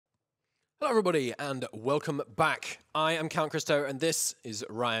Hello everybody and welcome back. I am CountChristo and this is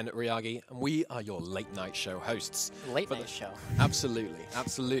Ryagi and we are your late night show hosts. Late night show. Absolutely,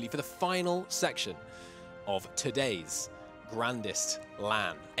 absolutely. For the final section of today's Grandest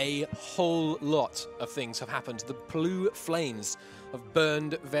Lan. A whole lot of things have happened. The blue flames have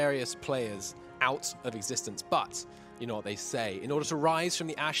burned various players out of existence. But you know what they say, in order to rise from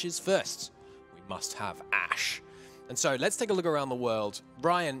the ashes first, we must have ash. And so let's take a look around the world.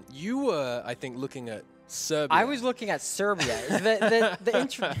 Brian, you were, I think, looking at Serbia. I was looking at Serbia. The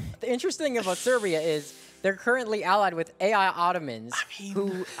interesting thing about Serbia is they're currently allied with AI Ottomans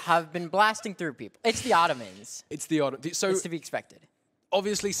who have been blasting through people. It's the Ottomans. It's the Ottomans. So it's to be expected.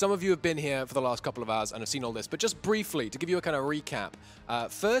 Obviously, some of you have been here for the last couple of hours and have seen all this, but just briefly, to give you a kind of recap,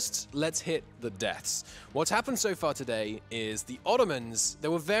 first, let's hit the deaths. What's happened so far today is the Ottomans, there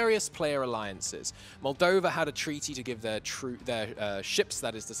were various player alliances. Moldova had a treaty to give their ships,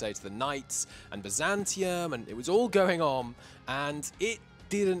 that is to say, to the Knights and Byzantium, and it was all going on, and it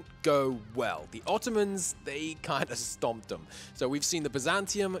didn't go well. The Ottomans, they kind of stomped them. So we've seen the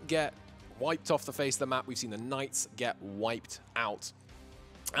Byzantium get wiped off the face of the map, we've seen the Knights get wiped out.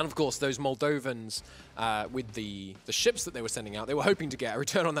 And of course, those Moldovans, with the ships that they were sending out, they were hoping to get a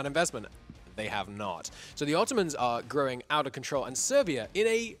return on that investment. They have not. So the Ottomans are growing out of control, and Serbia, in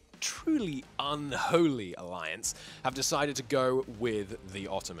a truly unholy alliance, have decided to go with the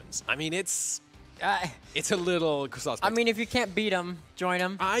Ottomans. I mean, it's a little suspect. I mean, if you can't beat them, join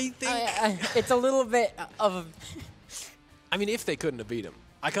them. I think it's a little bit of. I mean, if they couldn't have beat them,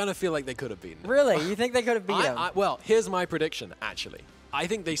 I kind of feel like they could have beaten them. Really? You think they could have beat them? Well, here's my prediction, actually. I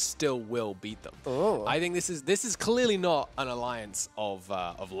think they still will beat them. Ooh. I think this is clearly not an alliance of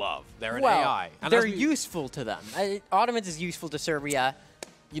love. They're an well, AI. And they're useful to them. Ottomans is useful to Serbia.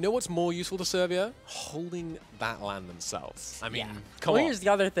 You know what's more useful to Serbia? Holding that land themselves. I mean, come well, on. Here's the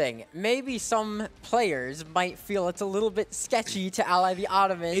other thing. Maybe some players might feel it's a little bit sketchy to ally the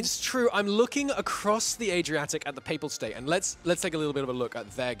Ottomans. It's true. I'm looking across the Adriatic at the Papal State, and let's take a little bit of a look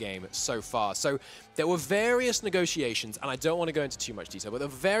at their game so far. So there were various negotiations, and I don't want to go into too much detail, but there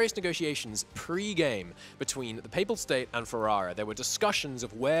were various negotiations pre-game between the Papal State and Ferrara. There were discussions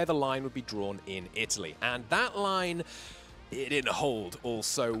of where the line would be drawn in Italy, and that line, it didn't hold all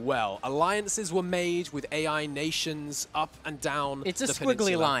so well. Alliances were made with AI nations up and down It's a the squiggly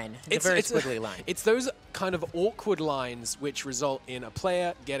peninsula. line. It's a very squiggly line. It's those kind of awkward lines which result in a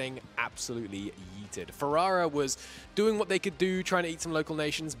player getting absolutely yeeted. Ferrara was doing what they could do, trying to eat some local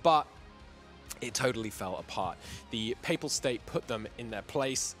nations, but it totally fell apart. The Papal State put them in their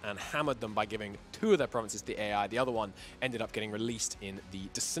place and hammered them by giving 2 of their provinces to the AI. The other one ended up getting released in the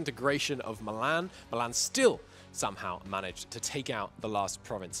disintegration of Milan. Milan still somehow managed to take out the last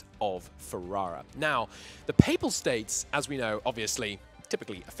province of Ferrara. Now, the Papal States, as we know, obviously,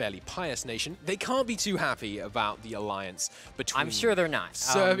 typically a fairly pious nation, they can't be too happy about the alliance between I'm sure they're not.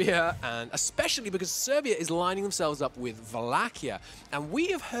 Serbia, and especially because Serbia is lining themselves up with Wallachia. And we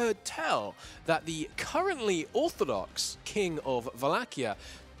have heard tell that the currently Orthodox king of Wallachia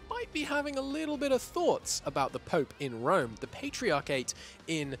might be having a little bit of thoughts about the Pope in Rome. The Patriarchate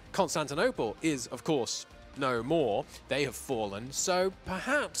in Constantinople is, of course, no more. They have fallen, so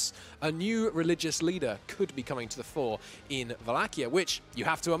perhaps a new religious leader could be coming to the fore in Wallachia, which you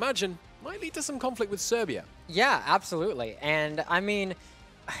have to imagine might lead to some conflict with Serbia. Yeah, absolutely. And I mean,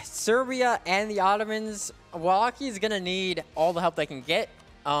 Serbia and the Ottomans, Wallachia is going to need all the help they can get.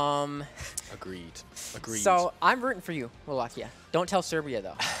 Agreed. Agreed. So I'm rooting for you, Wallachia. Don't tell Serbia,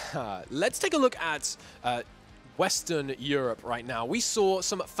 though. Let's take a look at Western Europe right now. We saw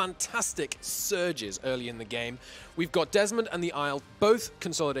some fantastic surges early in the game. We've got Desmond and the Isle both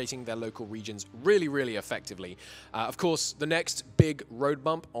consolidating their local regions really, really effectively. Of course, the next big road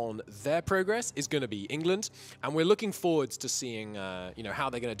bump on their progress is going to be England, and we're looking forwards to seeing you know,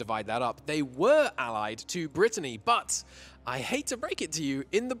 how they're going to divide that up. They were allied to Brittany, but I hate to break it to you,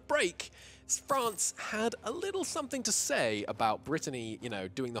 in the break, France had a little something to say about Brittany, you know,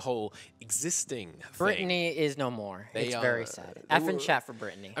 doing the whole existing thing. Brittany is no more. It's very sad. F and chat for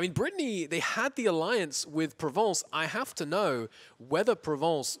Brittany. I mean, Brittany, they had the alliance with Provence. I have to know whether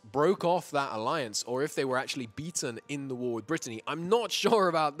Provence broke off that alliance or if they were actually beaten in the war with Brittany. I'm not sure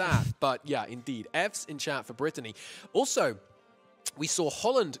about that, but yeah, indeed. F's in chat for Brittany. Also, we saw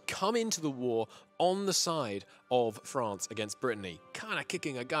Holland come into the war on the side of France against Brittany, kind of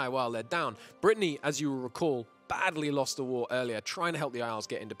kicking a guy while they're down. Brittany, as you will recall, badly lost the war earlier, trying to help the Isles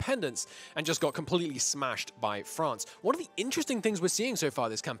get independence, and just got completely smashed by France. One of the interesting things we're seeing so far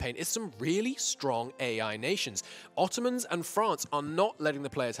this campaign is some really strong AI nations. Ottomans and France are not letting the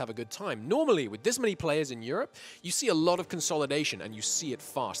players have a good time. Normally, with this many players in Europe, you see a lot of consolidation, and you see it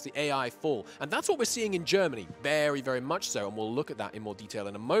fast, the AI fall. And that's what we're seeing in Germany, very, very much so, and we'll look at that in more detail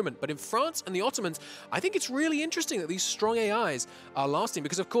in a moment. But in France and the Ottomans, I think it's really interesting that these strong AIs are lasting,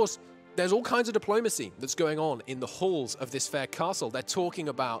 because of course, there's all kinds of diplomacy that's going on in the halls of this fair castle. They're talking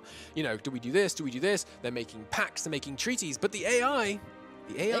about, you know, do we do this? Do we do this? They're making pacts, they're making treaties, but the AI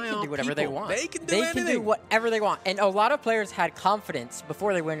they can do whatever they want. They can do anything. They can do whatever they want. And a lot of players had confidence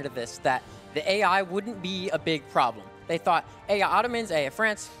before they went into this that the AI wouldn't be a big problem. They thought, AI Ottomans, AI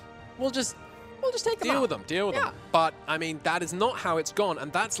France, we'll just take them out. Deal with them. But, I mean, that is not how it's gone,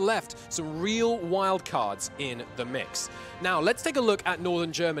 and that's left some real wild cards in the mix. Now, let's take a look at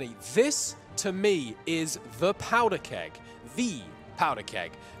Northern Germany. This, to me, is the powder keg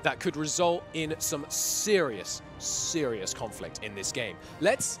that could result in some serious, serious conflict in this game.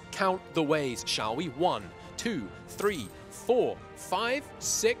 Let's count the ways, shall we? 1, 2, 3, 4, 5,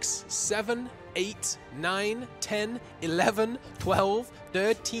 6, 7, 8, 9, 10, 11, 12,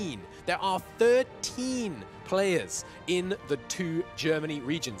 13. There are 13 players in the 2 Germany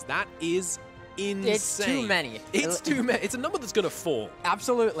regions. That is insane. It's too many. It's too many. It's a number that's going to fall.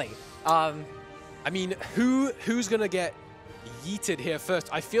 Absolutely. I mean, who's going to get yeeted here first?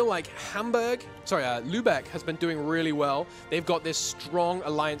 I feel like Lübeck has been doing really well. They've got this strong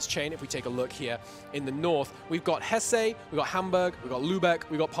alliance chain. If we take a look here in the north, we've got Hesse, we've got Hamburg, we've got Lübeck,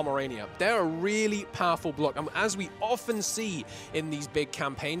 we've got Pomerania. They're a really powerful block. And as we often see in these big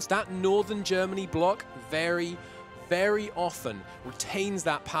campaigns, that Northern Germany block very often retains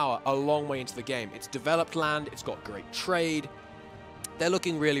that power a long way into the game. It's developed land, it's got great trade. They're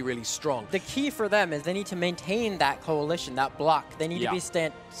looking really, really strong. The key for them is they need to maintain that coalition, that block. They need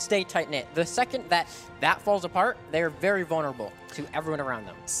to stay tight-knit. The second that falls apart, they're very vulnerable to everyone around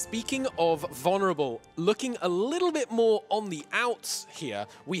them. Speaking of vulnerable, looking a little bit more on the outs here,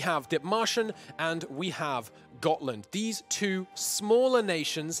 we have Dithmarschen and we have Gotland. These 2 smaller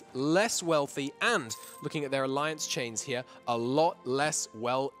nations, less wealthy, and looking at their alliance chains here, a lot less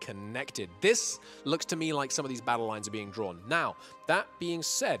well connected. This looks to me like some of these battle lines are being drawn. Now, that being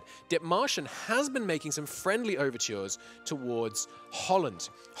said, Dithmarschen has been making some friendly overtures towards Holland.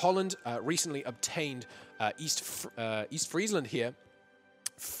 Holland recently obtained East Friesland here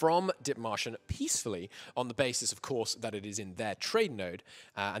from Dithmarschen peacefully on the basis, of course, that it is in their trade node,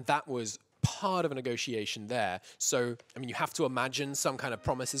 and that was part of a negotiation there. So, I mean, you have to imagine some kind of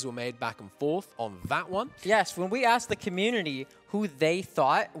promises were made back and forth on that one. Yes, when we asked the community who they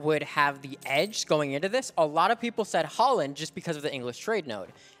thought would have the edge going into this, a lot of people said Holland just because of the English trade node.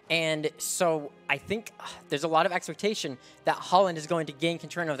 And so I think there's a lot of expectation that Holland is going to gain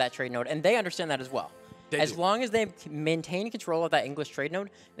control of that trade node, and they understand that as well. As long as they maintain control of that English trade node,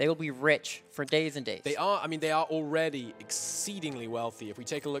 they will be rich for days and days. They are, I mean, they are already exceedingly wealthy. If we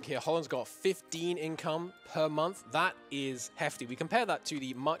take a look here, Holland's got 15 income per month. That is hefty. We compare that to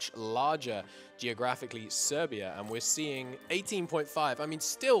the much larger geographically Serbia, and we're seeing 18.5. I mean,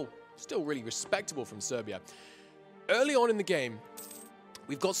 still really respectable from Serbia. Early on in the game,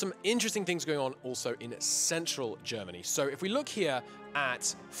 we've got some interesting things going on also in central Germany. So if we look here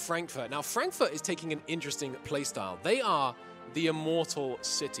at Frankfurt. Now, Frankfurt is taking an interesting playstyle. They are the immortal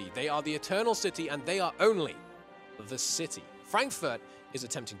city. They are the eternal city, and they are only the city. Frankfurt is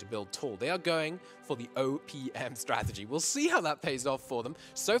attempting to build tall. They are going for the OPM strategy. We'll see how that pays off for them.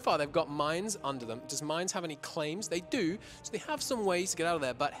 So far, they've got mines under them. Does mines have any claims? They do, so they have some ways to get out of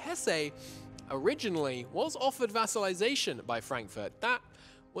there. But Hesse originally was offered vassalization by Frankfurt. That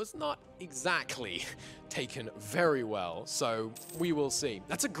was not exactly taken very well, so we will see.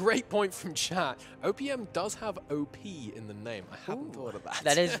 That's a great point from chat. OPM does have OP in the name. I hadn't thought of that.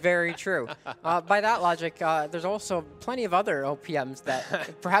 That is very true. By that logic, there's also plenty of other OPMs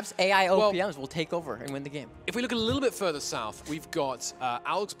that perhaps AI OPMs will take over and win the game. If we look a little bit further south, we've got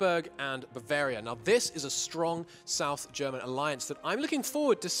Augsburg and Bavaria. Now, this is a strong South German alliance that I'm looking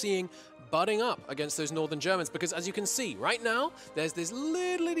forward to seeing butting up against those northern Germans, because as you can see right now, there's this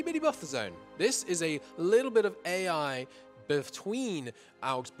little itty bitty buffer zone. This is a little bit of AI between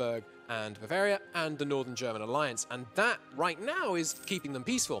Augsburg and Bavaria and the Northern German Alliance, and that right now is keeping them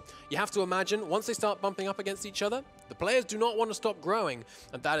peaceful. You have to imagine once they start bumping up against each other, the players do not want to stop growing,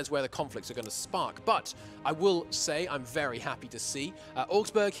 and that is where the conflicts are going to spark. But I will say I'm very happy to see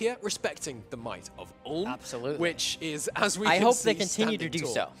Augsburg here respecting the might of Ulm. Absolutely. Which is, as we can I hope see, they continue to do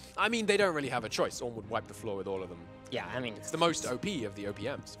so. I mean, they don't really have a choice. Ulm would wipe the floor with all of them Yeah, I mean, It's the most OP of the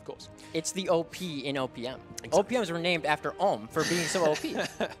OPMs, of course. it's the OP in OPM. Exactly. OPMs were named after Ohm for being so OP.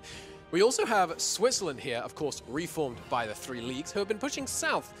 We also have Switzerland here, of course, reformed by the 3 leagues, who have been pushing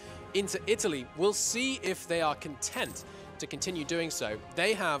south into Italy. We'll see if they are content to continue doing so.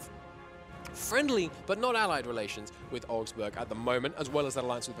 They have friendly but not allied relations with Augsburg at the moment, as well as that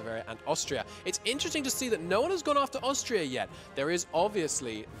alliance with Bavaria and Austria. It's interesting to see that no one has gone after Austria yet. There is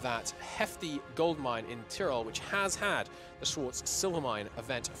obviously that hefty gold mine in Tyrol, which has had the Schwarz silver mine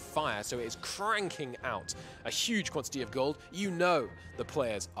event fire, so it is cranking out a huge quantity of gold. You know the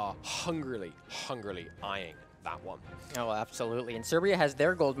players are hungrily eyeing that one. Oh, absolutely. And Serbia has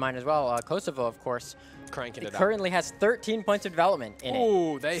their gold mine as well. Kosovo, of course, Cranking it out. currently has 13 points of development in it.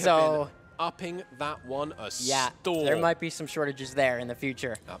 Oh, they have been upping that one a storm. There might be some shortages there in the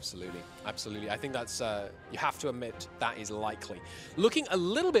future. Absolutely, absolutely. I think that's, you have to admit, that is likely. Looking a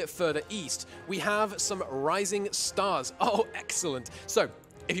little bit further east, we have some rising stars. Oh, excellent. So,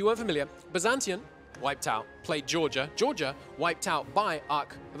 if you weren't familiar, Byzantium wiped out, played Georgia. Georgia wiped out by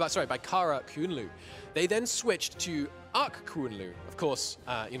Kara Kunlu. They then switched to Ark Kunlu. Of course,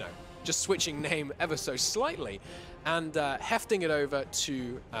 you know, just switching name ever so slightly, and hefting it over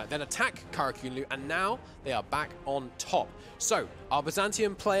to then attack Kara Kunlu, and now they are back on top. So, our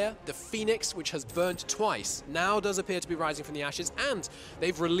Byzantium player, the Phoenix, which has burned twice, now does appear to be rising from the ashes, and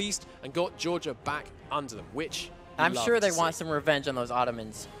they've released and got Georgia back under them, which I'm sure they want some revenge on those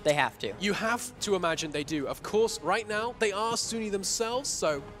Ottomans. They have to. You have to imagine they do. Of course, right now, they are Sunni themselves,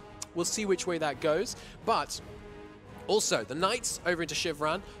 so we'll see which way that goes. But also, the Knights over into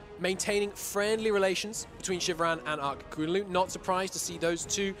Shivran, maintaining friendly relations between Shivran and Ark Kunlu. Not surprised to see those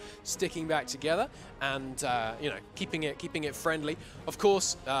two sticking back together and, you know, keeping it friendly. Of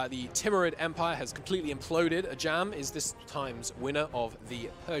course, the Timurid Empire has completely imploded. Ajam is this time's winner of the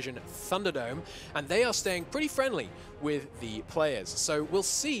Persian Thunderdome, and they are staying pretty friendly with the players. So we'll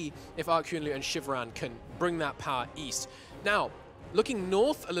see if Ark Kunlu and Shivran can bring that power east. Now, looking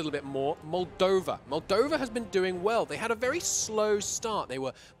north a little bit more, Moldova. Moldova has been doing well. They had a very slow start. They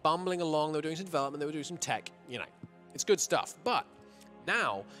were bumbling along. They were doing some development. They were doing some tech. You know, it's good stuff. But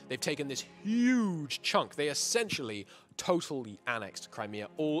now they've taken this huge chunk. They essentially totally annexed Crimea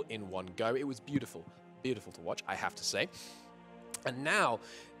all in one go. It was beautiful. Beautiful to watch, I have to say. And now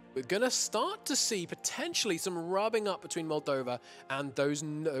we're going to start to see potentially some rubbing up between Moldova and those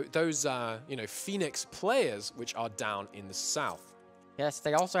you know, Phoenix players, which are down in the south. Yes,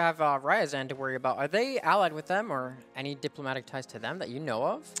 they also have Ryazan to worry about. Are they allied with them or any diplomatic ties to them that you know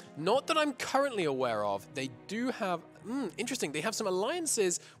of? Not that I'm currently aware of. They do have, interesting, they have some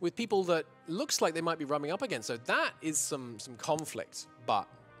alliances with people that looks like they might be rubbing up against. So that is some conflict, but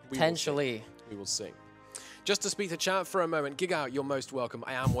potentially. We will see. Just to speak to chat for a moment, Gigao, you're most welcome.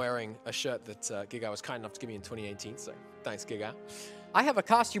 I am wearing a shirt that Gigao was kind enough to give me in 2018, so thanks, Gigao. I have a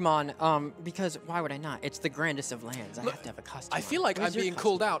costume on because why would I not? It's the grandest of lands. I have to have a costume. I feel like I'm being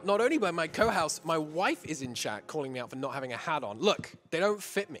called out, not only by my co-house, my wife is in chat calling me out for not having a hat on. Look, they don't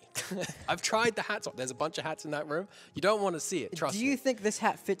fit me. I've tried the hats on. There's a bunch of hats in that room. You don't want to see it, trust me. Do you think this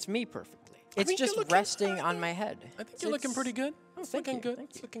hat fits me perfectly? It's just resting on my head. I think you're looking pretty good. It's looking good.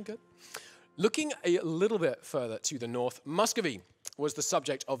 It's looking good. Looking a little bit further to the north, Muscovy was the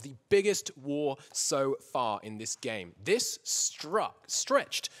subject of the biggest war so far in this game. This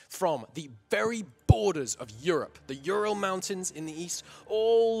stretched from the very borders of Europe, the Ural Mountains in the east,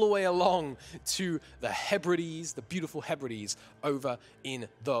 all the way along to the Hebrides, the beautiful Hebrides over in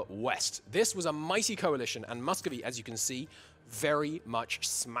the west. This was a mighty coalition, and Muscovy, as you can see, very much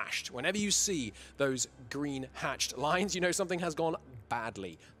smashed. Whenever you see those green hatched lines, you know something has gone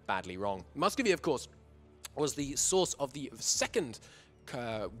badly wrong. Muscovy, of course, was the source of the second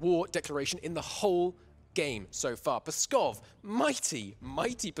war declaration in the whole game so far. Pskov, mighty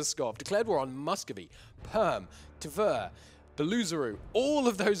Pskov, declared war on Muscovy, Perm, Tver, Beluzaru, all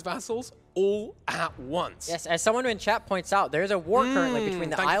of those vassals, all at once. Yes, as someone in chat points out, there's a war currently between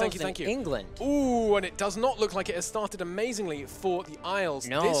the Isles and England. Ooh, and it does not look like it has started amazingly for the Isles.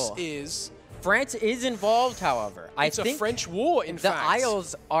 No. This is... France is involved, however. It's a French war, in fact. The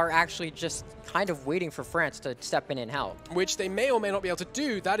Isles are actually just kind of waiting for France to step in and help. Which they may or may not be able to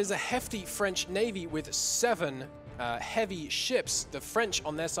do. That is a hefty French navy with 7 heavy ships. The French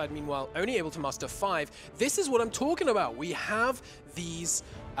on their side, meanwhile, only able to muster 5. This is what I'm talking about. We have these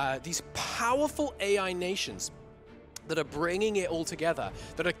powerful AI nations that are bringing it all together,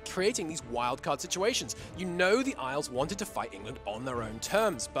 that are creating these wildcard situations. You know the Isles wanted to fight England on their own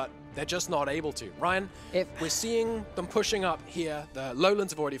terms, but they're just not able to. Ryan, we're seeing them pushing up here. The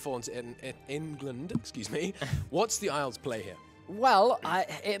lowlands have already fallen to England, excuse me. What's the Isles' play here? Well,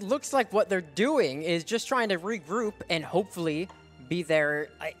 it looks like what they're doing is just trying to regroup and hopefully be there,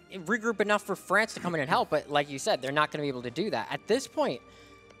 regroup enough for France to come in and help. But like you said, they're not going to be able to do that. At this point,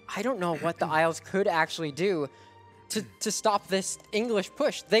 I don't know what the Isles could actually do to stop this English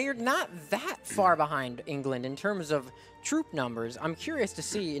push. They are not that far behind England in terms of troop numbers. I'm curious to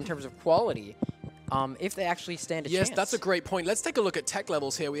see in terms of quality if they actually stand a chance. Yes, that's a great point. Let's take a look at tech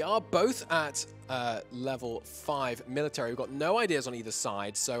levels here. We are both at level 5 military. We've got no ideas on either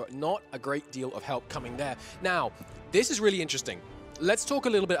side, so not a great deal of help coming there. Now, this is really interesting. Let's talk a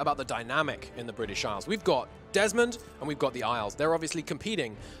little bit about the dynamic in the British Isles. We've got Desmond and we've got the Isles. They're obviously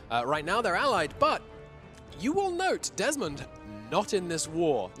competing. Right now they're allied, but you will note Desmond not in this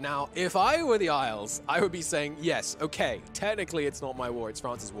war. Now, if I were the Isles, I would be saying, yes, okay, technically it's not my war, it's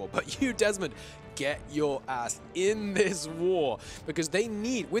France's war, but you, Desmond, get your ass in this war, because they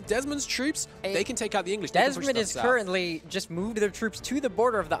need, with Desmond's troops, they can take out the English. Desmond is currently just moved their troops to the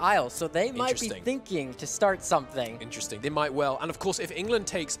border of the Isles, so they might be thinking to start something. Interesting, they might well. And of course, if England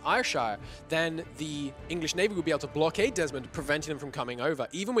takes Ayrshire, then the English Navy will be able to blockade Desmond, preventing them from coming over.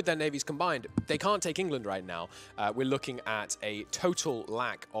 Even with their navies combined, they can't take England right now. We're looking at a total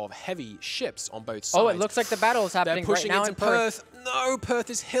lack of heavy ships on both sides. Oh, it looks like the battle is happening right now in Perth. No,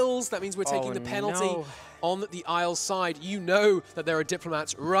 Perth is hills. That means we're taking the penalty on the Isles side. You know that there are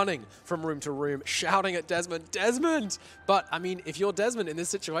diplomats running from room to room, shouting at Desmond, Desmond! But, I mean, if you're Desmond in this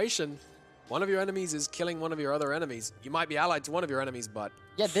situation, one of your enemies is killing one of your other enemies. You might be allied to one of your enemies, but...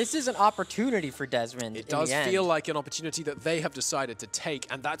 Yeah, this is an opportunity for Desmond. It does feel like an opportunity that they have decided to take,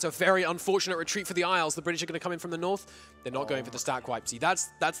 and that's a very unfortunate retreat for the Isles. The British are going to come in from the north. They're not going for the stack wipe. See, that's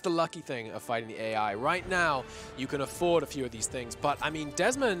the lucky thing of fighting the AI. Right now, you can afford a few of these things, but, I mean,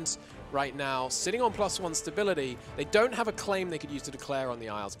 Desmond... right now, sitting on +1 stability, they don't have a claim they could use to declare on the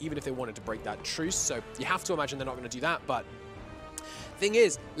Isles, even if they wanted to break that truce, so you have to imagine they're not going to do that, but thing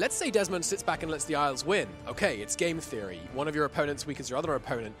is, let's say Desmond sits back and lets the Isles win. Okay, it's game theory. One of your opponents weakens your other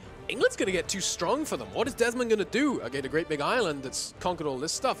opponent. England's going to get too strong for them. What is Desmond going to do against a great big island that's conquered all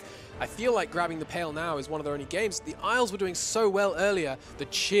this stuff? I feel like grabbing the Pale now is one of their only games. The Isles were doing so well earlier. The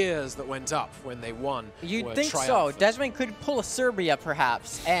cheers that went up when they won You'd think so. Desmond could pull a Serbia,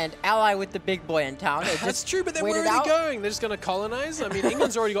 perhaps, and ally with the big boy in town. That's true, but then where are they going? They're just going to colonize? I mean,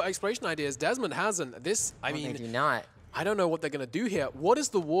 England's already got exploration ideas. Desmond hasn't. This, I mean... maybe not. I don't know what they're going to do here. What is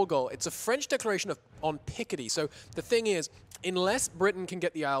the war goal? It's a French declaration on Picardy. So the thing is, unless Britain can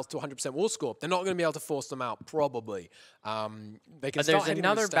get the Isles to 100% war score, they're not going to be able to force them out, probably. They can There's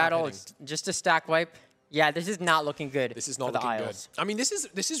another battle, just a stack wipe. Yeah, this is not looking good. This is not looking good. I mean, this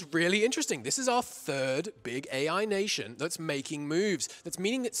is really interesting. This is our third big AI nation that's making moves. That's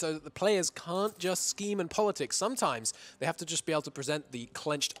meaning that so that the players can't just scheme and politics. Sometimes they have to just be able to present the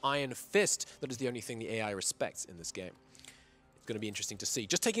clenched iron fist that is the only thing the AI respects in this game. It's going to be interesting to see.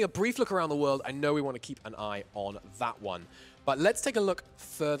 Just taking a brief look around the world, I know we want to keep an eye on that one. But let's take a look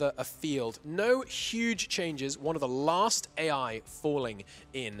further afield. No huge changes. One of the last AI falling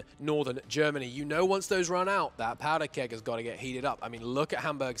in northern Germany. You know, once those run out, that powder keg has got to get heated up. I mean, look at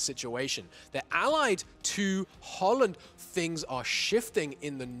Hamburg's situation. They're allied to Holland. Things are shifting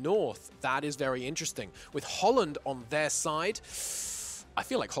in the north. That is very interesting. With Holland on their side, I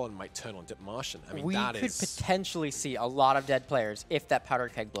feel like Holland might turn on Dipmartian. I mean, we could potentially see a lot of dead players if that powder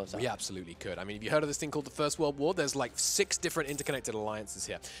keg blows up. We absolutely could. I mean, have you heard of this thing called the First World War? There's like 6 different interconnected alliances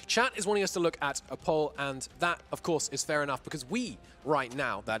here. Chat is wanting us to look at a poll, and that, of course, is fair enough because we, right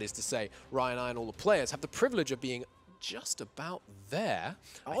now, that is to say, Ryan, I, and all the players, have the privilege of being just about there.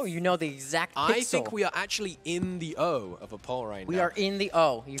 Oh, you know the exact pixel. I think we are actually in the O of a poll right now. We are in the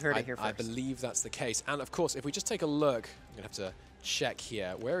O. You heard it here first. I believe that's the case. And, of course, if we just take a look, I'm going to have to check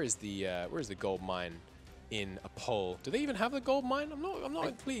here. Where is the gold mine in a poll? Do they even have the gold mine? I'm not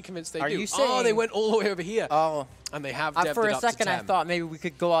completely convinced they do. You saying, oh, they went all the way over here. Oh, and they have devved for it a up second to 10. I thought maybe we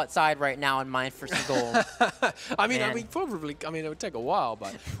could go outside right now and mine for some gold. I mean, probably. I mean, it would take a while,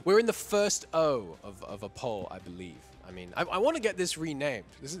 but we're in the first O of a poll, I believe. I mean, I want to get this renamed.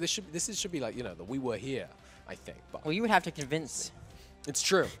 This should be like, you know, the We Were Here, I think. But well, you would have to convince. It's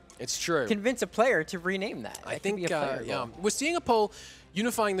true. It's true. Convince a player to rename that. I think, yeah. We're seeing a poll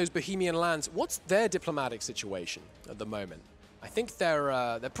unifying those Bohemian lands. What's their diplomatic situation at the moment? I think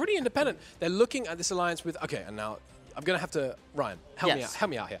they're pretty independent. They're looking at this alliance with... Okay, and now I'm going to have to... Ryan, help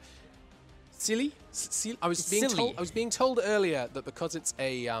me out here. Silly? I was being told earlier that because it's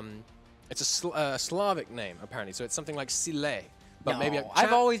a Slavic name, apparently. So it's something like Sile. But no, maybe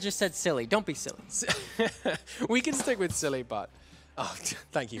I've always just said silly. Don't be silly. We can stick with silly, but... Oh,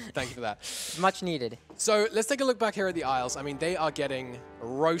 thank you for that. Much needed. So let's take a look back here at the Isles. I mean, they are getting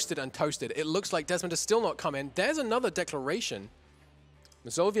roasted and toasted. It looks like Desmond has still not come in. There's another declaration.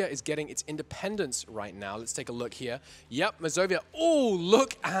 Mazovia is getting its independence right now. Let's take a look here. Yep, Mazovia. Oh,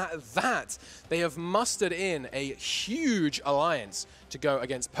 look at that. They have mustered in a huge alliance to go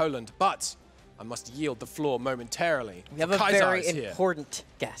against Poland, but I must yield the floor momentarily. We have a very important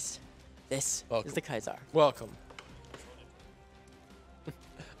guest. This is the Kaiser. Welcome.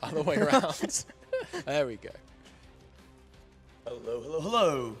 Other way around. There we go. Hello, hello,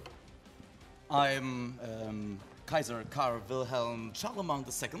 hello. I'm Kaiser Karl Wilhelm Charlemagne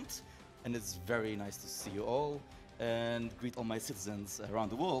II, and it's very nice to see you all and greet all my citizens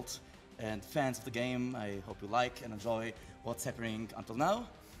around the world and fans of the game. I hope you like and enjoy what's happening until now.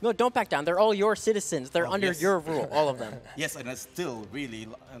 No, don't back down. They're all your citizens. They're under your rule, all of them. Yes, and I still really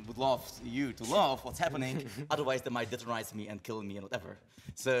would love you to love what's happening. Otherwise, they might deterrorize me and kill me and whatever.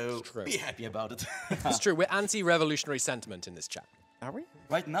 So be happy about it. It's true. We're anti-revolutionary sentiment in this chat. Are we?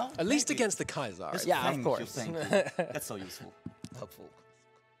 Right now? At least against the Kaiser. Yes, yeah, of course. Thank you. That's so useful. Helpful.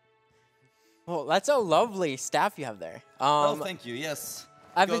 Well, that's a lovely staff you have there. Oh, thank you. Yes.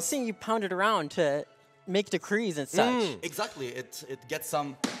 I've been seeing you pound it around to make decrees and such. Exactly. It gets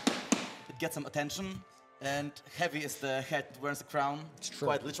some attention, and heavy is the head that wears the crown. It's true.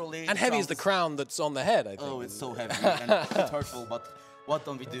 Quite literally. And heavy is the crown that's on the head, I think. Oh, it's so heavy and it's hurtful, but what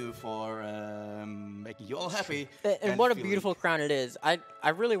don't we do for making you all happy? And what a beautiful crown it is. I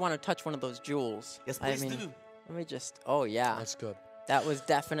really want to touch one of those jewels. Yes, please do. Let me just, oh yeah. That's good. That was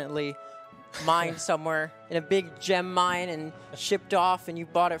definitely mined somewhere in a big gem mine and shipped off, and you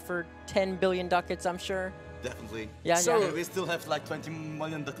bought it for 10 billion ducats, I'm sure. Definitely. Yeah, so we still have like 20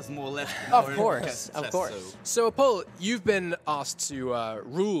 million ducats more left. Of course, of course. So, Paul, you've been asked to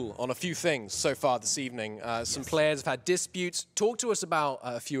rule on a few things so far this evening. Some players have had disputes. Talk to us about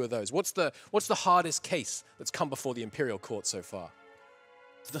a few of those. What's the hardest case that's come before the Imperial Court so far?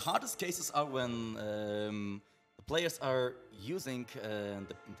 The hardest cases are when the players are using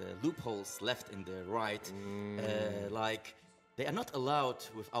the loopholes left and the right, like. They are not allowed,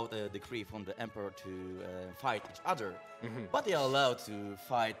 without a decree from the emperor, to fight each other, but they are allowed to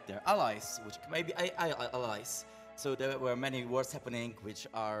fight their allies, which may be allies. So there were many wars happening which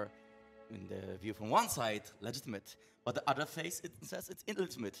are, in the view from one side, legitimate, but the other face, it says it's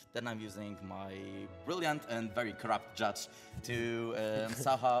illegitimate. Then I'm using my brilliant and very corrupt judge to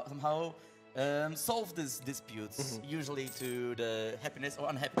somehow solve these disputes, usually to the happiness or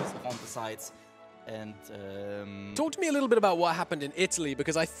unhappiness of one of the sides. And talk to me a little bit about what happened in Italy,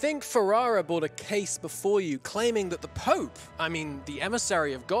 because I think Ferrara brought a case before you claiming that the Pope, I mean the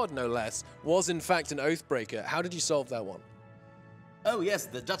emissary of God no less, was in fact an oathbreaker. How did you solve that one? Oh yes,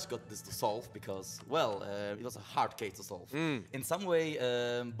 the judge got this to solve because, well, it was a hard case to solve. In some way,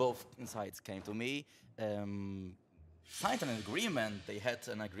 both sides came to me, signed an agreement. They had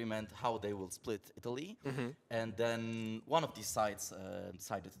an agreement how they will split Italy, and then one of these sides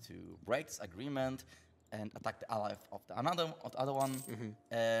decided to break this agreement and attack the ally of the other one,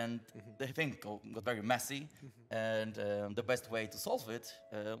 and the thing got very messy. And the best way to solve it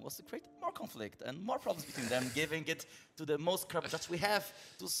was to create more conflict and more problems between them, giving it to the most corrupt judge we have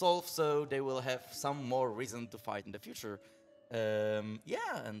to solve, so they will have some more reason to fight in the future.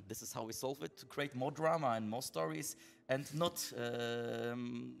 Yeah, and this is how we solve it, to create more drama and more stories, and not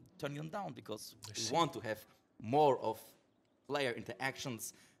turning them down, because we want to have more of player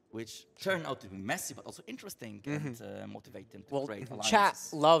interactions, which turn out to be messy but also interesting and motivate them to create alliances. Chat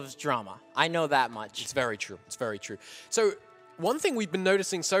loves drama. I know that much. It's very true. It's very true. So one thing we've been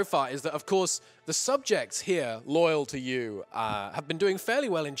noticing so far is that, of course, the subjects here loyal to you have been doing fairly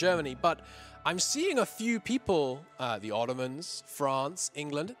well in Germany, but I'm seeing a few people, the Ottomans, France,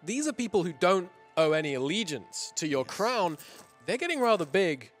 England, these are people who don't owe any allegiance to your crown. They're getting rather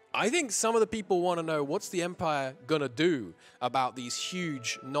big. I think some of the people want to know, what's the Empire going to do about these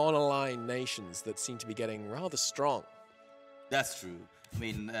huge non-aligned nations that seem to be getting rather strong? That's true. I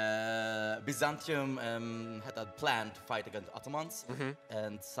mean, Byzantium had a plan to fight against the Ottomans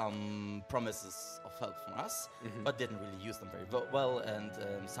and some promises of help from us, but didn't really use them very well, and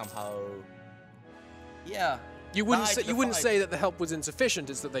somehow, yeah. You wouldn't say that the help was insufficient;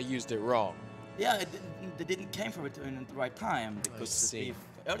 it's that they used it wrong. Yeah, they didn't came for it in the right time, because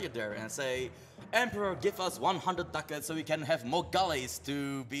earlier there and say, Emperor, give us 100 ducats so we can have more galleys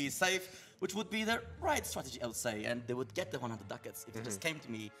to be safe, which would be the right strategy, I would say, and they would get the 100 ducats if they just came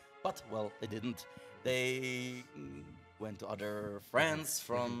to me, but, well, they didn't. They went to other friends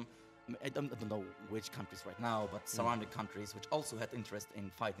from, I don't know which countries right now, but surrounding countries, which also had interest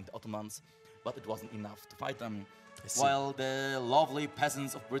in fighting the Ottomans, but it wasn't enough to fight them. While the lovely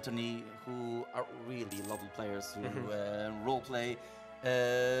peasants of Brittany, who are really lovely players who roleplay,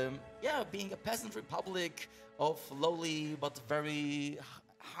 Yeah, being a peasant republic of lowly but very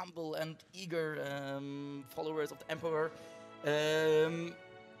humble and eager followers of the emperor,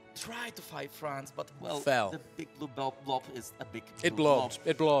 tried to fight France, but well, Fell. the big blue blob is a big. It blue blobbed. blob.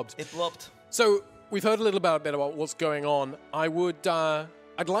 It blobbed. It blobbed. So we've heard a little bit about what's going on.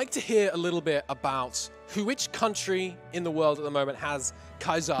 I'd like to hear a little bit about which country in the world at the moment has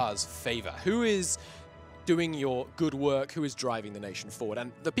Caesar's favor. Who is doing your good work? Who is driving the nation forward?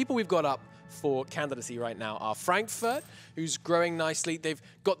 And the people we've got up for candidacy right now are Frankfurt, who's growing nicely. They've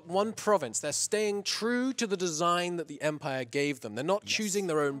got one province. They're staying true to the design that the empire gave them. They're not choosing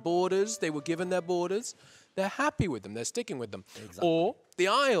their own borders. They were given their borders. They're happy with them. They're sticking with them. Exactly. Or the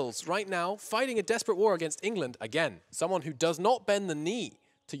Isles, right now, fighting a desperate war against England. Again, someone who does not bend the knee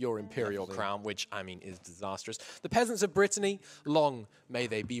to your imperial crown, which, I mean, is disastrous. The peasants of Brittany, long may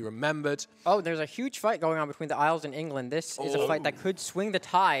they be remembered. Oh, there's a huge fight going on between the Isles and England. This is a fight that could swing the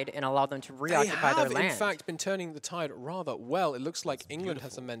tide and allow them to reoccupy their land. They have, in fact, been turning the tide rather well. It looks like England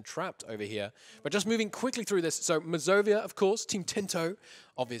has some men trapped over here. But just moving quickly through this, so Mazovia, of course, Team Tinto,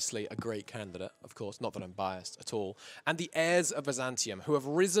 obviously a great candidate, of course, not that I'm biased at all. And the heirs of Byzantium, who have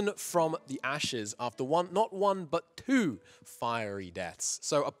risen from the ashes after not one, but two fiery deaths.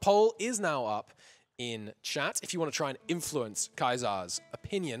 So a poll is now up in chat. If you want to try and influence Caesar's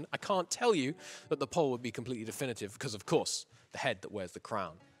opinion, I can't tell you that the poll would be completely definitive because, of course, the head that wears the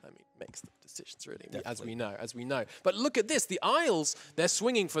crown, I mean, makes the decisions, really, as we know. But look at this. The Isles, they're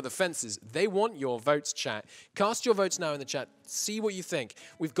swinging for the fences. They want your votes, chat. Cast your votes now in the chat. See what you think.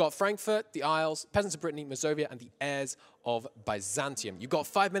 We've got Frankfurt, the Isles, peasants of Brittany, Mazovia, and the heirs of Byzantium. You've got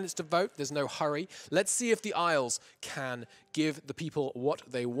 5 minutes to vote. There's no hurry. Let's see if the Isles can give the people what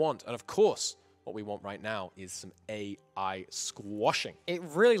they want. And, of course, what we want right now is some AI squashing. It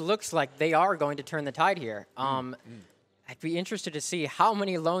really looks like they are going to turn the tide here. I'd be interested to see how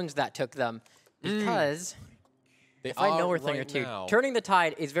many loans that took them, because if I know a thing or two, turning the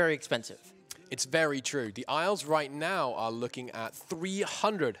tide is very expensive. It's very true. The Isles right now are looking at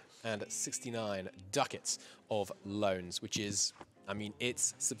 369 ducats of loans, which is, I mean,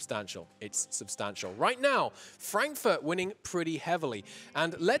 it's substantial. It's substantial. Right now, Frankfurt winning pretty heavily.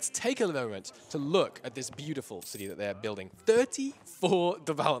 And let's take a moment to look at this beautiful city that they're building. 34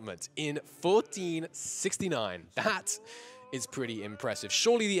 development in 1469. That is pretty impressive.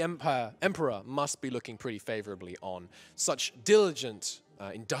 Surely the emperor must be looking pretty favorably on such diligent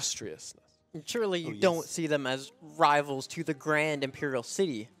industriousness. Surely you don't see them as rivals to the grand imperial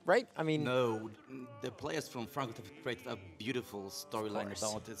city, right? I mean, no, the players from Frankfurt have created a beautiful storyline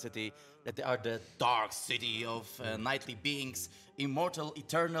about the city, that they are the dark city of knightly beings, immortal,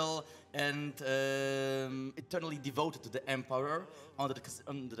 eternal, and eternally devoted to the emperor,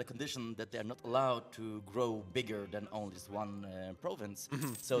 under the condition that they are not allowed to grow bigger than only this one province.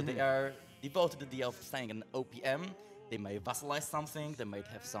 So they are devoted to the idea of staying in OPM. They may vassalize something, they might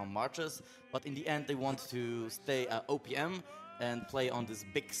have some marches, but in the end they want to stay OPM and play on this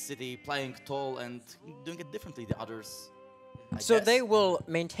big city, playing tall and doing it differently than others. So they will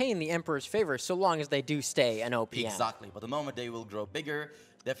maintain the emperor's favor so long as they do stay an OPM. Exactly, but the moment they will grow bigger,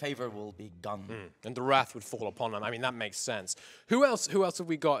 their favor will be gone. And the wrath would fall upon them. I mean, that makes sense. Who else have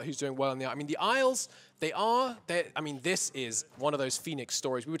we got who's doing well in the... I mean, the Isles, I mean, this is one of those Phoenix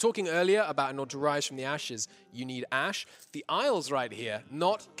stories. We were talking earlier about in order to rise from the ashes, you need ash. The Isles right here,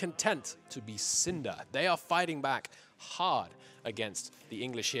 not content to be cinder. They are fighting back hard against the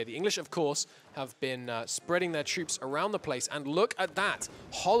English here. The English, of course, have been spreading their troops around the place. And look at that.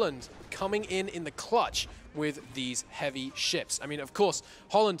 Holland coming in the clutch with these heavy ships. I mean, of course,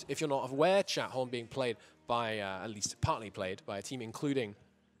 Holland, if you're not aware, chat, Holland being played by, at least partly played, by a team including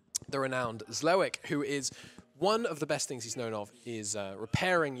the renowned Zlowick, who is one of the best things he's known of is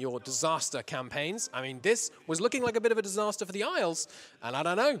repairing your disaster campaigns. I mean, this was looking like a bit of a disaster for the Isles, and I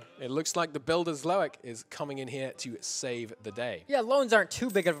don't know. It looks like the builder Zlowick is coming in here to save the day. Yeah, loans aren't too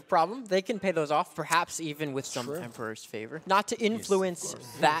big of a problem. They can pay those off, perhaps even with some emperor's favor. Not to influence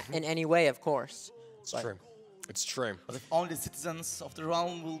that in any way, of course. It's true. It's true. But if only the citizens of the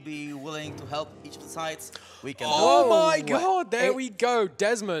realm will be willing to help each of the sides, we can... Oh my God, there we go.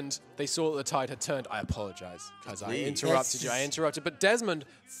 Desmond, they saw that the tide had turned. I apologize because I interrupted you. I interrupted. But Desmond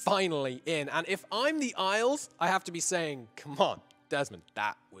finally in. And if I'm the Isles, I have to be saying, come on, Desmond,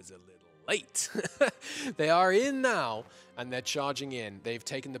 that was a little late. They are in now, and they're charging in. They've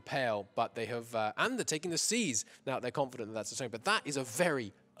taken the Pale, but they have... and they're taking the Seas. Now, they're confident that that's the same. But that is a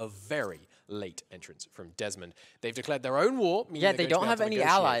very late entrance from Desmond. They've declared their own war. Yeah, they don't have any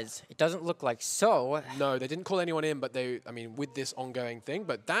allies. It doesn't look like so. No, they didn't call anyone in, but they, I mean, with this ongoing thing,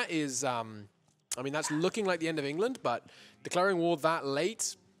 but that is I mean, that's looking like the end of England, but declaring war that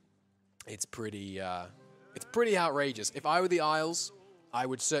late, it's pretty outrageous. If I were the Isles, I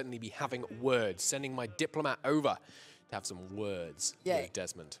would certainly be having words, sending my diplomat over to have some words with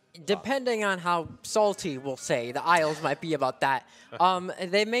Desmond. Depending on how salty, we'll say, the Isles might be about that.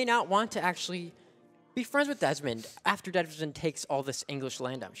 They may not want to actually be friends with Desmond after Desmond takes all this English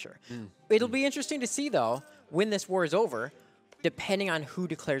land, I'm sure. It'll be interesting to see, though, when this war is over, depending on who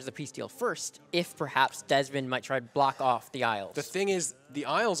declares the peace deal first, if perhaps Desmond might try to block off the Isles. The thing is, the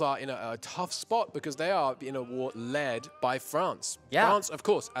Isles are in a tough spot because they are in a war led by France. Yeah. France, of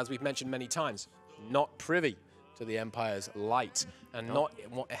course, as we've mentioned many times, not privy to the Empire's light and not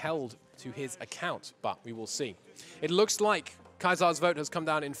held to his account, but we will see. It looks like Kaiser's vote has come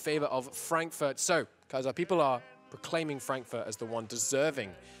down in favor of Frankfurt. So, Kaiser, people are proclaiming Frankfurt as the one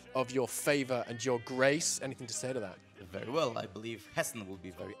deserving of your favor and your grace. Anything to say to that? Very well. I believe Hessen will be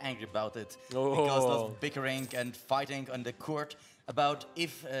very angry about it because of bickering and fighting on the court about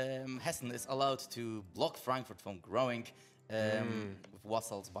if Hessen is allowed to block Frankfurt from growing with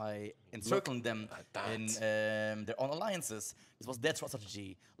vassals by encircling them in their own alliances. This was their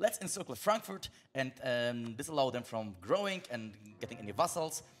strategy. Let's encircle Frankfurt and disallow them from growing and getting any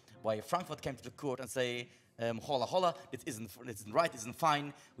vassals. Why Frankfurt came to the court and say, holla holla, it isn't right, it isn't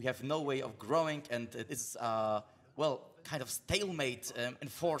fine. We have no way of growing, and it is well, kind of stalemate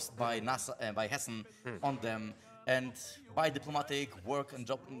enforced by by Hessen on them, and by diplomatic work and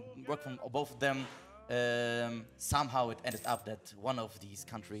work from both of them, somehow it ended up that one of these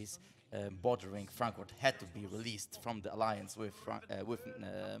countries bordering Frankfurt had to be released from the alliance with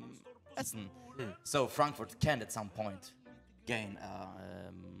Hessen. So Frankfurt can at some point gain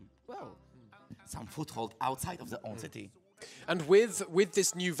well, some foothold outside of their own city. And with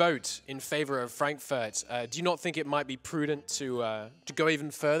this new vote in favor of Frankfurt, do you not think it might be prudent to go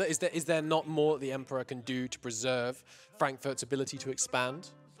even further? Is there not more the Emperor can do to preserve Frankfurt's ability to expand?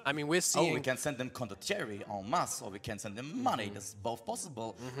 I mean, we're seeing... Oh, we can send them condottieri en masse, or we can send them money. That's both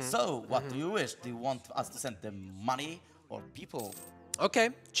possible. So, what do you wish? Do you want us to send them money or people? Okay,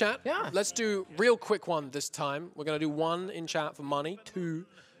 chat. Yeah. Let's do real quick one this time. We're going to do 1 in chat for money, 2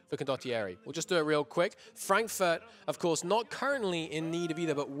 for condottieri. We'll just do it real quick. Frankfurt, of course, not currently in need of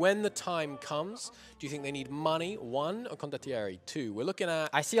either, but when the time comes, do you think they need money, 1, or condottieri, 2? We're looking at...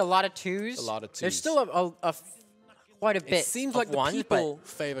 I see a lot of 2s. A lot of 2s. There's still quite a bit. It seems like the ones, people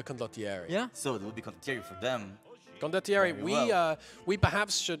favor condottieri. Yeah. So, it will be condottieri for them. Condottieri, Very we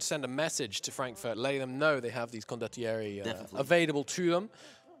perhaps should send a message to Frankfurt, letting them know they have these condottieri available to them.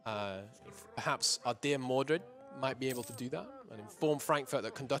 Perhaps our dear Mordred might be able to do that and inform Frankfurt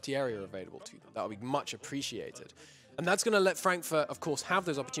that condottieri are available to them. That would be much appreciated. And that's going to let Frankfurt, of course, have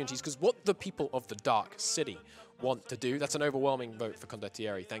those opportunities, because what the people of the Dark City want to do, that's an overwhelming vote for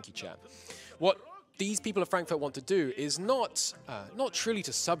condottieri. Thank you, chat. What these people of Frankfurt want to do is not truly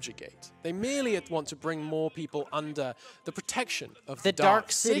to subjugate. They merely want to bring more people under the protection of the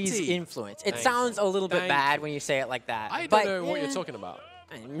Dark City's influence. It sounds a little bit bad when you say it like that. I don't know what you're talking about.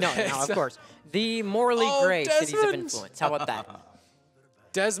 No, of course. The morally grey cities of influence. How about that?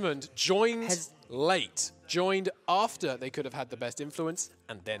 Desmond joined late, joined after they could have had the best influence,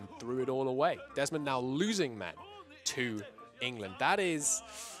 and then threw it all away. Desmond now losing men to England. That is,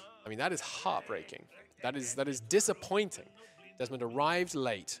 I mean, that is heartbreaking. That is disappointing. Desmond arrived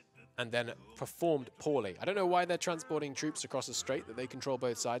late and then performed poorly. I don't know why they're transporting troops across the strait that they control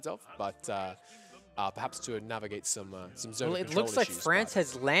both sides of, but perhaps to navagate some zone Well, of it looks like issues, France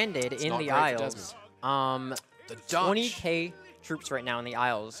has landed in the Isles. The Dutch. 20K troops right now in the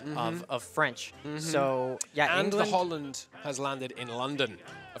Isles of French. So, yeah, and England... the Holland has landed in London.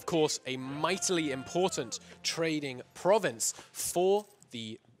 Of course, a mightily important trading province for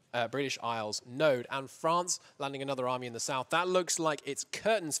the British Isles node, and France landing another army in the south. That looks like it's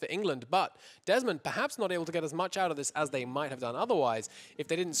curtains for England, but Desmond perhaps not able to get as much out of this as they might have done otherwise if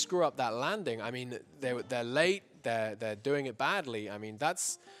they didn't screw up that landing. I mean, they're late, they're doing it badly. I mean,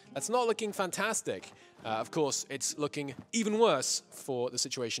 that's not looking fantastic. Of course, it's looking even worse for the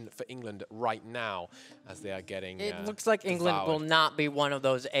situation for England right now as they are getting It looks like England devoured. will not be one of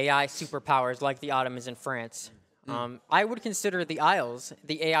those AI superpowers like the Ottomans in France. I would consider the Isles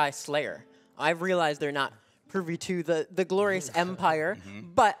the AI slayer. I've realized they're not privy to the glorious empire,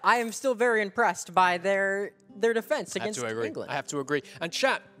 but I am still very impressed by their defense against England. I have to agree. And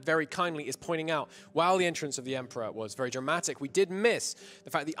chat very kindly is pointing out, while the entrance of the Emperor was very dramatic, we did miss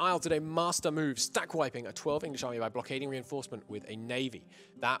the fact the Isles did a master move, stack wiping a 12 English army by blockading reinforcement with a navy.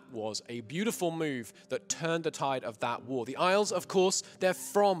 That was a beautiful move that turned the tide of that war. The Isles, of course, they're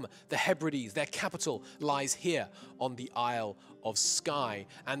from the Hebrides. Their capital lies here on the Isle of sky,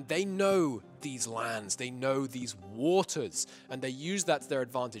 and they know these lands, they know these waters, and they use that to their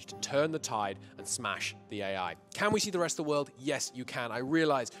advantage to turn the tide and smash the AI. Can we see the rest of the world? Yes, you can. I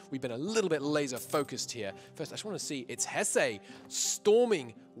realize we've been a little bit laser focused here. First, I just want to see, it's Hesse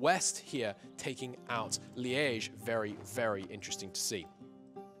storming west here, taking out Liège. Very, very interesting to see.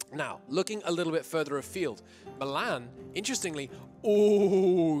 Now, looking a little bit further afield, Milan, interestingly,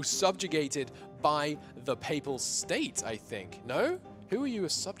 subjugated by the Papal State, I think. No? Who are you a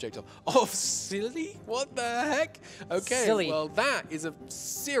subject of? Of Scilly? What the heck? Okay, Scilly. well, that is a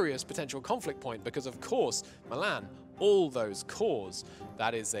serious potential conflict point because, of course, Milan, all those cores,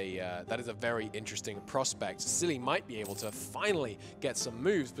 that is a very interesting prospect. Scilly might be able to finally get some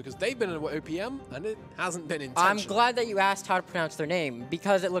moves because they've been in OPM and it hasn't been intentional. I'm glad that you asked how to pronounce their name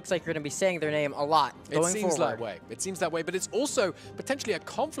because it looks like you're going to be saying their name a lot going forward. It seems that way. It seems that way, but it's also potentially a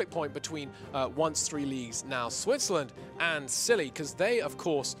conflict point between once 3 leagues, now Switzerland and Scilly, because they, of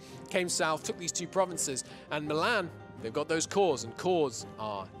course, came south, took these 2 provinces, and Milan, they've got those cores, and cores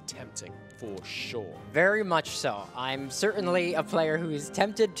are tempting for sure. Very much so. I'm certainly a player who is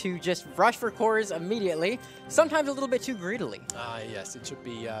tempted to just rush for cores immediately, sometimes a little bit too greedily. Yes, it should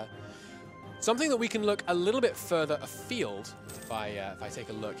be something that we can look a little bit further afield. If I take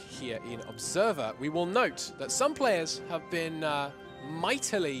a look here in Observer, we will note that some players have been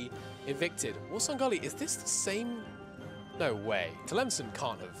mightily evicted. Wolsangali, is this the same? No way. Tlemcen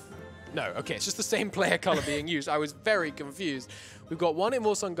can't have. No, okay, it's just the same player color being used. I was very confused. We've got one in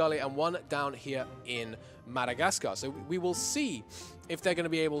Wolsangali and one down here in Madagascar. So we will see if they're going to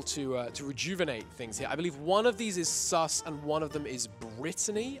be able to rejuvenate things here. I believe one of these is Sus and one of them is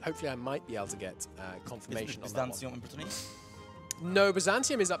Brittany. Hopefully I might be able to get confirmation on that one. Byzantium and Brittany? No,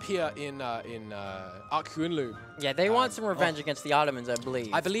 Byzantium is up here in Arkkunlu. Yeah, they want some revenge against the Ottomans, I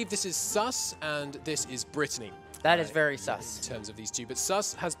believe. I believe this is Sus and this is Brittany. That is very sus. In terms of these 2. But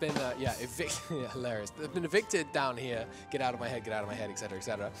Sus has been, evicted. Yeah, hilarious. They've been evicted down here. Get out of my head, etc.,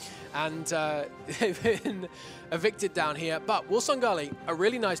 etc. And they've been evicted down here. But Wolsangali, a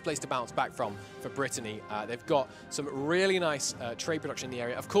really nice place to bounce back from for Brittany. They've got some really nice trade production in the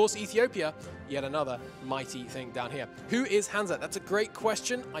area. Of course, Ethiopia, yet another mighty thing down here. Who is Hansa? That's a great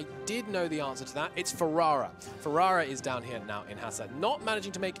question. I did know the answer to that. It's Ferrara. Ferrara is down here now in Hassa. Not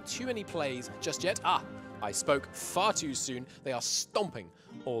managing to make too many plays just yet. I spoke far too soon. They are stomping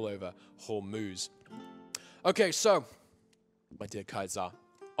all over Hormuz. Okay, so, my dear Kaiser,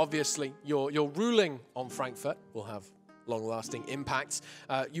 obviously your ruling on Frankfurt will have long-lasting impacts.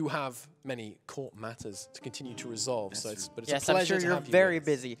 You have many court matters to continue to resolve, but it's a pleasure I'm sure to you're have you very with.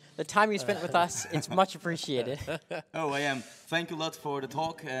 busy. The time you spent with us, it's much appreciated. Oh, I am. Thank you a lot for the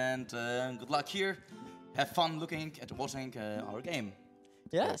talk and good luck here. Have fun looking at watching our game.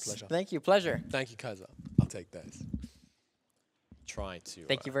 Yes, pleasure. thank you. Pleasure. Thank you, Kaiser. I'll take those. Try to.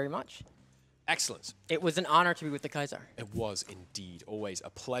 Thank you very much. Excellent. It was an honor to be with the Kaiser. It was indeed always a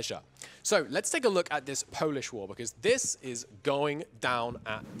pleasure. So let's take a look at this Polish war because this is going down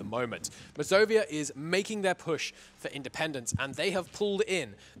at the moment. Mazovia is making their push for independence and they have pulled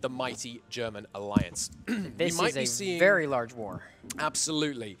in the mighty German alliance. This is a very large war.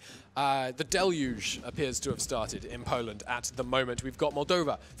 Absolutely. The deluge appears to have started in Poland at the moment. We've got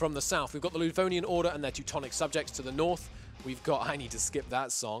Moldova from the south. We've got the Livonian Order and their Teutonic subjects to the north. We've got, I need to skip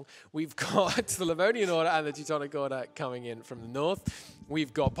that song. We've got the Livonian Order and the Teutonic Order coming in from the north.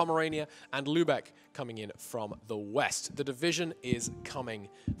 We've got Pomerania and Lubeck coming in from the west. The division is coming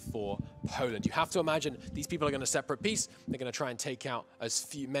for Poland. You have to imagine these people are going to separate peace. They're going to try and take out as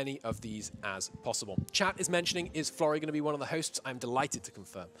many of these as possible. Chat is mentioning, is Florry going to be one of the hosts? I'm delighted to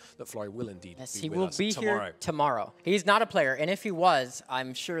confirm that Florry will indeed yes, be he with will us be tomorrow. here tomorrow. He's not a player, and if he was,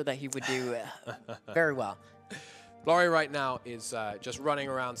 I'm sure that he would do very well. Florry right now is just running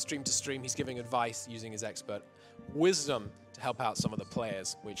around stream to stream. He's giving advice using his expert wisdom to help out some of the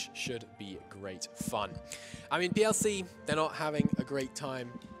players, which should be great fun. I mean, PLC, they're not having a great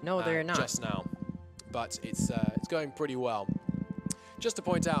time. No, they're not. Just now, but it's going pretty well. Just to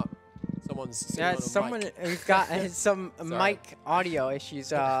point out, someone's sitting on a someone mic. who's got some mic audio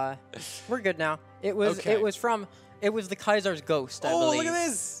issues. We're good now. It was Okay. it was the Kaiser's ghost, I believe. Look at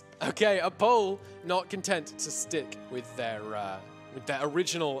this! Okay, a poll not content to stick with their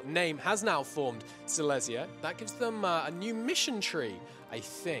original name has now formed Silesia. That gives them a new mission tree, I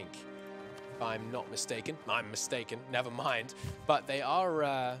think. If I'm not mistaken. I'm mistaken. Never mind. But they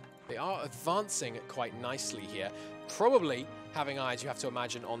are advancing quite nicely here. Probably having eyes, you have to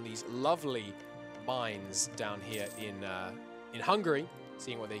imagine, on these lovely mines down here in Hungary.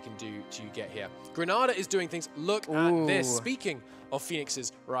 seeing what they can do to get here. Granada is doing things. Look at this. Speaking of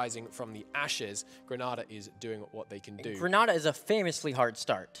phoenixes rising from the ashes, Granada is doing what they can do. Granada is a famously hard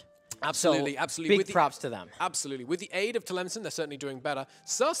start. Absolutely, So absolutely. Big props to them. Absolutely. With the aid of Tlemcen, they're certainly doing better.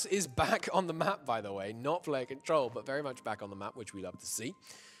 Sus is back on the map, by the way. Not player control, but very much back on the map, which we love to see.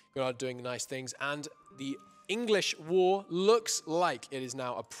 Granada doing nice things. And the English war looks like it is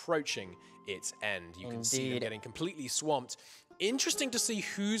now approaching its end. You can see them getting completely swamped. Interesting to see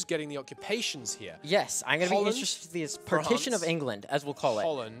who's getting the occupations here. Yes, I'm going to be interested in this partition France, of England, as we'll call it.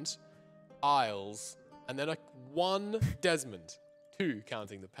 Holland, Isles, and then one Desmond, 2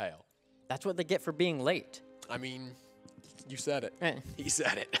 counting the Pale. That's what they get for being late. I mean, you said it. He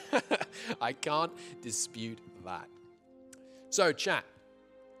said it. I can't dispute that. So, chat,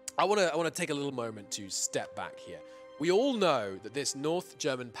 I want to take a little moment to step back here. We all know that this North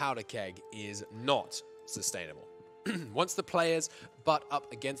German powder keg is not sustainable. Once the players butt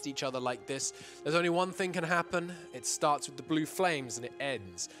up against each other like this, there's only one thing can happen. It starts with the blue flames and it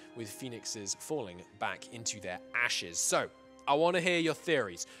ends with phoenixes falling back into their ashes. So, I want to hear your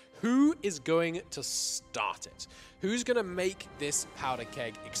theories. Who is going to start it? Who's going to make this powder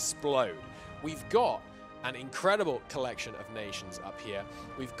keg explode? We've got an incredible collection of nations up here.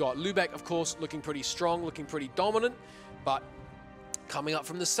 We've got Lübeck, of course, looking pretty strong, looking pretty dominant, but coming up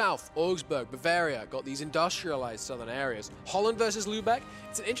from the south, Augsburg, Bavaria, got these industrialized southern areas. Holland versus Lübeck,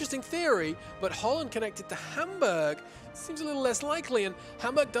 it's an interesting theory, but Holland connected to Hamburg seems a little less likely, and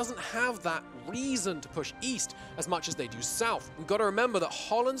Hamburg doesn't have that reason to push east as much as they do south. We've got to remember that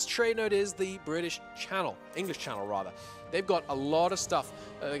Holland's trade node is the British Channel, English Channel rather. They've got a lot of stuff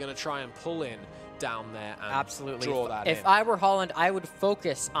that they're going to try and pull in down there and draw that in. If I were Holland, I would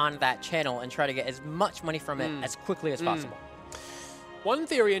focus on that channel and try to get as much money from it as quickly as possible. One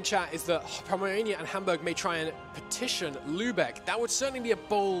theory in chat is that Pomerania and Hamburg may try and petition Lübeck. That would certainly be a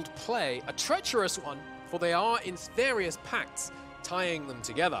bold play, a treacherous one, for they are in various pacts tying them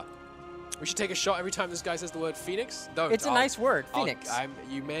together. We should take a shot every time this guy says the word Phoenix. Don't. It's a nice word, Phoenix.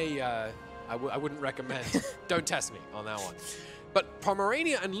 You may, I wouldn't recommend. Don't test me on that one. But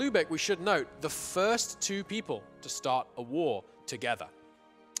Pomerania and Lübeck, we should note, the first 2 people to start a war together.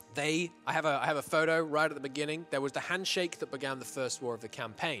 I have a photo right at the beginning. There was the handshake that began the first war of the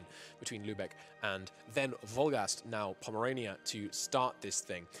campaign between Lübeck and then Wolgast, now Pomerania, to start this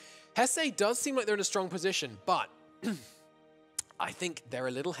thing. Hesse does seem like they're in a strong position, but I think they're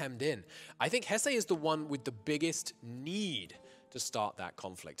a little hemmed in. I think Hesse is the one with the biggest need to start that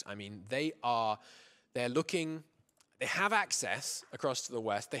conflict. I mean, they have access across to the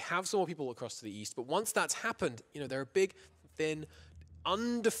west. They have some more people across to the east, but once that's happened, they're a big, thin,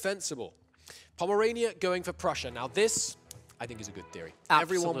 undefensible. Pomerania going for Prussia. Now this, I think, is a good theory.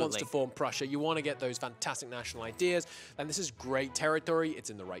 Absolutely. Everyone wants to form Prussia. You want to get those fantastic national ideas, and this is great territory.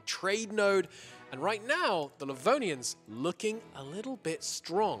 It's in the right trade node. And right now, the Livonians looking a little bit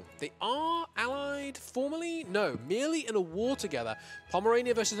strong. They are allied formally? No, merely in a war together.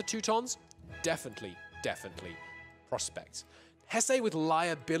 Pomerania versus the Teutons? Definitely prospect. Hesse with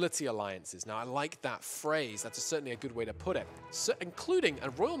liability alliances. Now, I like that phrase. That's certainly a good way to put it. So, including a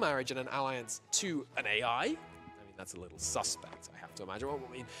royal marriage and an alliance to an AI. I mean, that's a little suspect, I have to imagine.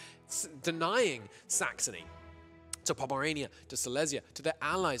 I mean, denying Saxony to Pomerania, to Silesia, to their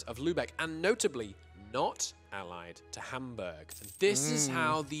allies of Lübeck, and notably not allied to Hamburg. And this is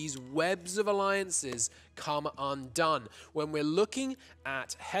how these webs of alliances come undone. When we're looking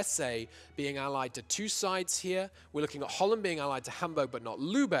at Hesse being allied to 2 sides here, we're looking at Holland being allied to Hamburg but not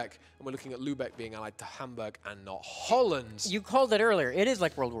Lübeck, and we're looking at Lübeck being allied to Hamburg and not Holland. You called it earlier. It is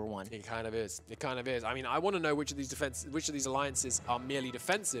like World War I. It kind of is. It kind of is. I mean, I want to know which of these alliances are merely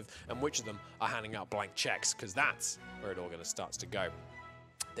defensive and which of them are handing out blank checks, because that's where it all starts to go.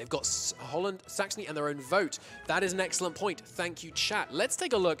 They've got Holland, Saxony, and their own vote. That is an excellent point. Thank you, chat. Let's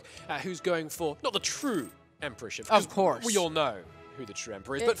take a look at who's going for, not the true emperorship. Of course. We all know who the true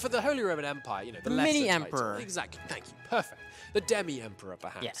emperor is, but for the Holy Roman Empire, the lesser mini title. emperor. Exactly. Thank you. Perfect. The demi-emperor,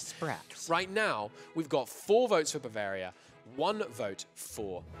 perhaps. Yes, perhaps. Right now, we've got 4 votes for Bavaria, 1 vote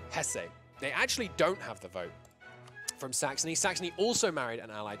for Hesse. They actually don't have the vote from Saxony. Saxony also married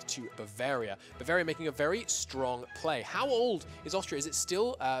and allied to Bavaria. Bavaria making a very strong play. How old is Austria? Is it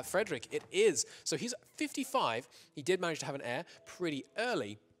still Frederick? It is. So he's 55. He did manage to have an heir pretty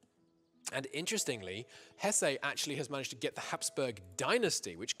early. And interestingly, Hesse actually has managed to get the Habsburg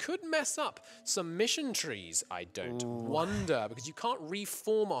dynasty, which could mess up some mission trees, I don't wonder, because you can't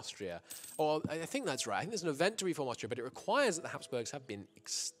reform Austria. Or I think that's right. I think there's an event to reform Austria, but it requires that the Habsburgs have been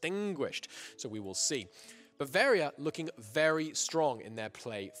extinguished. So we will see. Bavaria looking very strong in their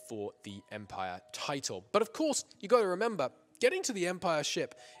play for the Empire title. But of course, you've got to remember, getting to the Empire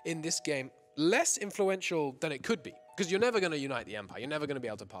ship in this game less influential than it could be. Because you're never going to unite the Empire. You're never going to be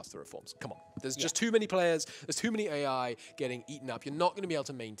able to pass the reforms. Come on. There's just too many players. There's too many AI getting eaten up. You're not going to be able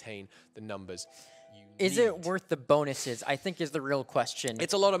to maintain the numbers you Is need. it worth the bonuses? I think is the real question.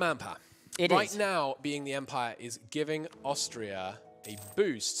 It's a lot of manpower. Right now, being the Empire is giving Austria a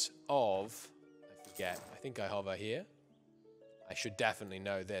boost of, I forget, I think I hover here. I should definitely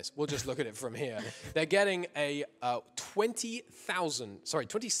know this. We'll just look at it from here. They're getting a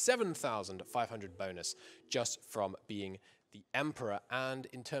 27,500 bonus just from being the Emperor. And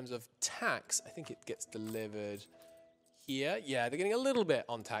in terms of tax, I think it gets delivered here. Yeah, they're getting a little bit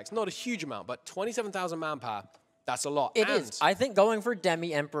on tax. Not a huge amount, but 27,000 manpower, that's a lot. It is. I think going for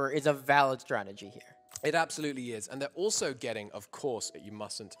Demi-Emperor is a valid strategy here. It absolutely is. And they're also getting, of course, you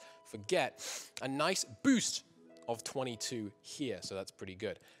mustn't forget, a nice boost of 22 here, so that's pretty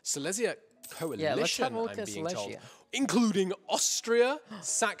good. Silesia coalition, yeah, let's have a look I'm at being told, Silesia. including Austria,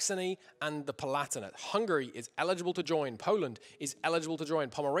 Saxony, and the Palatinate. Hungary is eligible to join. Poland is eligible to join.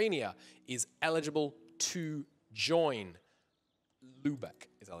 Pomerania is eligible to join. Lubeck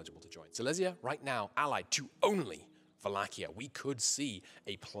is eligible to join. Silesia, right now, allied to only Wallachia. We could see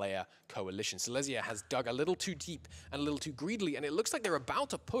a player coalition. Silesia has dug a little too deep and a little too greedily, and it looks like they're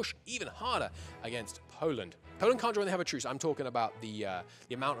about to push even harder against Poland. Poland can't join, they have a truce. I'm talking about the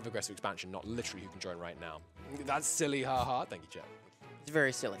amount of aggressive expansion, not literally who can join right now. That's silly, haha. Thank you, Jeff. It's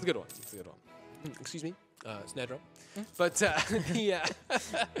very silly. It's a good one. It's a good one. Excuse me. Snare drum. But yeah,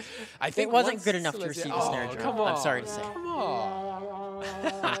 I think it wasn't good enough to receive a snare drum. Come on. I'm sorry to say. Come on.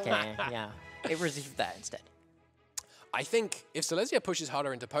 Okay, yeah. It received that instead. I think if Silesia pushes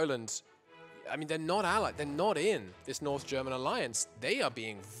harder into Poland, I mean, they're not allied. They're not in this North German alliance. They are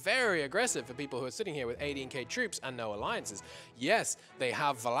being very aggressive for people who are sitting here with 18k troops and no alliances. Yes, they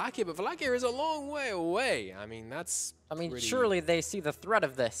have Wallachia, but Wallachia is a long way away. I mean, that's surely they see the threat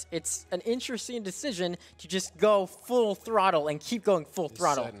of this. It's an interesting decision to just go full throttle and keep going full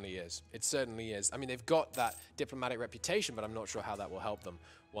throttle. It certainly is. It certainly is. I mean, they've got that diplomatic reputation, but I'm not sure how that will help them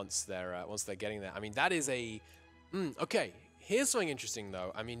once they're getting there. I mean, that is a... okay, here's something interesting,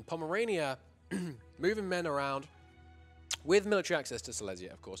 though. I mean, Pomerania moving men around with military access to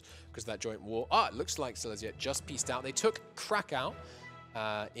Silesia, of course, because of that joint war. It looks like Silesia just pieced out. They took Krakow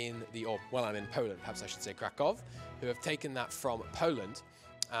I'm in Poland, perhaps I should say Krakow, who have taken that from Poland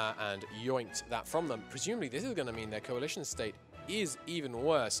and yoinked that from them. Presumably, this is going to mean their coalition state is even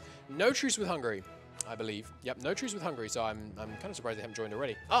worse. No truce with Hungary, I believe. Yep, no truce with Hungary, so I'm kind of surprised they haven't joined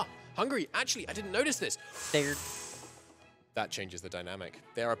already. Hungary, actually, I didn't notice this. That changes the dynamic.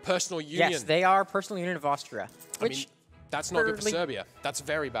 They're a personal union. Yes, they are a personal unit of Austria. Which, I mean, that's not good for Serbia. That's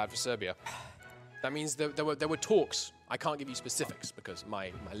very bad for Serbia. That means there were talks. I can't give you specifics because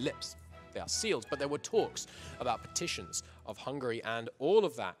my lips, they are sealed, but there were talks about petitions of Hungary, and all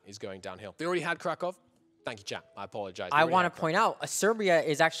of that is going downhill. They already had Krakow. Thank you, chat. I apologize. I want to point out, Serbia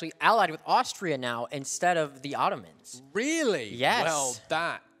is actually allied with Austria now instead of the Ottomans. Really? Yes. Well,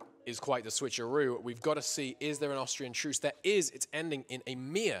 that is quite the switcheroo. We've got to see, is there an Austrian truce? There is. It's ending in a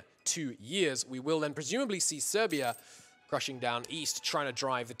mere 2 years. We will then presumably see Serbia crushing down east, trying to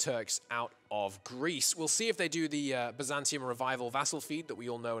drive the Turks out of Greece. We'll see if they do the Byzantium revival vassal feed that we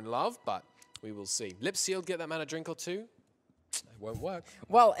all know and love, but we will see. Lips sealed, get that man a drink or two. It won't work.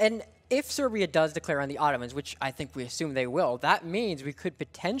 Well, and if Serbia does declare on the Ottomans, which I think we assume they will, that means we could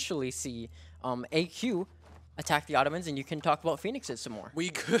potentially see AQ attack the Ottomans, and you can talk about Phoenixes some more.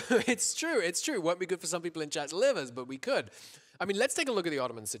 We could. It's true. It's true. It won't be good for some people in chat's livers, but we could. I mean, let's take a look at the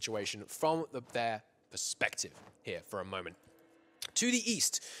Ottoman situation from their perspective here for a moment. To the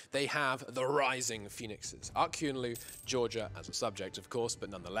east, they have the rising Phoenixes. Arkhyunlu, Georgia as a subject, of course, but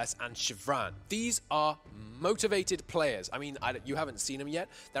nonetheless, and Shivran. These are motivated players. I mean, you haven't seen them yet.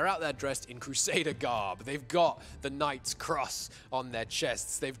 They're out there dressed in Crusader garb. They've got the Knight's Cross on their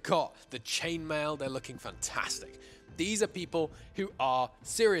chests. They've got the chainmail. They're looking fantastic. These are people who are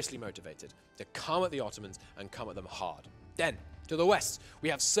seriously motivated to come at the Ottomans and come at them hard. Then, to the west, we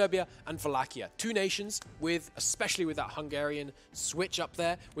have Serbia and Wallachia, two nations especially with that Hungarian switch up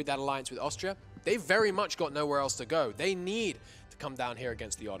there, with that alliance with Austria. They've very much got nowhere else to go. They need to come down here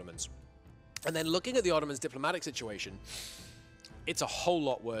against the Ottomans. And then looking at the Ottomans' diplomatic situation, it's a whole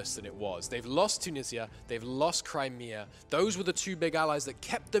lot worse than it was. They've lost Tunisia, they've lost Crimea. Those were the two big allies that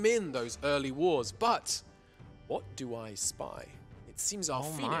kept them in those early wars. But what do I spy? It seems our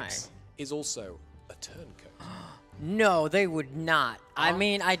Phoenix is also a turncoat. No, they would not. I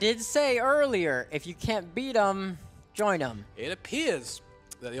mean, I did say earlier, if you can't beat them, join them. It appears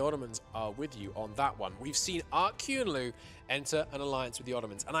that the Ottomans are with you on that one. We've seen Arkhyunlu enter an alliance with the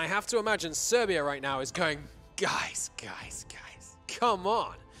Ottomans. And I have to imagine Serbia right now is going, Guys, come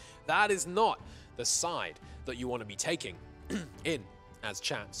on. That is not the side that you want to be taking in, as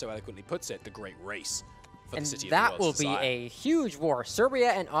chat so eloquently puts it, the great race for the city of the that world's will be desire. a huge war.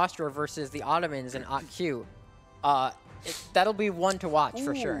 Serbia and Austria versus the Ottomans and AQ. That'll be one to watch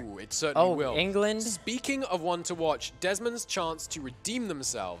for sure. Ooh, it certainly will. England. Speaking of one to watch, Desmond's chance to redeem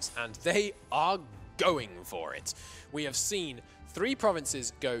themselves, and they are going for it. We have seen 3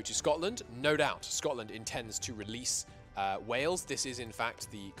 provinces go to Scotland. No doubt Scotland intends to release Wales. This is, in fact,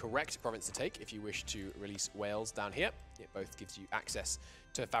 the correct province to take if you wish to release Wales down here. It both gives you access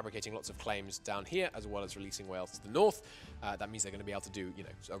to fabricating lots of claims down here, as well as releasing Wales to the north. That means they're going to be able to do,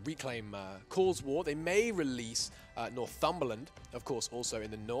 a reclaim cause war. They may release Northumberland, of course, also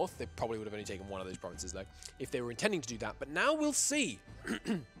in the north. They probably would have only taken one of those provinces, though, if they were intending to do that. But now we'll see.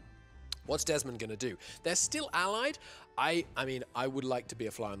 What's Desmond going to do? They're still allied. I mean, I would like to be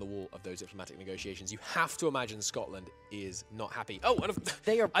a fly on the wall of those diplomatic negotiations. You have to imagine Scotland is not happy. Oh, and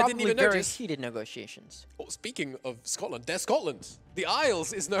They are I didn't probably even very notice. heated negotiations. Oh, speaking of Scotland, they're Scotland. The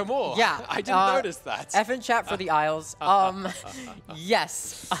Isles is no more. Yeah. I didn't notice that. F in chat for the Isles.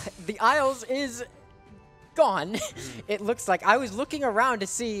 Yes. The Isles is gone. It looks like. I was looking around to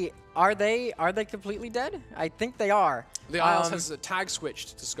see, are they completely dead? I think they are. The Isles has a tag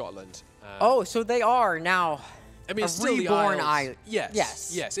switched to Scotland. Oh, so they are now. I mean, a it's still reborn the Isles.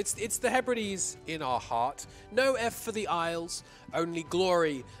 Yes. Yes. It's the Hebrides in our heart. No F for the Isles. Only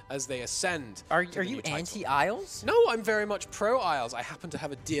glory as they ascend. Are to the you new title. anti-Isles? No, I'm very much pro Isles. I happen to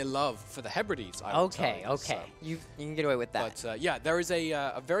have a dear love for the Hebrides. I will tell you, Okay. so. You can get away with that. But yeah, there is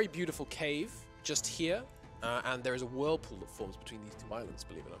a very beautiful cave just here, and there is a whirlpool that forms between these 2 islands.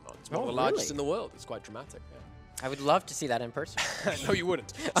 Believe it or not, it's one of the largest really? in the world. It's quite dramatic. Yeah. I would love to see that in person. No, you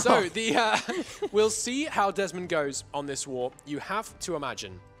wouldn't. So we'll see how Desmond goes on this war. You have to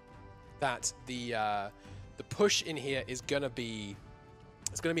imagine that the push in here is gonna be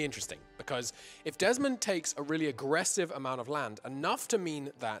interesting, because if Desmond takes a really aggressive amount of land, enough to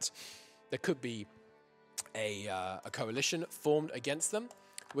mean that there could be a coalition formed against them,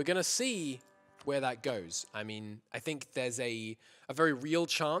 we're gonna see where that goes. I mean, I think there's a very real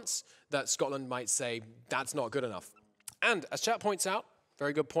chance that Scotland might say, that's not good enough. And as chat points out,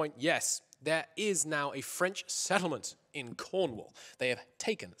 very good point, yes, there is now a French settlement in Cornwall. They have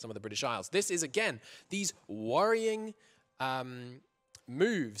taken some of the British Isles. This is, again, these worrying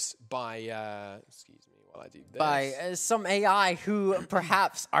moves by, excuse me while I do this. By some AI who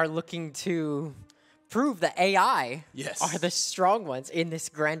perhaps are looking to prove that AI Yes. are the strong ones in this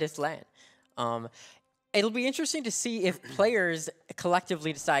grandest land. It'll be interesting to see if players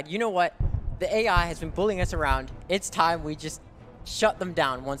collectively decide, you know what, the AI has been bullying us around. It's time we just shut them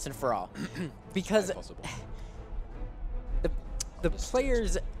down once and for all. Because the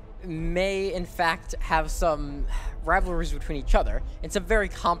players may, in fact, have some rivalries between each other and some very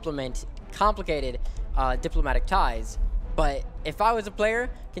complicated diplomatic ties. But if I was a player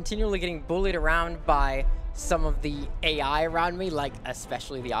continually getting bullied around by some of the AI around me, like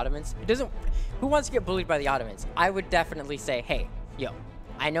especially the Ottomans, who wants to get bullied by the Ottomans? I would definitely say, hey, yo,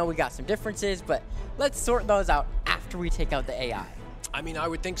 I know we got some differences, but let's sort those out after we take out the AI. I mean, I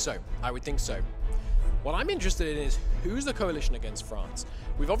would think so. What I'm interested in is who's the coalition against France?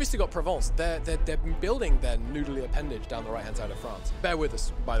 We've obviously got Provence. They're building their noodly appendage down the right-hand side of France. Bear with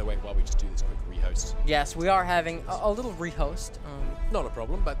us, by the way, while we just do this quick rehost. Yes, we are having a little rehost. Not a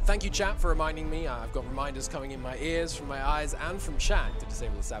problem, but thank you, chat, for reminding me. I've got reminders coming in my ears, from my eyes, and from chat to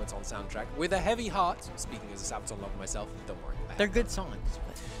disable the Sabaton soundtrack with a heavy heart. Speaking as a Sabaton lover myself, don't worry. They're good songs,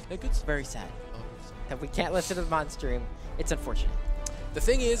 but They're good. it's very sad that we can't listen to them on stream. It's unfortunate. The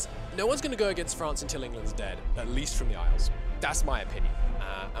thing is, no one's going to go against France until England's dead, at least from the Isles. That's my opinion.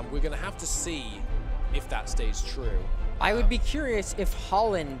 And we're going to have to see if that stays true. I would be curious if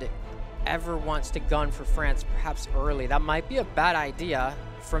Holland ever wants to gun for France, perhaps early. That might be a bad idea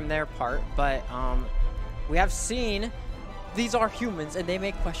from their part, but we have seen these are humans and they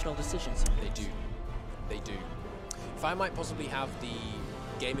make questionable decisions. They do. If I might possibly have the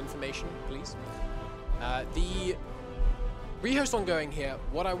game information, please. The rehost ongoing here.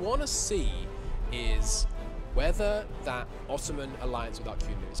 What I want to see is whether that Ottoman alliance with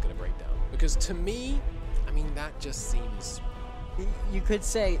Arcuna is going to break down. Because to me, I mean, that just seems... You could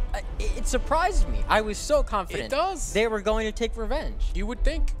say, it surprised me. I was so confident. It does. They were going to take revenge. You would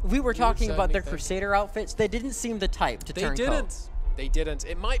think. We were talking about their certainly think. Crusader outfits. They didn't seem the type to turn cold. They didn't.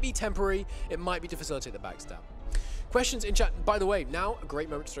 It might be temporary. It might be to facilitate the backstab. Questions in chat. By the way, now a great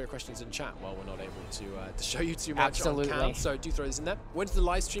moment to throw your questions in chat while we're not able to show you too much on cam. So do throw this in there. When does the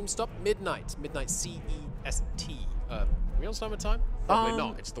live stream stop? Midnight. Midnight CEST. we on summertime? Probably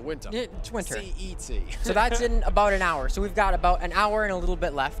not. It's the winter. It's winter. CET. So that's in about an hour. So we've got about an hour and a little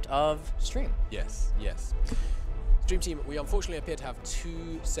bit left of stream. Yes, yes. Stream team, we unfortunately appear to have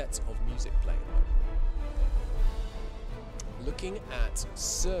 2 sets of music playing. Looking at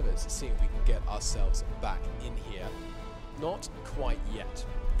servers, seeing if we can get ourselves back in here. Not quite yet.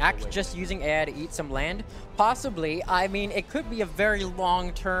 Just using AI to eat some land? Possibly. I mean, it could be a very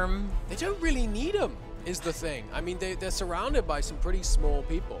long-term... They don't really need them, is the thing. I mean, they're surrounded by some pretty small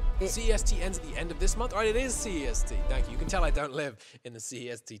people. CEST ends at the end of this month. Right, it is CEST. Thank you. You can tell I don't live in the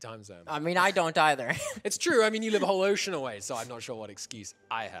CEST time zone. I mean, I don't either. It's true. I mean, you live a whole ocean away, so I'm not sure what excuse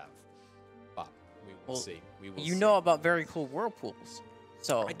I have. But we will see. We will see. You know about very cool whirlpools.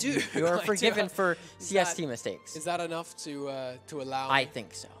 So I do. You're I forgiven do. for CST mistakes. Is that enough to allow? I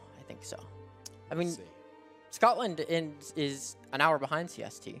think so. I think so. I mean, see. Scotland is an hour behind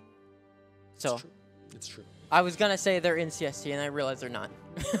CST. So It's true. It's true. I was gonna say they're in CST, and I realized they're not.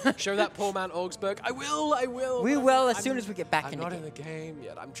 Show that poor man Augsburg. I will. I will. We will as soon as we get back I'm in not the in game. the game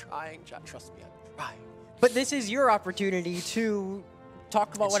yet. I'm trying. Trust me. I'm trying. But this is your opportunity to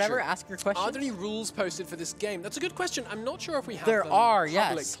talk about It's whatever, true. ask your questions. Are there any rules posted for this game? That's a good question. I'm not sure if we have There them are,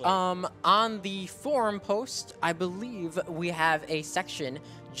 yes. publicly. On the forum post, I believe we have a section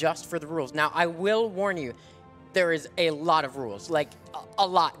just for the rules. Now, I will warn you, there is a lot of rules, like a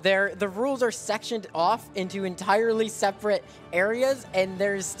lot. The rules are sectioned off into entirely separate areas, and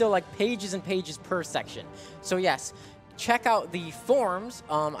there's still like pages and pages per section. So yes, check out the forums.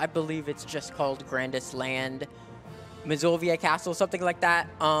 I believe it's just called Grandest Lan, Mazovia Castle, something like that.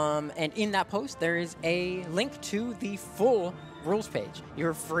 And in that post, there is a link to the full rules page.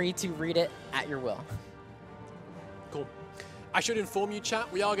 You're free to read it at your will. Cool. I should inform you,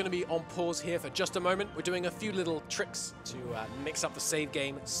 chat, we are going to be on pause here for just a moment. We're doing a few little tricks to mix up the save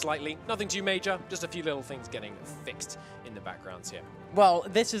game slightly. Nothing too major, just a few little things getting fixed in the backgrounds here. Well,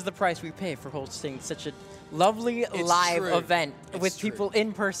 this is the price we pay for hosting such a lovely live true. event with true. people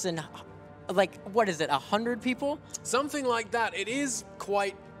in person. Like, what is it, 100 people? Something like that. It is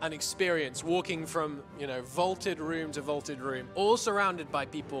quite an experience walking from, vaulted room to vaulted room, all surrounded by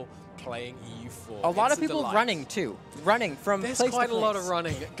people playing EU4. A lot It's of people delight. running, too. Running from There's place quite to a lot place. of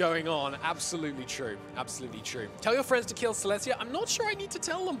running going on. Absolutely true. Absolutely true. Tell your friends to kill Silesia. I'm not sure I need to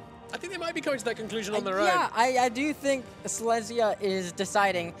tell them. I think they might be coming to that conclusion on their own. Yeah, I do think Silesia is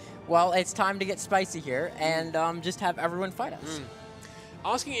deciding, well, it's time to get spicy here and just have everyone fight us.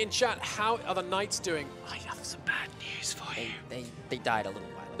 Asking in chat, how are the knights doing? I have some bad news for you. They died a little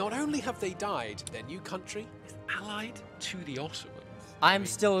while ago. Not only have they died, their new country is allied to the Ottomans. I'm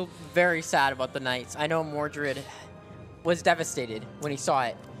still very sad about the Knights. I know Mordred was devastated when he saw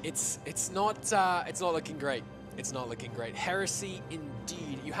it. It's not looking great. It's not looking great. Heresy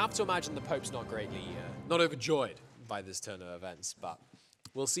indeed. You have to imagine the Pope's not greatly, not overjoyed by this turn of events, but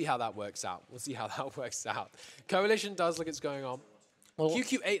we'll see how that works out. We'll see how that works out. Coalition does look it's going on. Well,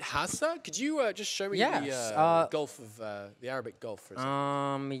 QQ8 Hassa, could you just show me yes, the Gulf of the Arabic Gulf for a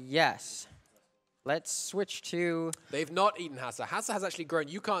second? Yes. Let's switch to... They've not eaten Hassa. Hassa has actually grown.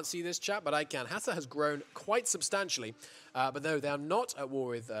 You can't see this, chat, but I can. Hassa has grown quite substantially, but though they are not at war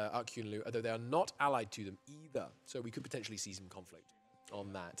with Arcunlu, although they are not allied to them either. So we could potentially see some conflict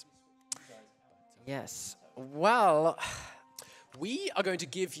on that. Yes. Well... We are going to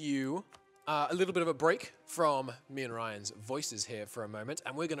give you a little bit of a break from me and Ryan's voices here for a moment,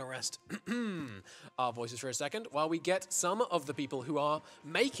 and we're going to rest our voices for a second while we get some of the people who are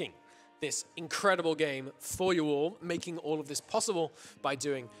making this incredible game for you all, making all of this possible by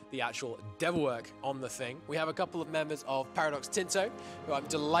doing the actual dev work on the thing. We have a couple of members of Paradox Tinto who I'm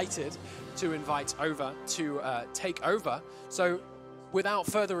delighted to invite over to take over. So without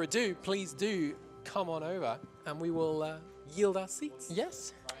further ado, please do come on over and we will yield our seats.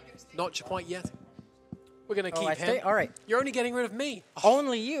 Yes. Not quite yet. We're going to keep I him. stay? All right. You're only getting rid of me.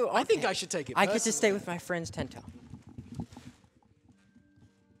 Only you? I think Okay. I should take it I get to personally. stay with my friends Tinto.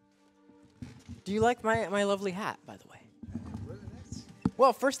 Do you like my lovely hat, by the way? Really nice.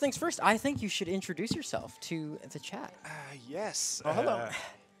 Well, first things first, I think you should introduce yourself to the chat. Yes. Oh, hello.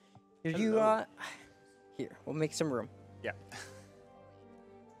 Are you, hello. here, we'll make some room. Yeah.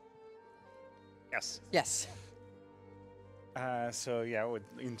 Yes. Yes. So yeah, we'll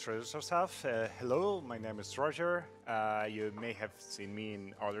introduce ourselves. Hello, my name is Roger. You may have seen me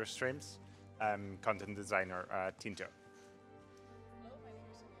in other streams. I'm content designer at Tinto. Hello, my name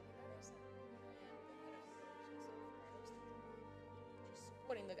is Gareth. Just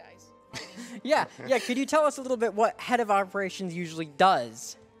supporting the guys. Yeah, could you tell us a little bit what head of operations usually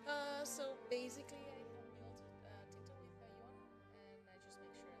does? So basically, I help build Tinto with Yuan,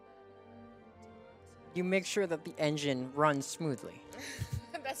 and I just make sure that You make sure that the engine runs smoothly.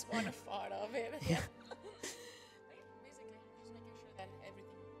 That's one part of it. Yeah. Basically, just making sure that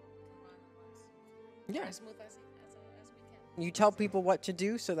everything can run at once. Yeah. As smooth as we can. You tell people what to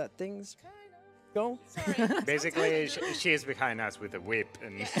do so that things Kind go. of. Sorry. Basically, she is behind us with a whip,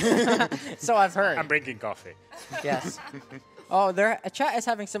 and So I've heard. I'm drinking coffee. Yes. Oh, chat is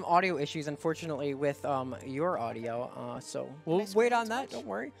having some audio issues, unfortunately, with your audio. So we'll wait on that. Don't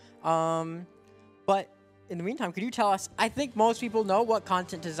worry. But in the meantime, could you tell us? I think most people know what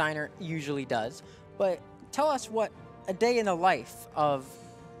content designer usually does, but tell us what a day in the life of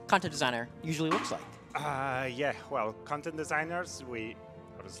content designer usually looks like. Yeah, well, content designers, we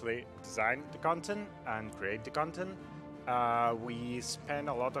obviously design the content and create the content. We spend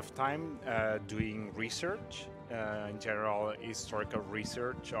a lot of time doing research, in general, historical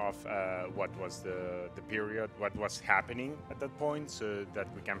research of what was the period, what was happening at that point, so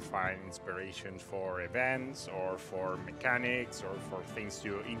that we can find inspiration for events or for mechanics or for things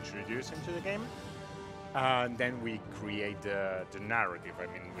to introduce into the game. And then we create the narrative. I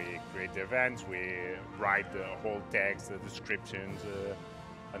mean, we create the events, we write the whole text, the descriptions,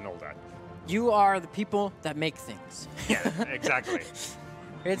 and all that. You are the people that make things. Yeah, exactly.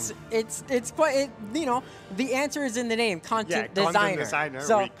 It's quite, you know, the answer is in the name, content designer. Content designer,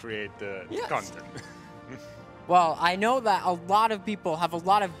 So, we create the Yes. content. well, I know that a lot of people have a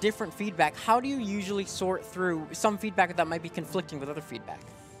lot of different feedback. How do you usually sort through some feedback that might be conflicting with other feedback?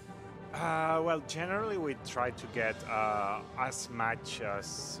 Well, generally we try to get as much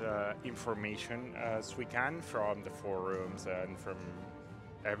information as we can from the forums and from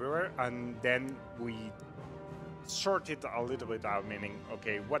everywhere, and then we sort it a little bit out, meaning,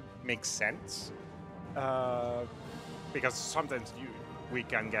 okay, what makes sense? Because sometimes we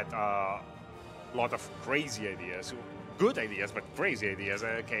can get a lot of crazy ideas, good ideas, but crazy ideas.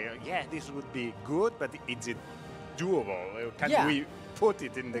 Okay, yeah, this would be good, but is it doable? Can we put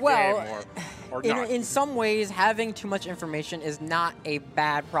it in the game or not? In some ways, having too much information is not a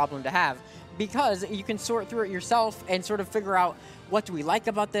bad problem to have, because you can sort through it yourself and sort of figure out what do we like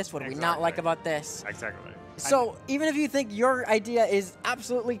about this, what do we not like about this. Exactly. So even if you think your idea is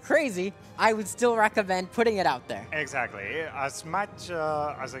absolutely crazy, I would still recommend putting it out there. Exactly. As much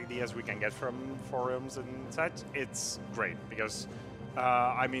as ideas we can get from forums and such, it's great because,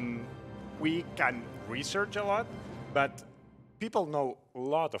 I mean, we can research a lot, but people know a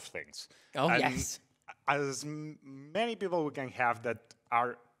lot of things. Oh, and yes. As many people we can have that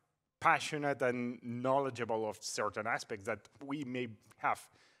are passionate and knowledgeable of certain aspects that we may have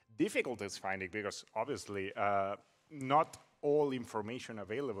difficulties finding, because obviously not all information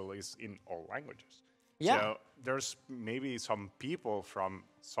available is in all languages. Yeah. So there's maybe some people from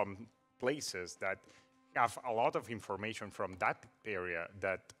some places that have a lot of information from that area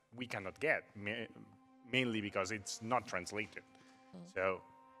that we cannot get, mainly because it's not translated. So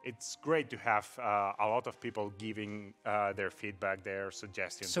it's great to have a lot of people giving their feedback, their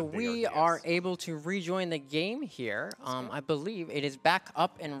suggestions. So and their we ideas. are able to rejoin the game here. I believe it is back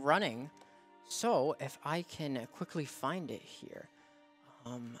up and running. So if I can quickly find it here.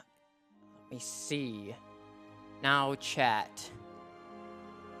 Let me see. Now, chat.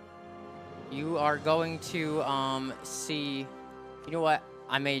 You are going to see. You know what?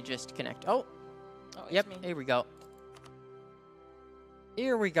 I may just connect. Oh, it's yep. me. Here we go.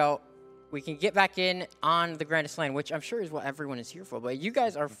 Here we go. We can get back in on the Grandest Lan, which I'm sure is what everyone is here for. But you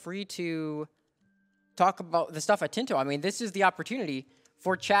guys are free to talk about the stuff at Tinto. I mean, this is the opportunity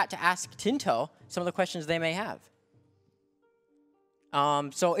for chat to ask Tinto some of the questions they may have.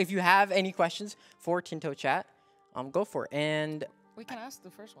 So if you have any questions for Tinto chat, go for it. And We can ask the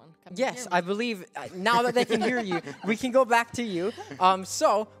first one. Can they yes, hear I me? believe now that they can hear you, we can go back to you.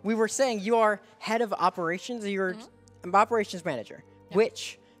 So we were saying you are head of operations. You're operations manager.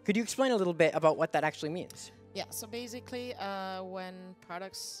 Which, could you explain a little bit about what that actually means? Yeah, so basically, when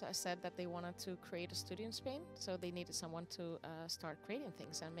Paradox said that they wanted to create a studio in Spain, so they needed someone to start creating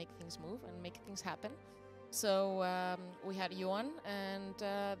things and make things move and make things happen. So we had Johan, and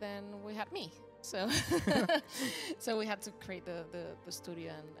then we had me. So so we had to create the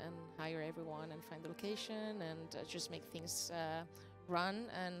studio and hire everyone and find the location and just make things run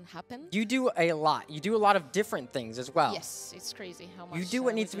and happen. You do a lot. You do a lot of different things as well. Yes, it's crazy how much You do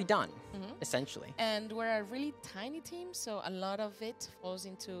what we needs to be done, Mhm. essentially. And we're a really tiny team, so a lot of it falls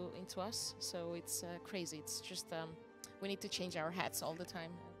into us. So it's crazy. It's just we need to change our hats all the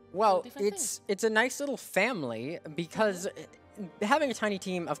time. and do Well, different things. it's a nice little family because having a tiny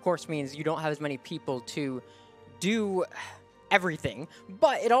team, of course, means you don't have as many people to do everything,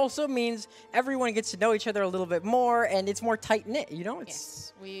 but it also means everyone gets to know each other a little bit more, and it's more tight knit. You know,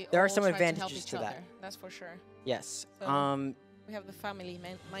 Yes, we there are all some try advantages to to help each that. other, that's for sure. Yes. So we have the family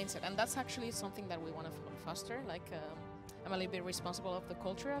mindset, and that's actually something that we want to foster. Like, I'm a little bit responsible of the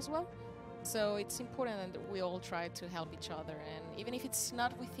culture as well. So it's important that we all try to help each other, and even if it's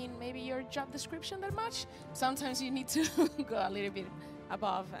not within maybe your job description that much, sometimes you need to go a little bit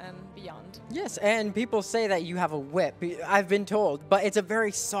above and beyond. Yes, and people say that you have a whip. I've been told, but it's a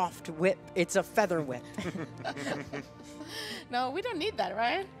very soft whip. It's a feather whip. No, we don't need that,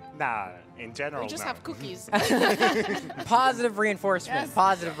 right? Nah, in general, We just no. have cookies. Positive reinforcement. Yes.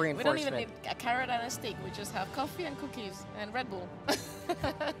 Positive We don't reinforcement. even need a carrot and a stick. We just have coffee and cookies and Red Bull.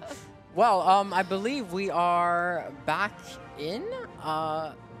 Well, I believe we are back in.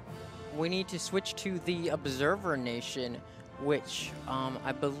 We need to switch to the Observer Nation, which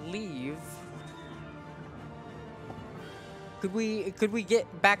I believe. Could we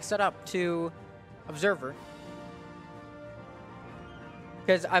get back set up to Observer?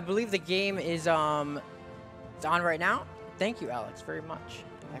 Because I believe the game is it's on right now. Thank you, Alex, very much.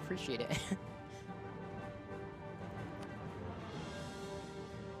 I appreciate it.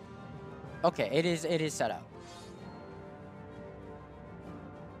 Okay, it is set up.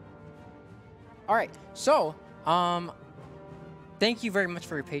 All right, so thank you very much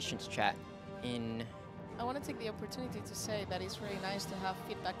for your patience, chat. I want to take the opportunity to say that it's really nice to have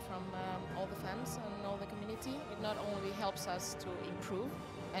feedback from all the fans and all the community. It not only helps us to improve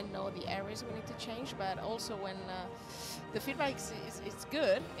and know the areas we need to change, but also when the feedback is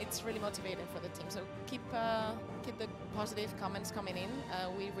good, it's really motivating for the team. So keep the positive comments coming in.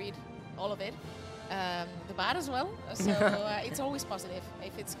 We read all of it. The bad as well. So it's always positive.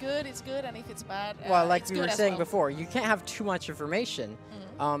 If it's good, and if it's bad, well, like it's we good were as saying well. before, you can't have too much information.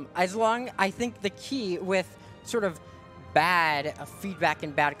 I think the key with sort of bad feedback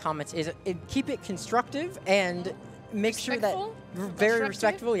and bad comments is keep it constructive and make sure that Respectful, very constructive,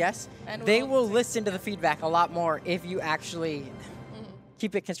 respectful. Yes, and they we'll will listen to the feedback a lot more if you actually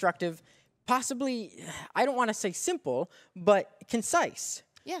keep it constructive. Possibly, I don't want to say simple, but concise.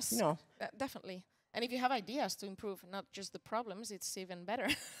 Yes, You know. Definitely. And if you have ideas to improve not just the problems, it's even better.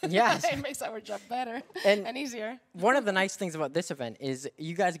 Yes. It makes our job better And- and easier. One of the nice things about this event is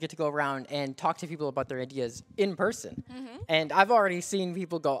you guys get to go around and talk to people about their ideas in person. And I've already seen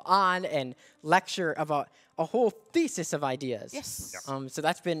people go on and lecture about a whole thesis of ideas. Yes. So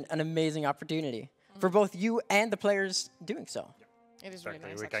that's been an amazing opportunity for both you and the players doing so. It is really Exactly,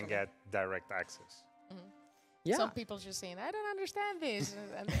 nice. we can actually. get direct access. Yeah. Some people just saying, I don't understand this.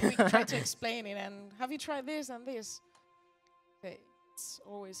 And we try to explain it. And have you tried this and this? Okay, it's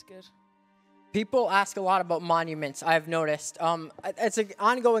always good. People ask a lot about monuments, I've noticed. It's an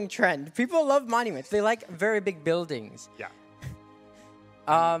ongoing trend. People love monuments. They like very big buildings. Yeah.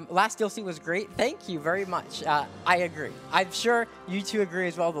 Last DLC was great. Thank you very much. I agree. I'm sure you two agree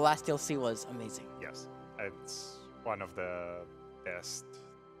as well. The last DLC was amazing. Yes. It's one of the best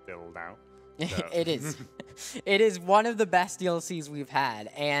till now. It is. It is one of the best DLCs we've had.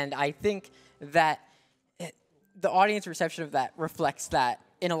 And I think that the audience reception of that reflects that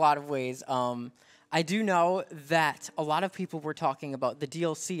in a lot of ways. I do know that a lot of people were talking about the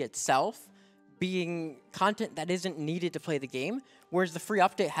DLC itself being content that isn't needed to play the game, whereas the free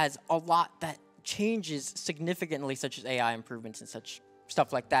update has a lot that changes significantly, such as AI improvements and such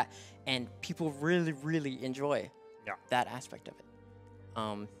stuff like that. And people really, really enjoy that aspect of it.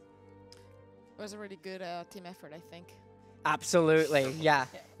 It was a really good team effort, I think. Absolutely, yeah.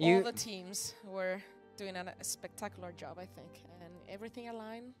 All the teams were doing a spectacular job, I think. And everything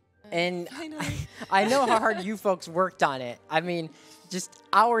aligned. And Finally. I know how hard you folks worked on it. I mean, just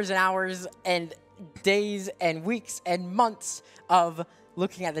hours and hours and days and weeks and months of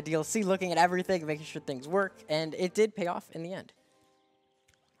looking at the DLC, looking at everything, making sure things work, and it did pay off in the end.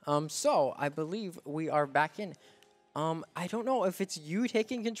 So I believe we are back in. I don't know if it's you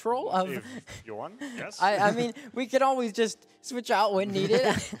taking control of... If you want, yes. I mean, we could always just switch out when needed.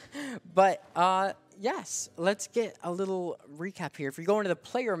 But yes, let's get a little recap here. If we go into the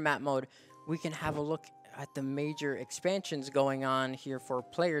player map mode, we can have a look at the major expansions going on here for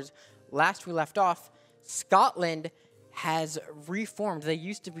players. Last we left off, Scotland has reformed. They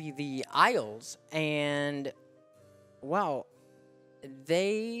used to be the Isles, and well,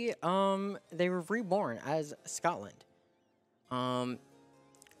 they were reborn as Scotland.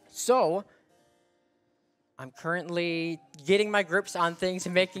 So I'm currently getting my grips on things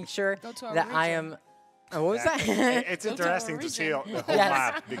and making sure Go to our that I region. am. What was that? It's Go to our interesting to see region. the whole Yes.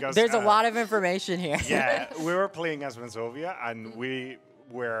 map because There's a lot of information here. yeah, we were playing as Varsovia, and we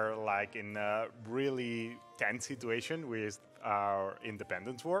were like in a really tense situation with our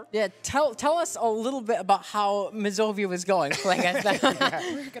independence war. Yeah, tell us a little bit about how Mazovia was going playing as that.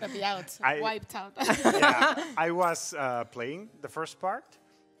 We're gonna be out, wiped out. Yeah, I was playing the first part,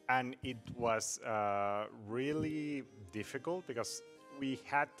 and it was really difficult because we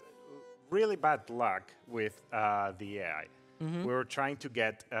had really bad luck with the AI. We were trying to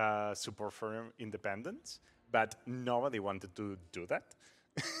get support for independence, but nobody wanted to do that.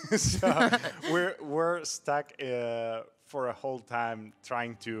 So we're stuck for a whole time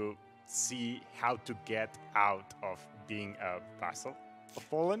trying to see how to get out of being a vassal of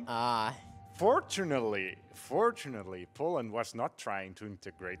Poland. Fortunately, Poland was not trying to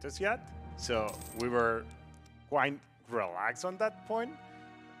integrate us yet, so we were quite relaxed on that point.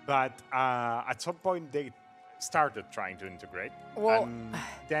 But at some point, they started trying to integrate. Well, and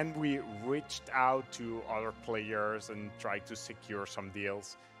then we reached out to other players and tried to secure some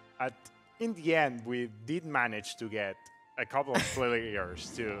deals. In the end, we did manage to get a couple of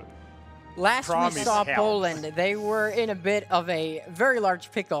players to last we promise saw help. Poland, they were in a bit of a very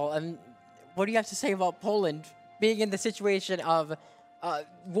large pickle. And what do you have to say about Poland being in the situation of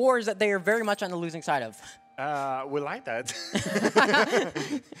wars that they are very much on the losing side of? We like that.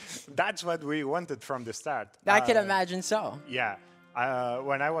 That's what we wanted from the start. I can imagine so. Yeah.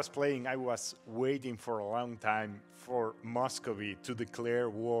 When I was playing, I was waiting for a long time for Muscovy to declare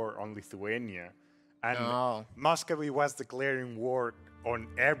war on Lithuania. And Muscovy was declaring war on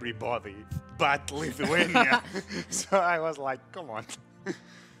everybody but Lithuania. So I was like, come on.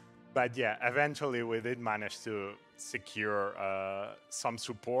 But yeah, eventually we did manage to secure some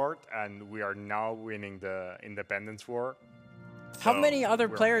support, and we are now winning the independence war. How many other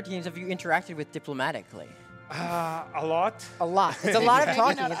player teams have you interacted with diplomatically? A lot. A lot. It's a lot of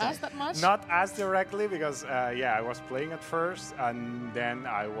talking. Not us that much. Not as directly because, yeah, I was playing at first, and then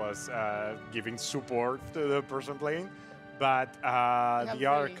I was giving support to the person playing. But the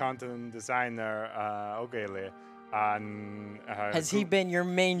other content designer, Ogele, and has he been your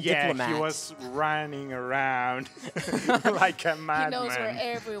main diplomat? Yeah, he was running around like a madman. He knows where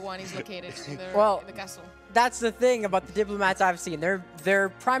everyone is located in the castle. That's the thing about the diplomats I've seen. Their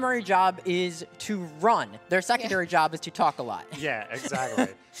primary job is to run. Their secondary job is to talk a lot. Yeah, exactly.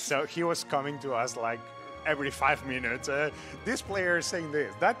 So he was coming to us like every 5 minutes. This player is saying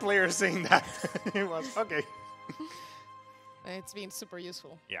this, that player is saying that. It was okay. It's been super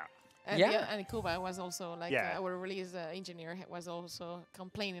useful. Yeah. And Kuba was also like our release engineer was also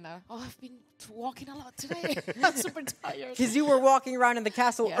complaining. I've been walking a lot today. I'm super tired. Because you were walking around in the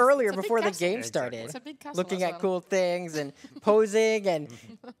castle earlier before the game started, It's a big castle looking at cool things and posing and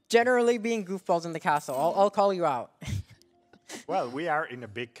generally being goofballs in the castle. I'll call you out. Well, we are in a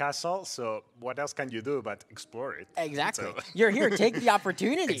big castle, so what else can you do but explore it? Exactly. So You're here, take the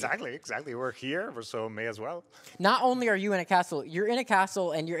opportunity. Exactly. We're here, so may as well. Not only are you in a castle, you're in a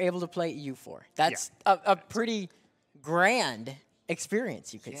castle and you're able to play EU4. That's a pretty grand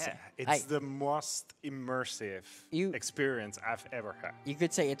experience, you could say. It's the most immersive experience I've ever had. You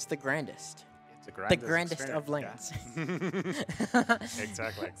could say it's the grandest. It's the grandest of lands. Yeah.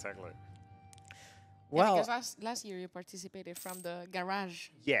 Exactly. Well, because last year you participated from the garage.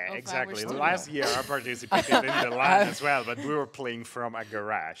 Yeah, exactly. Last year I participated in the LAN as well, but we were playing from a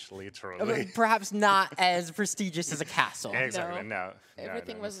garage, literally. Perhaps not as prestigious as a castle. Exactly, no.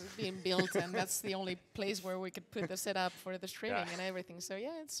 Everything was being built, and that's the only place where we could put the setup for the streaming and everything. So yeah,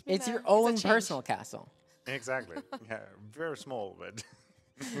 it's your own personal castle. Exactly. Yeah, very small, but.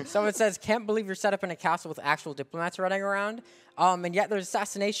 Someone says, can't believe you're set up in a castle with actual diplomats running around. And yet there's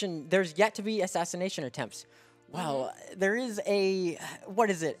yet to be assassination attempts. Well, there is a,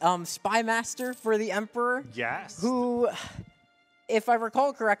 spy master for the Emperor? Yes. Who, if I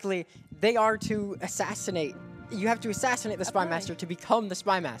recall correctly, they are to assassinate. You have to assassinate the spy master to become the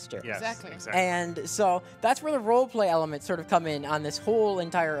spy master. Yes, exactly. And so that's where the roleplay elements sort of come in on this whole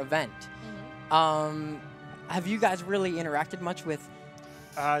entire event. Have you guys really interacted much with...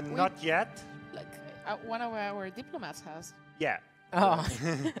 not yet. Like one of our diplomats has. Yeah. Oh.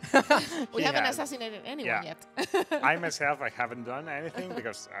 We haven't assassinated anyone yet. I myself, I haven't done anything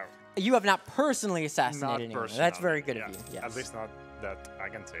because... you have not personally assassinated anyone. That's very good of you. Yes. At least not that I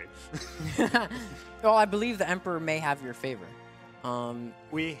can say. Well, I believe the Emperor may have your favor.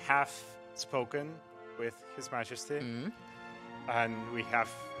 We have spoken with His Majesty, and we have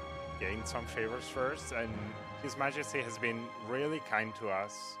gained some favors first, and His Majesty has been really kind to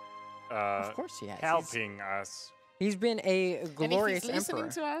us. Of course he has. Helping us. He's been a glorious and if he's emperor.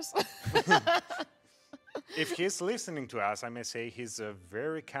 listening to us. If he's listening to us, I may say he's a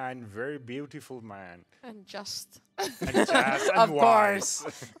very kind, very beautiful man. And just. And just and Of wise.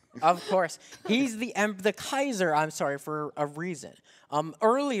 course. Of course. He's the Kaiser, I'm sorry, for a reason.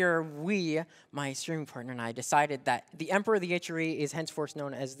 Earlier, my streaming partner and I, decided that the Emperor of the Itchery is henceforth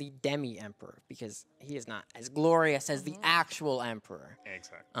known as the Demi-Emperor, because he is not as glorious as the actual Emperor.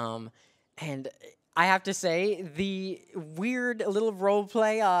 Exactly. And I have to say, the weird little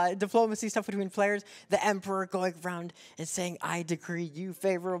roleplay, diplomacy stuff between players, the Emperor going around and saying, I decree you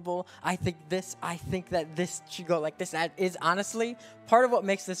favorable, I think that this should go like this, that is honestly part of what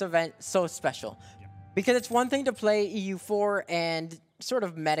makes this event so special. Yeah. Because it's one thing to play EU4 and sort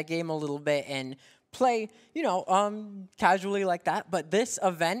of metagame a little bit and play, casually like that, but this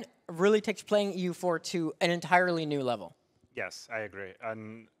event really takes playing EU4 to an entirely new level. Yes, I agree.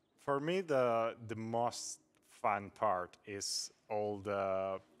 And for me, the most fun part is all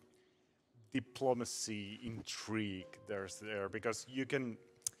the diplomacy intrigue there's there, because you can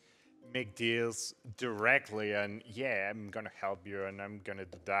make deals directly and, yeah, I'm going to help you and I'm going to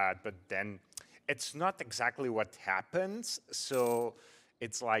do that. But then it's not exactly what happens. So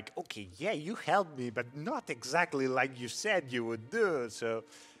it's like, okay, yeah, you helped me, but not exactly like you said you would do. So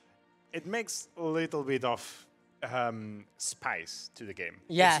it makes a little bit of spice to the game.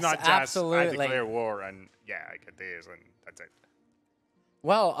 Yes, it's not just absolutely. I declare war and yeah, I get this and that's it.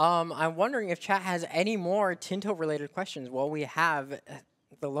 Well, I'm wondering if chat has any more Tinto related questions. Well, we have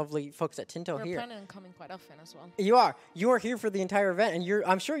the lovely folks at Tinto We're here. planning on coming quite often as well. You are here for the entire event, and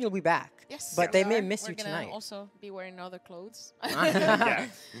I'm sure you'll be back. Yes, but they may miss We're you gonna tonight. Also be wearing other clothes. Yeah.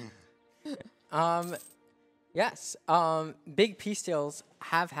 Yes. Big peace deals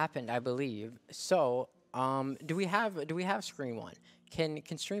have happened, I believe. So, do we have screen one? Can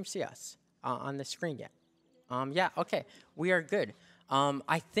stream see us on the screen yet? Yeah. Okay. We are good.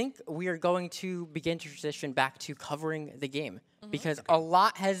 I think we are going to begin to transition back to covering the game because a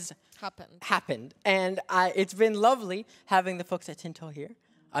lot has happened, and it's been lovely having the folks at Tinto here.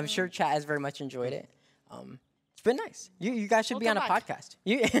 I'm sure chat has very much enjoyed it. It's been nice. You guys should be on a podcast.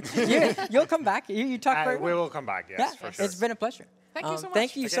 You'll come back. You talk very well. We will come back, yes, for sure. It's been a pleasure. Thank you so much.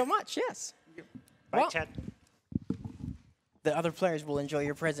 Thank you so much, yes. Bye, Well, chat. the other players will enjoy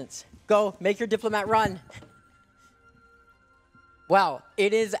your presence. Go, make your diplomat run. Well,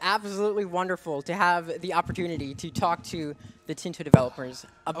 it is absolutely wonderful to have the opportunity to talk to the Tinto developers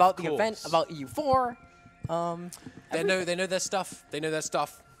about the event, about EU4. They know their stuff. They know their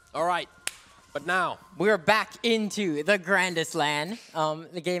stuff. All right. But now we're back into the Grandest Lan,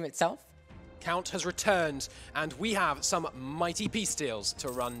 the game itself. Count has returned, and we have some mighty peace deals to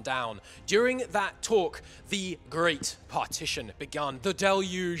run down. During that talk, the Great Partition begun, the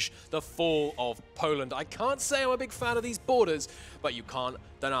deluge, the fall of Poland. I can't say I'm a big fan of these borders, but you can't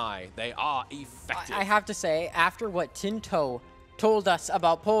deny they are effective. I have to say, after what Tinto told us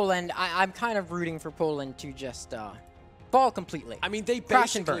about Poland, I'm kind of rooting for Poland to just fall completely. I mean, they're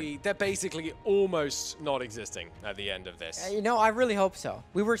basically almost not existing at the end of this. I really hope so.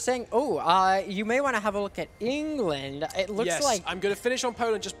 We were saying, you may want to have a look at England. It looks like... I'm going to finish on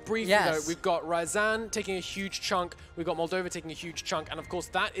Poland just briefly, though. We've got Ryazan taking a huge chunk. We've got Moldova taking a huge chunk. And, of course,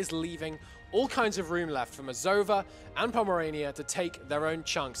 that is leaving all kinds of room left for Mazova and Pomerania to take their own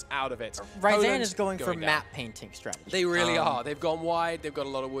chunks out of it. Ryazan is going for map painting strategy. They really are. They've gone wide. They've got a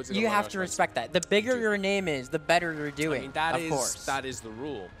lot of woods. You have to respect that. The bigger your name is, the better you're doing. I mean, that is the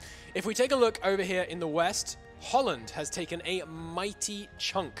rule. If we take a look over here in the west, Holland has taken a mighty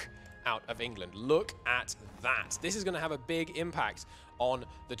chunk out of England. Look at that. This is going to have a big impact on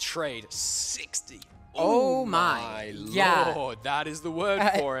the trade. 60. Oh my Lord, yeah. That is the word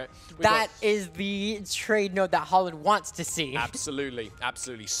for it. That is the trade node that Holland wants to see. Absolutely,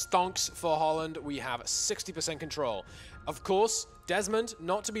 absolutely. Stonks for Holland. We have 60% control. Of course, Desmond,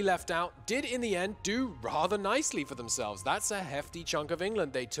 not to be left out, did in the end do rather nicely for themselves. That's a hefty chunk of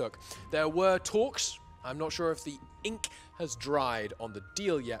England they took. There were talks. I'm not sure if the ink has dried on the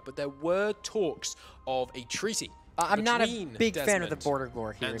deal yet, but there were talks of a treaty. I'm not a big fan of the border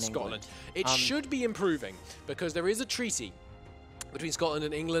war here in Scotland. England. It should be improving because there is a treaty between Scotland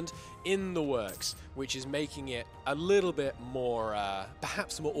and England in the works, which is making it a little bit more,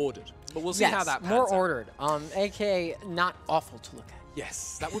 perhaps more ordered. But we'll see how that pans more out. ordered, aka not awful to look at.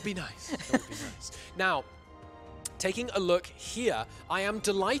 Yes, that would be nice. That would be nice. Now, taking a look here, I am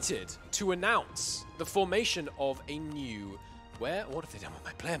delighted to announce the formation of a new... What have they done with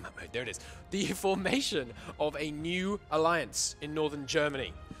my player map mode? There it is. The formation of a new alliance in northern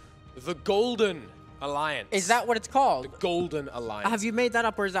Germany. The Golden Alliance. Is that what it's called? The Golden Alliance. Have you made that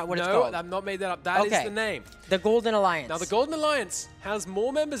up, or is that what it's No, called? I've not made that up. That is Okay. the name. The Golden Alliance. Now, the Golden Alliance has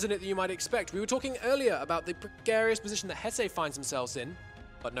more members in it than you might expect. We were talking earlier about the precarious position that Hesse finds themselves in,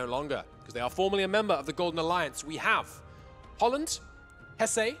 but no longer, because they are formally a member of the Golden Alliance. We have Holland,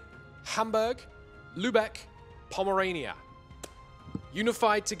 Hesse, Hamburg, Lübeck, Pomerania,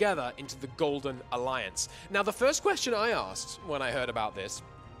 unified together into the Golden Alliance. Now, the first question I asked when I heard about this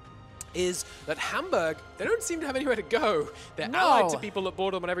is that Hamburg, they don't seem to have anywhere to go. They're allied to people that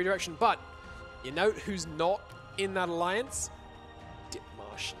border them in every direction, but you know who's not in that alliance?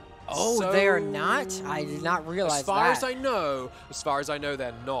 Dithmarschen. Oh, So, they're not? I did not realize as far that. as far as I know,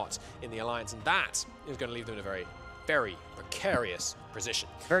 they're not in the alliance, and that is going to leave them in a very, very precarious position.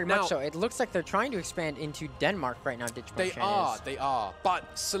 Very Now, much so. It looks like they're trying to expand into Denmark right now, Dithmarschen They are.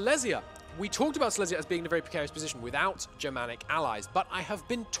 But Silesia, we talked about Silesia as being in a very precarious position without Germanic allies, but I have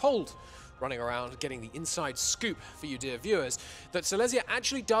been told, running around getting the inside scoop for you dear viewers, that Silesia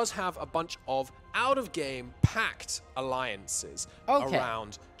actually does have a bunch of out-of-game pact alliances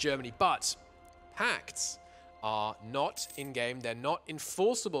around Germany, but pacts are not in-game, they're not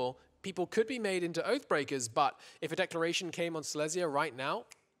enforceable. People could be made into oathbreakers, but if a declaration came on Silesia right now,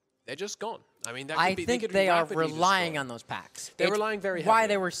 they're just gone. I mean, that could be, think they are relying on those packs. They're relying very Why heavily.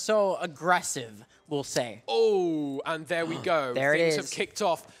 they were so aggressive, we'll say. Oh, and there we go. There it Things is. have kicked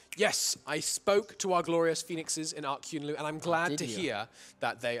off. Yes, I spoke to our glorious phoenixes in Arc Cunlu, and I'm glad to hear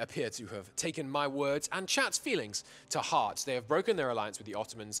that they appear to have taken my words and chat's feelings to heart. They have broken their alliance with the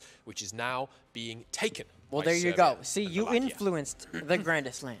Ottomans, which is now being taken. Well, by there you Serbia go. See, and you Slovakia. influenced the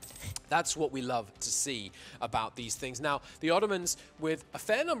Grandest Lan. That's what we love to see about these things. Now, the Ottomans with a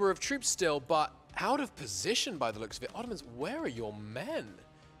fair number of troops still, but out of position by the looks of it. Ottomans, where are your men?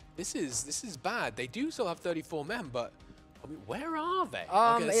 This is bad. They do still have 34 men, but I mean, where are they?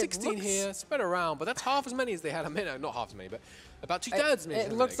 Okay, 16 here, spread around, but that's half as many as they had a minute. Not half as many, but about 2/3 as many.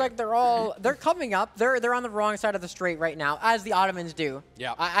 It looks like they're coming up. They're on the wrong side of the strait right now, as the Ottomans do.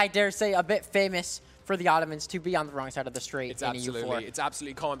 Yeah. I dare say a bit famous for the Ottomans to be on the wrong side of the strait It's in absolutely, EU4. it's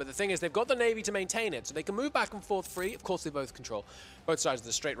absolutely common. But the thing is, they've got the navy to maintain it, so they can move back and forth free. Of course, they both control both sides of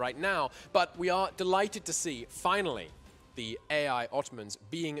the strait right now. But we are delighted to see, finally, the AI Ottomans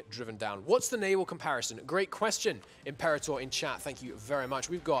being driven down. What's the naval comparison? Great question, Imperator in chat. Thank you very much.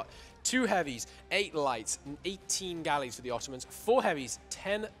 We've got 2 heavies, 8 lights, and 18 galleys for the Ottomans, 4 heavies,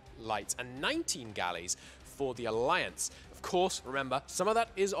 10 lights, and 19 galleys for the Alliance. Of course, remember, some of that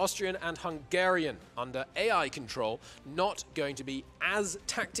is Austrian and Hungarian under AI control, not going to be as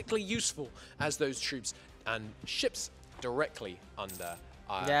tactically useful as those troops and ships directly under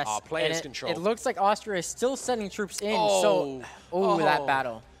our players' control. It looks like Austria is still sending troops in, that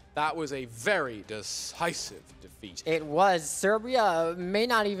battle. That was a very decisive defeat. It was. Serbia may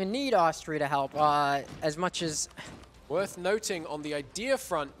not even need Austria to help as much as... Worth noting on the idea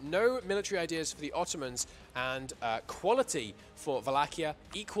front, no military ideas for the Ottomans and quality for Wallachia,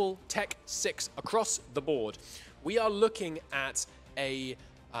 equal Tech 6 across the board. We are looking at a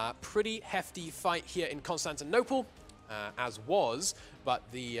pretty hefty fight here in Constantinople, as was, but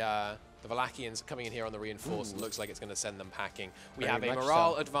the Wallachians coming in here on the reinforced looks like it's going to send them packing. We have a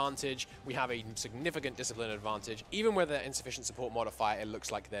morale advantage. We have a significant discipline advantage. Even with their insufficient support modifier, it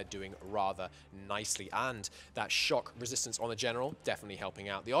looks like they're doing rather nicely. And that shock resistance on the general definitely helping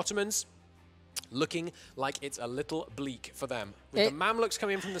out. The Ottomans looking like it's a little bleak for them. With the Mamluks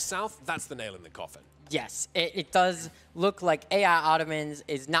coming in from the south, that's the nail in the coffin. Yes, it does look like AI Ottomans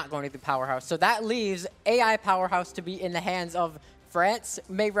is not going to be the powerhouse. So that leaves AI powerhouse to be in the hands of France,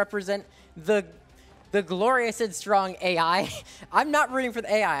 may represent the glorious and strong AI. I'm not rooting for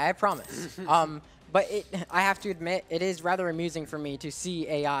the AI, I promise. But I have to admit, it is rather amusing for me to see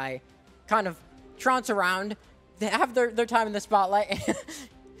AI kind of trounce around, they have their time in the spotlight.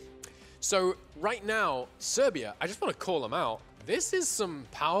 So right now, Serbia, I just want to call them out. This is some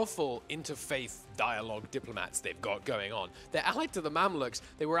powerful interfaith dialogue diplomats they've got going on. They're allied to the Mamluks.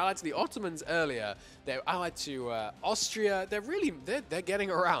 They were allied to the Ottomans earlier. They're allied to Austria. They're getting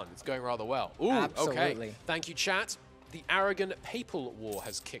around. It's going rather well. Ooh, Absolutely. Okay. Thank you, chat. The Aragon Papal War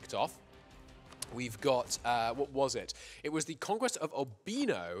has kicked off. We've got, what was it? It was the conquest of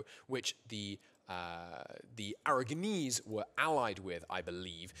Urbino, which the Aragonese were allied with, I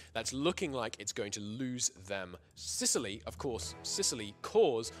believe. That's looking like it's going to lose them. Sicily, of course, Sicily,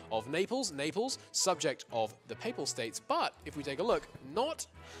 cause of Naples. Naples, subject of the Papal States. But if we take a look, not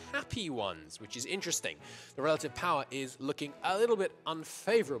happy ones, which is interesting. The relative power is looking a little bit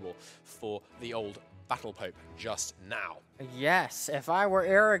unfavorable for the old Battle Pope just now. Yes, if I were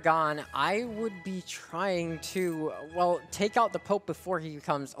Aragon, I would be trying to, well, take out the Pope before he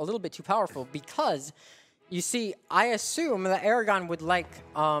becomes a little bit too powerful, because, you see, I assume that Aragon would like,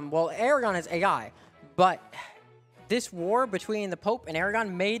 well, Aragon is AI, but this war between the Pope and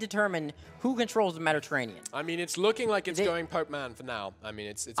Aragon may determine who controls the Mediterranean. I mean, it's looking like it's going Pope Man for now. I mean,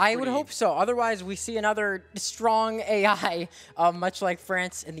 it's I would hope so. Otherwise, we see another strong AI, much like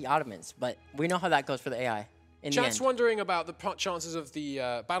France and the Ottomans. But we know how that goes for the AI in the end. Chat's wondering about the chances of the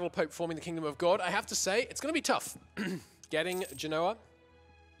Battle Pope forming the Kingdom of God. I have to say, it's going to be tough. Getting Genoa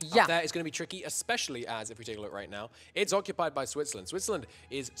up there is going to be tricky, especially as, if we take a look right now, it's occupied by Switzerland. Switzerland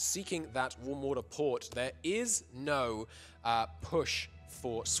is seeking that warm water port. There is no push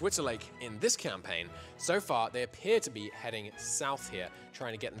for Switzerland in this campaign. So far, they appear to be heading south here,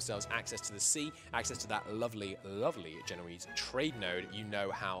 trying to get themselves access to the sea, access to that lovely, lovely Genoese trade node. You know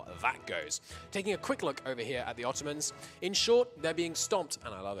how that goes. Taking a quick look over here at the Ottomans. In short, they're being stomped,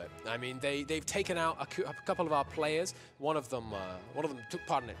 and I love it. I mean, they've taken out a couple of our players. One of them took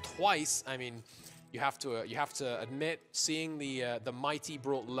part in it twice. I mean, you have to admit, seeing the mighty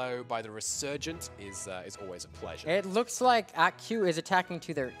brought low by the resurgent is always a pleasure. It looks like AQ is attacking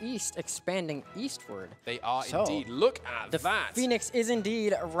to their east, expanding eastward. They are indeed. Look at that. The Phoenix is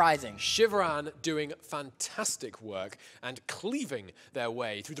indeed rising. Shivran doing fantastic work and cleaving their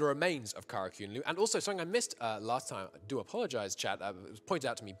way through the remains of Karakunlu. And also, something I missed last time, I do apologize, chat, it was pointed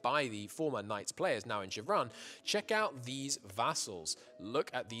out to me by the former Knights players now in Shivran. Check out these vassals. Look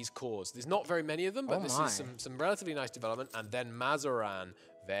at these cores. There's not very many of them, but this is some relatively nice development. And then Mazaran,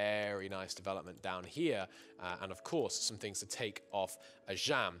 very nice development down here. And of course, some things to take off a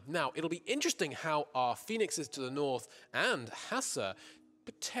Jam. Now, it'll be interesting how our Phoenixes to the north and Hassa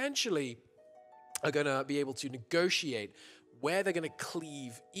potentially are going to be able to negotiate where they're going to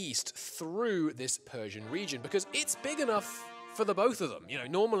cleave east through this Persian region, because it's big enough for the both of them. You know,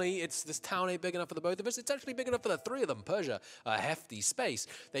 normally it's this town ain't big enough for the both of us. It's actually big enough for the three of them. Persia, a hefty space.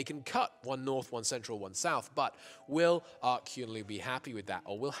 They can cut one north, one central, one south. But will Arcunlu be happy with that?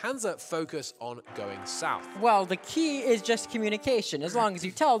 Or will Hansa focus on going south? Well, the key is just communication. As long as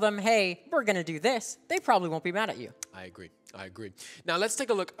you tell them, hey, we're going to do this, they probably won't be mad at you. I agree. I agree. Now let's take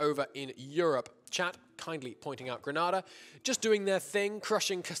a look over in Europe. Chat kindly pointing out Granada, just doing their thing,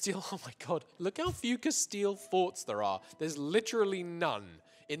 crushing Castile. Oh my god, look how few Castile forts there are. There's literally none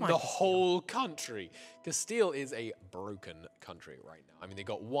in the whole country. Castile is a broken country right now. I mean, they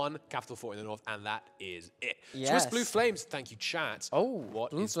got one capital fort in the north, and that is it. Yes. Swiss Blue Flames, thank you, chat. Oh,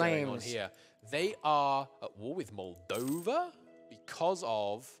 what Blue is going on Flames. here? They are at war with Moldova because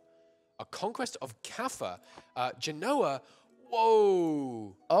of a conquest of Kaffa. Genoa,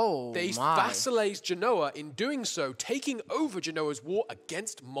 whoa. Oh, They my. vassalize Genoa in doing so, taking over Genoa's war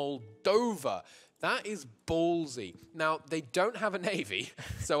against Moldova. That is ballsy. Now, they don't have a navy,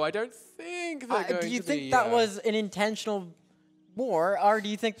 so I don't think they're going to be... Do you think that was an intentional war, or do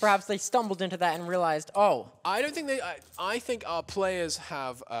you think perhaps they stumbled into that and realized, oh... I don't think they... I think our players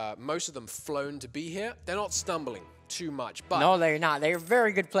have, most of them, flown to be here. They're not stumbling too much, but... No, they're not. They're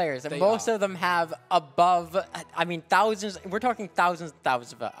very good players, and most of them have above, I mean, thousands, we're talking thousands and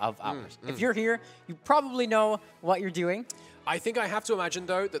thousands of hours. If you're here, you probably know what you're doing. I think I have to imagine,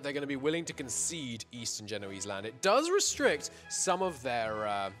 though, that they're going to be willing to concede Eastern Genoese land. It does restrict some of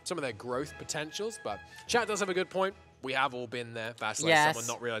their growth potentials, but chat does have a good point. We have all been there. Vassalize someone,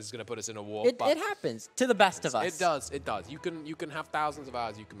 not realize it's going to put us in a war. It happens to the best of us. It does. It does. You can have thousands of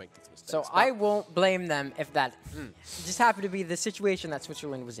hours. You can make these mistakes. So I won't blame them if that just happened to be the situation that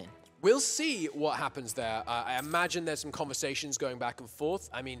Switzerland was in. We'll see what happens there. I imagine there's some conversations going back and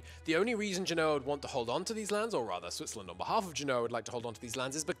forth. I mean, the only reason Genoa would want to hold on to these lands, or rather Switzerland on behalf of Genoa would like to hold on to these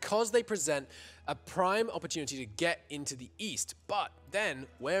lands, is because they present a prime opportunity to get into the east. But then,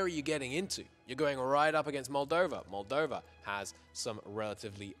 where are you getting into? You're going right up against Moldova. Moldova has some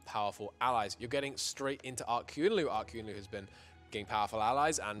relatively powerful allies. You're getting straight into Arcunlu. Arcunlu has been getting powerful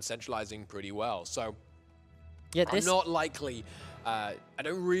allies and centralizing pretty well. So, Yeah, I'm not likely... I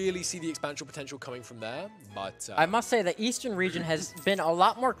don't really see the expansion potential coming from there, but... I must say the eastern region has been a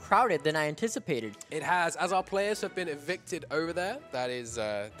lot more crowded than I anticipated. It has, as our players have been evicted over there. That is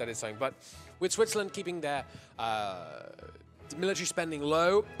something. But with Switzerland keeping their military spending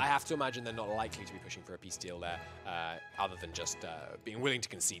low, I have to imagine they're not likely to be pushing for a peace deal there, other than just being willing to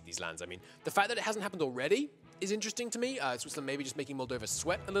concede these lands. I mean, the fact that it hasn't happened already is interesting to me. Switzerland maybe just making Moldova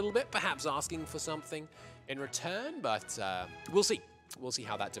sweat a little bit, perhaps asking for something in return, but we'll see. We'll see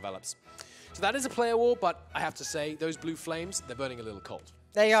how that develops. So that is a player war, but I have to say, those blue flames, they're burning a little cold.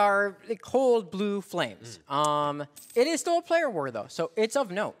 They are cold blue flames. It is still a player war, though, so it's of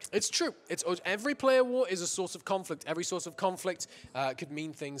note. It's true. Every player war is a source of conflict. Every source of conflict could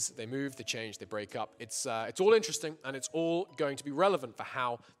mean things. They move, they change, they break up. It's all interesting, and it's all going to be relevant for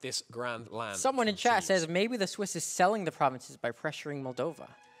how this Grand Lan Someone in chat says maybe the Swiss is selling the provinces by pressuring Moldova.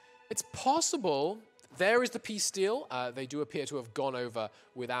 It's possible. There is the peace deal. They do appear to have gone over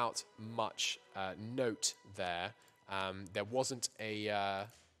without much note there. There wasn't a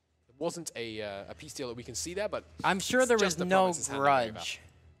peace deal that we can see there, but I'm sure there was the no provinces handing over. grudge.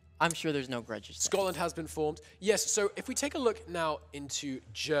 I'm sure there's no grudges. Scotland has been formed. Yes, so if we take a look now into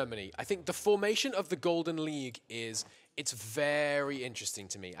Germany, I think the formation of the Golden League it's very interesting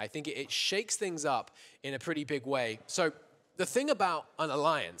to me. I think it shakes things up in a pretty big way. So the thing about an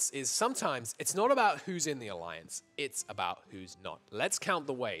alliance is sometimes it's not about who's in the alliance, it's about who's not. Let's count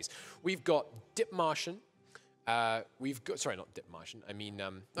the ways. We've got Dipmartian. We've got, sorry, not Dipmartian. I mean,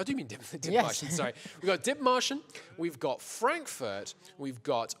 I do mean Dipmartian, Yes. sorry. We've got Dipmartian, we've got Frankfurt, we've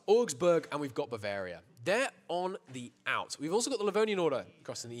got Augsburg, and we've got Bavaria. They're on the out. We've also got the Livonian Order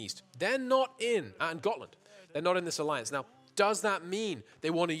across in the east. They're not in, and Gotland. They're not in this alliance. Now, does that mean they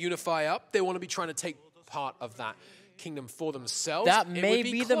want to unify up? They want to be trying to take part of that kingdom for themselves? That It may would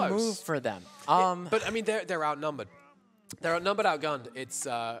be close. the move for them. But, I mean, they're outnumbered. They're outnumbered, outgunned. It's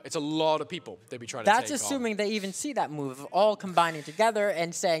a lot of people they'd be trying to take That's assuming they even see that move of all combining together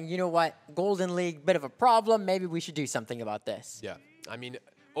and saying, you know what, Golden League, bit of a problem. Maybe we should do something about this. Yeah. I mean,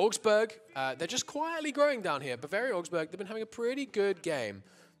 Augsburg, they're just quietly growing down here. Bavaria, Augsburg, they've been having a pretty good game.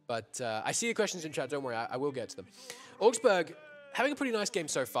 But I see the questions in chat. Don't worry, I will get to them. Augsburg, having a pretty nice game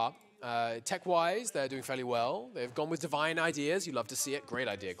so far. Tech-wise, they're doing fairly well. They've gone with divine ideas. You love to see it. Great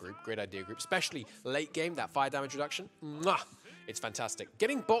idea group. Great idea group. Especially late game, that fire damage reduction. Mwah! It's fantastic.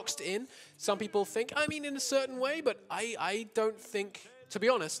 Getting boxed in, some people think, I mean, in a certain way, but I don't think, to be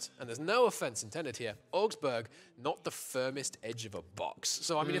honest, and there's no offense intended here, Augsburg, not the firmest edge of a box.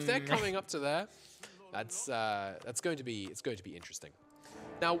 So, I mean, if they're coming up to there, that's going to be interesting.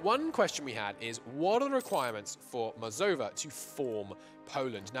 Now, one question we had is, what are the requirements for Mazova to form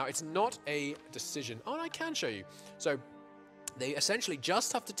Poland? Now, it's not a decision. Oh, and I can show you. So, they essentially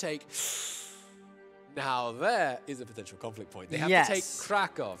just have to take... Now, there is a potential conflict point. They have to take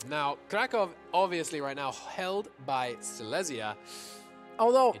Krakow. Now, Krakow, obviously, right now, held by Silesia.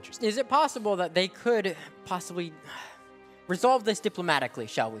 Although, is it possible that they could possibly resolve this diplomatically,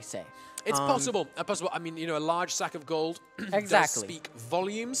 shall we say? It's possible. I mean, you know, a large sack of gold Exactly. does speak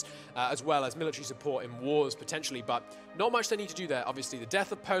volumes, as well as military support in wars, potentially, but not much they need to do there. Obviously, the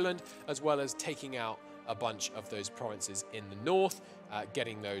death of Poland, as well as taking out a bunch of those provinces in the north,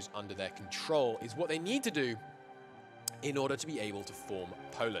 getting those under their control, is what they need to do in order to be able to form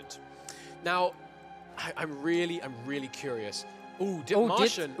Poland. Now, I'm really curious. Ooh,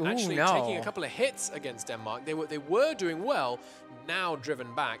 Dipmartian actually taking a couple of hits against Denmark. They were doing well, now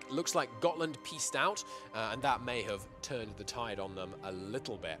driven back. Looks like Gotland pieced out, and that may have turned the tide on them a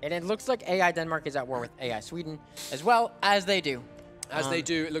little bit. And it looks like AI Denmark is at war with AI Sweden, as well as they do. As they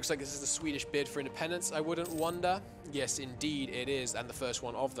do, it looks like this is the Swedish bid for independence, I wouldn't wonder. Yes, indeed it is, and the first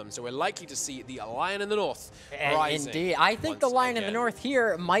one of them. So we're likely to see the Lion in the North rising. Indeed. I think the Lion in the again. North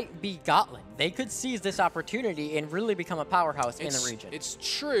here might be Gotland. They could seize this opportunity and really become a powerhouse in the region. It's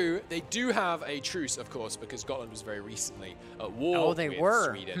true. They do have a truce, of course, because Scotland was very recently at war with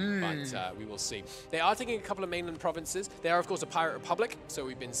Sweden, but we will see. They are taking a couple of mainland provinces. They are, of course, a pirate republic, so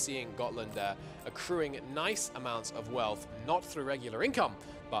we've been seeing Gotland accruing nice amounts of wealth, not through regular income,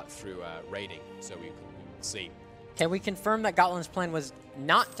 but through raiding, so we will see. Can we confirm that Gotland's plan was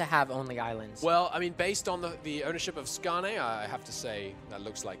not to have only islands? Well, I mean, based on the ownership of Skane, I have to say that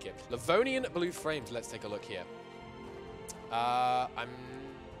looks like it. Livonian blue frames. Let's take a look here.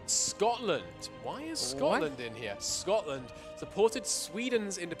 Scotland. Why is Scotland in here? Scotland supported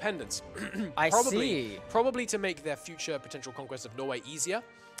Sweden's independence. Probably to make their future potential conquest of Norway easier.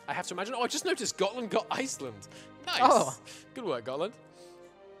 I have to imagine. Oh, I just noticed Scotland got Iceland. Nice. Oh. Good work, Scotland.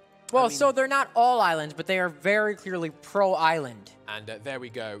 Well, so they're not all islands, but they are very clearly pro-island. And there we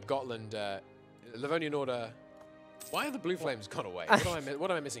go. Gotland, Livonian Order. Why have the blue flames gone away?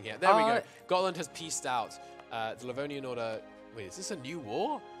 What am I missing here? There we go. Gotland has pieced out. The Livonian Order... Wait, is this a new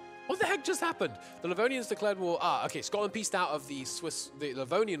war? What the heck just happened? The Livonians declared war... okay. Scotland pieced out of the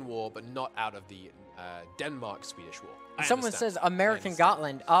Livonian War, but not out of the Denmark-Swedish War. Someone says American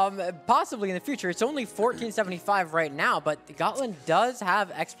Gotland. Possibly in the future. It's only 1475 right now, but Gotland does have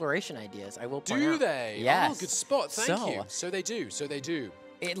exploration ideas, I will point out. Do they? Yes. Oh, good spot. Thank you. So they do. So they do.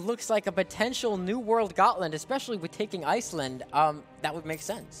 It looks like a potential new world Gotland, especially with taking Iceland. That would make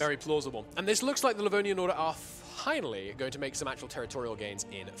sense. Very plausible. And this looks like the Livonian Order are finally going to make some actual territorial gains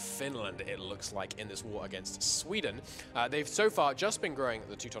in Finland, it looks like, in this war against Sweden. They've so far just been growing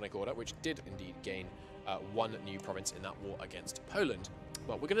the Teutonic Order, which did indeed gain one new province in that war against Poland.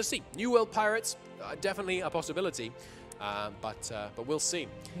 Well, we're going to see. New World Pirates, definitely a possibility, but we'll see.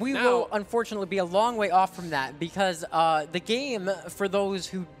 We will, unfortunately, be a long way off from that because the game, for those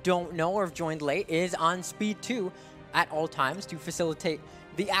who don't know or have joined late, is on speed 2 at all times to facilitate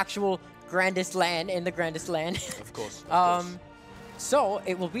the actual Grandest Lan in the Grandest Lan. Of course. Of course. So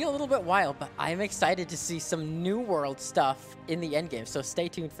it will be a little bit wild, but I'm excited to see some New World stuff in the endgame, so stay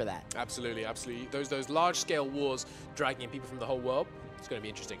tuned for that. Absolutely, absolutely. Those large-scale wars dragging in people from the whole world, it's going to be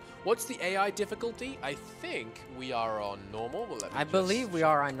interesting. What's the AI difficulty? I think we are on normal. Well, I believe we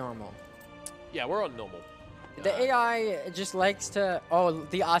are on normal. Yeah, we're on normal. The AI just likes to... Oh,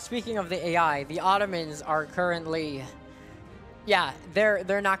 speaking of the AI, the Ottomans are currently... Yeah,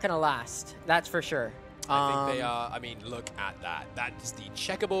 they're not going to last. That's for sure. I think they are. I mean, look at that. That is the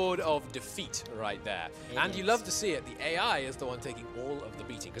checkerboard of defeat right there. And you love to see it. The AI is the one taking all of the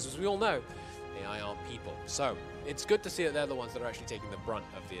beating. Because as we all know, AI aren't people. So it's good to see that they're the ones that are actually taking the brunt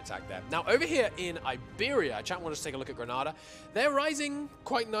of the attack there. Now, over here in Iberia, chat wants to take a look at Granada. They're rising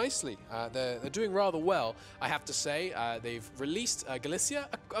quite nicely. They're doing rather well, I have to say. They've released Galicia,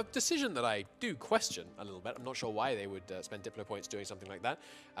 a decision that I do question a little bit. I'm not sure why they would spend Diplo points doing something like that.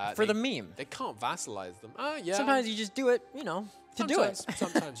 For the meme. They can't vassalize them. Yeah. Sometimes you just do it, you know, to do it.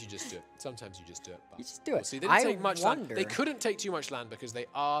 Sometimes you just do it. Sometimes you just do it. You just do it. We'll see. They didn't take much land. They couldn't take too much land because they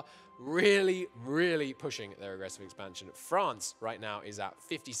are really, really pushing their aggressive expansion. France right now is at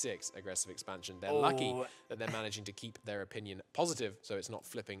 56 aggressive expansion. They're lucky that they're managing to keep their opinion positive, so it's not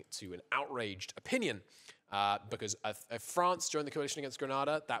flipping to an outraged opinion. Because if France joined the coalition against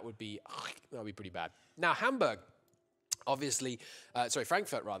Granada, that would be pretty bad. Now, Hamburg. Obviously,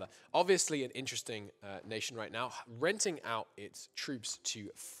 Frankfurt rather. Obviously an interesting nation right now. Renting out its troops to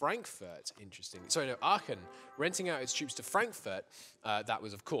Frankfurt, Aachen. Renting out its troops to Frankfurt. That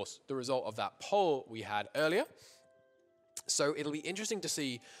was, of course, the result of that poll we had earlier. So it'll be interesting to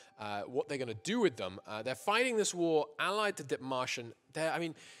see what they're going to do with them. They're fighting this war allied to Dithmarschen.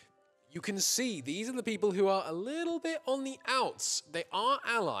 You can see these are the people who are a little bit on the outs. They are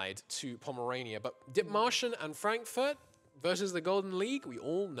allied to Pomerania, but Dithmarschen and Frankfurt versus the Golden League, we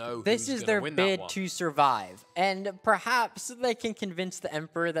all know this is their bid to survive. And perhaps they can convince the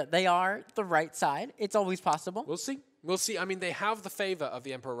Emperor that they are the right side. It's always possible. We'll see. We'll see. I mean, they have the favor of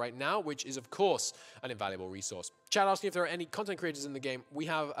the Emperor right now, which is, of course, an invaluable resource. Chat asking if there are any content creators in the game. We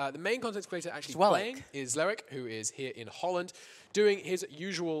have the main content creator actually playing is Lerick, who is here in Holland, doing his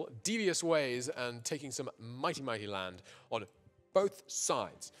usual devious ways and taking some mighty, mighty land on both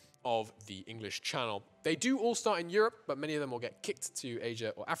sides of the English channel. They do all start in Europe, but many of them will get kicked to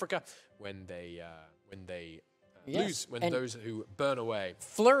Asia or Africa when they lose, those who burn away.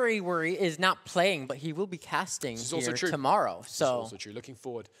 FlorryWorry is not playing, but he will be casting here tomorrow. So this is also true. Looking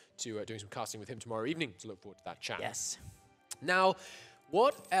forward to doing some casting with him tomorrow evening. To look forward to that chat. Yes. Now,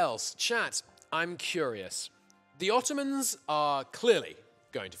 what else? Chat, I'm curious. The Ottomans are clearly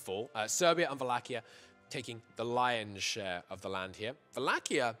going to fall. Serbia and Wallachia taking the lion's share of the land here.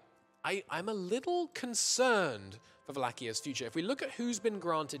 Wallachia, I'm a little concerned for Wallachia's future. If we look at who's been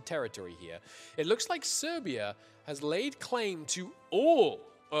granted territory here, it looks like Serbia has laid claim to all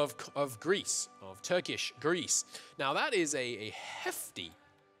of Greece, of Turkish Greece. Now, that is a hefty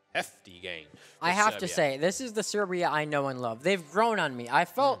gain. I have to say, this is the Serbia I know and love. They've grown on me. I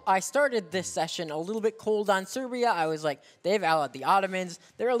felt I started this session a little bit cold on Serbia. I was like, they've allied the Ottomans.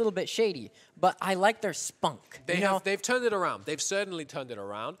 They're a little bit shady, but I like their spunk. They've turned it around. They've certainly turned it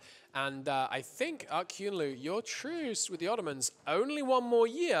around. And I think, Arkunlu, your truce with the Ottomans, only one more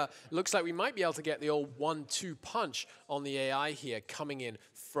year. Looks like we might be able to get the old 1-2 punch on the AI here coming in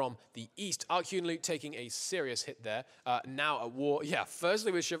from the east. Arkunlu taking a serious hit there. Now at war,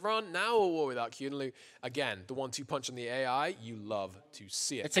 firstly with Chevron, now at war with Arkunlu. Again, the 1-2 punch on the AI, you love to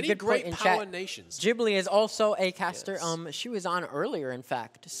see it. It's a good great point in power chat. Nations. Jibbly is also a caster. Yes. She was on earlier, in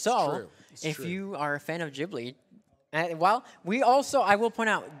fact. So if you are a fan of Jibbly, well, I will point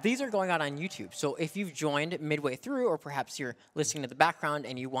out, these are going out on YouTube. So if you've joined midway through, or perhaps you're listening to the background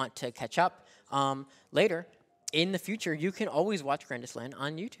and you want to catch up later, in the future, you can always watch Grandest Lan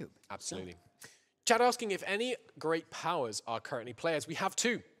on YouTube. Absolutely. Chat asking if any great powers are currently players. We have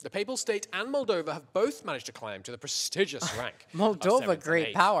two. The Papal State and Moldova have both managed to climb to the prestigious rank. Moldova,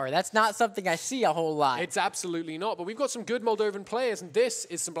 great power. That's not something I see a whole lot. It's absolutely not. But we've got some good Moldovan players, and this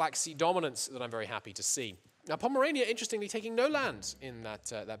is some Black Sea dominance that I'm very happy to see. Now, Pomerania, interestingly, taking no land in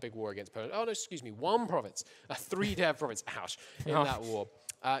that big war against Poland. Oh, no, excuse me, one province. A 3-dev province, ouch, in that war.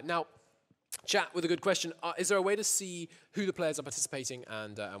 Now, Chat with a good question. Is there a way to see who the players are participating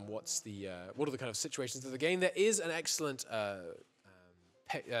and what are the kind of situations of the game? There is an excellent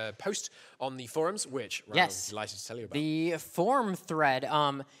post on the forums, which I'm delighted to tell you about. The forum thread.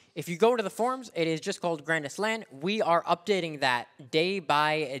 If you go to the forums, it is just called Grandest Lan. We are updating that day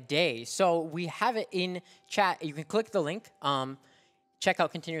by day. So we have it in chat. You can click the link. Check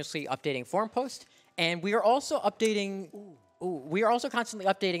out continuously updating forum post, and we are also updating. We are also constantly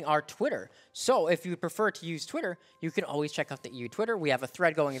updating our Twitter. So if you prefer to use Twitter, you can always check out the EU Twitter. We have a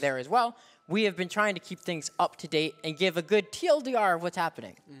thread going there as well. We have been trying to keep things up to date and give a good TLDR of what's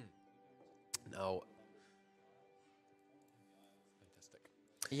happening. No. Fantastic.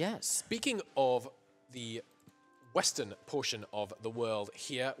 Yes. Speaking of the western portion of the world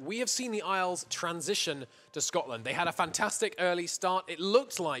here, we have seen the Isles transition to Scotland. They had a fantastic early start. It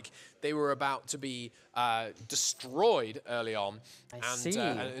looked like they were about to be destroyed early on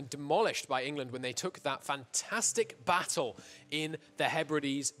and demolished by England when they took that fantastic battle in the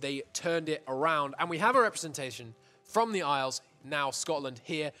Hebrides. They turned it around, and we have a representation from the Isles, now Scotland,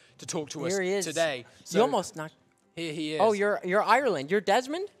 here to talk to us today. So you almost knocked. Here he is. Oh, you're Ireland. You're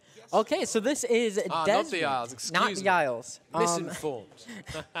Desmond? Okay, so this is Desmond. Not the Isles, excuse me. Not the Isles. Misinformed.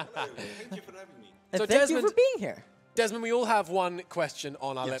 Thank you for having me. So thank you for being here. Desmond, we all have one question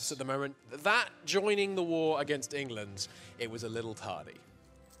on our lips at the moment. That joining the war against England, it was a little tardy.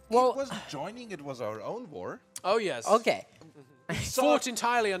 Well, it wasn't joining, it was our own war. Oh, yes. Okay. Fought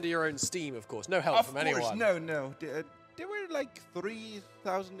entirely under your own steam, of course. No help from anyone. No. There were like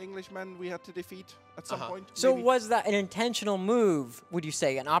 3,000 Englishmen we had to defeat at some point. So maybe. was that an intentional move, would you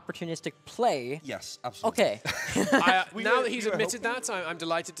say, an opportunistic play? Yes, absolutely. Okay. Now that he's admitted that, I'm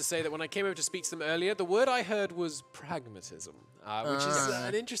delighted to say that when I came over to speak to them earlier, the word I heard was pragmatism, which is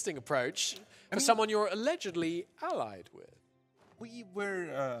an interesting approach for someone you're allegedly allied with. We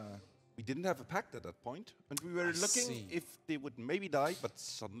didn't have a pact at that point, and we were looking if they would maybe die, but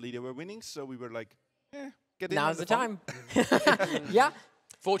suddenly they were winning, so we were like, get in. Now's the time. Yeah.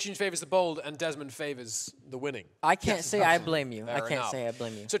 Fortune favors the bold, and Desmond favors the winning. I can't say I blame you. Fair enough. Say I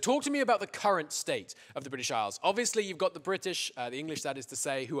blame you. So talk to me about the current state of the British Isles. Obviously, you've got the British, the English, that is to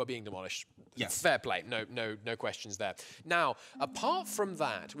say, who are being demolished. Yes. Fair play. No questions there. Now, apart from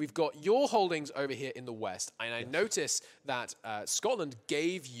that, we've got your holdings over here in the west, and I notice that Scotland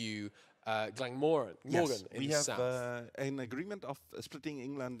gave you Glenmorgan Yes, in we the have south. an agreement of splitting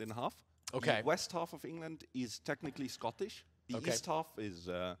England in half. Okay. The west half of England is technically Scottish. The east half is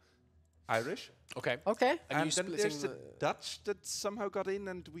Irish. Okay. Okay. And then there's the Dutch that somehow got in,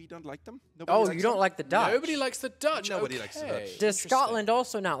 and we don't like them. Oh, you don't like the Dutch? Nobody likes the Dutch. Nobody likes the Dutch. Does Scotland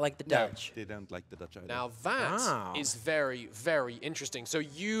also not like the Dutch? They don't like the Dutch either. Now that is very, very interesting. So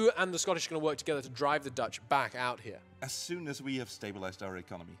you and the Scottish are going to work together to drive the Dutch back out here. As soon as we have stabilized our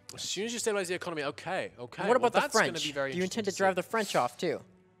economy. As soon as you stabilize the economy, okay. What about the that's gonna French? be very Do you intend to interesting drive the French off too?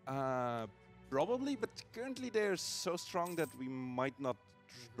 Probably, but currently they're so strong that we might not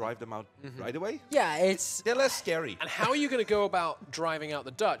drive them out right away. Yeah, They're less scary. And how are you going to go about driving out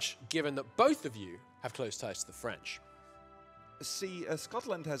the Dutch, given that both of you have close ties to the French? See,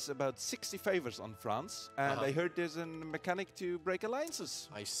 Scotland has about 60 favors on France, and I heard there's a mechanic to break alliances.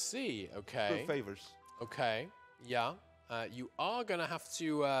 I see. Through Okay. favors. Okay. Yeah. You are going to have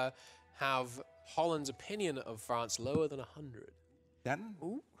to have Holland's opinion of France lower than 100. Then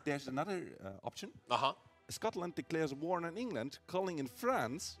there's another option. Uh-huh. Scotland declares war on England, calling in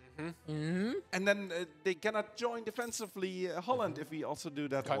France, and then they cannot join defensively Holland if we also do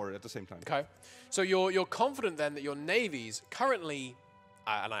that war at the same time. Okay. So you're confident then that your navies currently,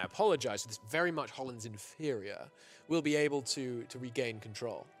 and I apologize, this very much Holland's inferior, will be able to regain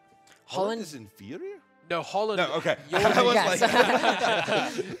control. Holland is inferior? No, Holland. No, okay. your I was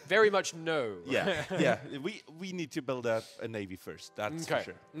navies- very much no. Yeah. We need to build up a navy first. That's for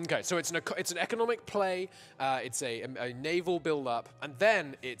sure. Okay, so it's an economic play, it's a naval build-up, and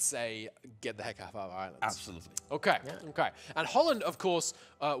then it's a get the heck out of our islands. Absolutely. Okay, okay. And Holland, of course,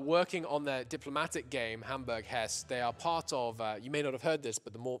 working on their diplomatic game, Hamburg-Hesse, they are part of, you may not have heard this,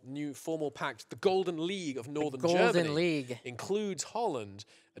 but the more new formal pact, the Golden League of Northern Germany. Golden League. Includes Holland,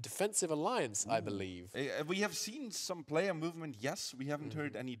 a defensive alliance, I believe. We have seen some player movement, yes. We haven't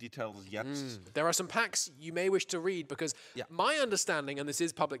heard any details yet. There are some pacts you may wish to read because my understanding, and this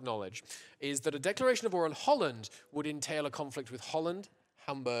is public knowledge, is that a declaration of war on Holland would entail a conflict with Holland,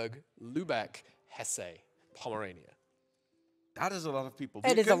 Hamburg, Lübeck, Hesse, Pomerania. That is a lot of people.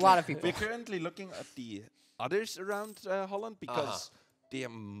 It is a lot of people. We're currently looking at the others around Holland because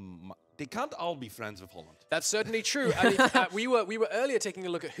they can't all be friends with Holland. That's certainly true. And we were earlier taking a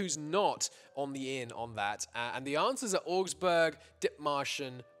look at who's not on the in on that, and the answers are Augsburg,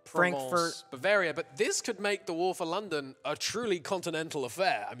 Dithmarschen, Frankfurt. Provence, Bavaria, but this could make the war for London a truly continental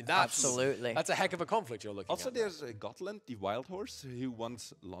affair. I mean, that's a heck of a conflict you're looking Also, at. there's Gotland, the wild horse, who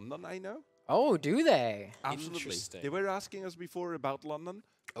wants London, I know. Oh, do they? Absolutely. Interesting. They were asking us before about London.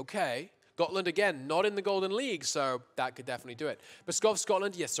 Okay. Gotland again, not in the Golden League, so that could definitely do it. Pskov,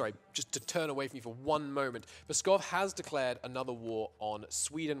 Scotland, yes, sorry, just to turn away from you for one moment. Pskov has declared another war on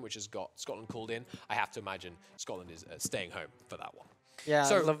Sweden, which has got Scotland called in. I have to imagine Scotland is staying home for that one. Yeah,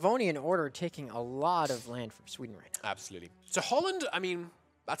 So- Livonian Order taking a lot of land from Sweden right now. Absolutely. So Holland, I mean,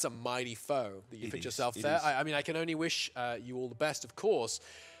 that's a mighty foe that you put yourself there. I mean, I can only wish you all the best, of course.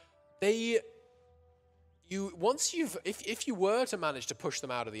 If you were to manage to push them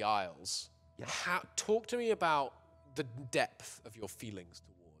out of the Isles, talk to me about the depth of your feelings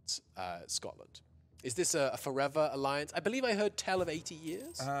towards Scotland. Is this a forever alliance? I believe I heard tell of 80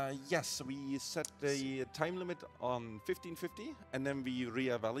 years. Yes, we set the time limit on 1550, and then we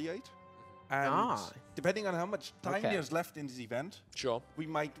reevaluate. And depending on how much time there's left in this event, Sure. we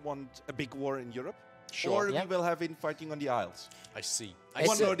might want a big war in Europe, Sure. or we will have infighting on the Isles. I see.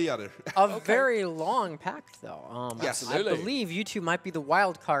 One or the other. A very long pact, though. Yes. Absolutely. I believe you two might be the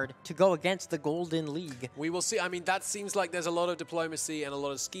wild card to go against the Golden League. We will see. I mean, that seems like there's a lot of diplomacy and a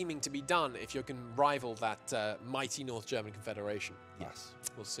lot of scheming to be done if you can rival that mighty North German Confederation. Yes.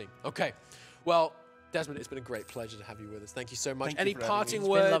 We'll see. Okay. Well, Desmond, it's been a great pleasure to have you with us. Thank you so much. Thank you Any for having me. parting It's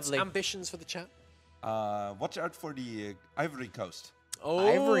been words, lovely. ambitions for the chat? Watch out for the Ivory Coast. Oh,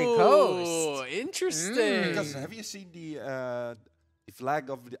 Ivory Coast. Interesting. Because have you seen the flag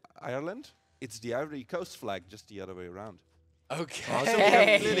of Ireland? It's the Ivory Coast flag, just the other way around. Okay. So we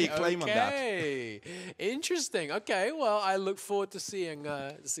have clearly a claim on that. Okay. Interesting. Okay. Well, I look forward to seeing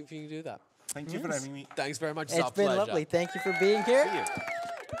if you can do that. Thank you for having me. Thanks very much. It's our been pleasure. lovely. Thank you for being here. See you.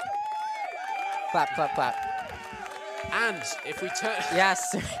 Clap, clap, clap. And if we turn...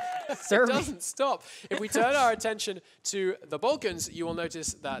 Yes. Sir. It doesn't stop. If we turn our attention to the Balkans, you will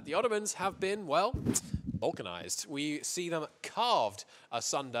notice that the Ottomans have been, well, Balkanized. We see them carved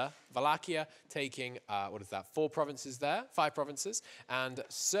asunder. Wallachia taking, 4 provinces there, 5 provinces, and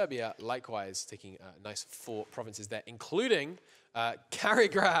Serbia likewise taking a nice 4 provinces there, including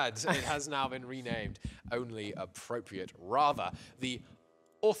Carigrad. It has now been renamed. Only appropriate. Rather, the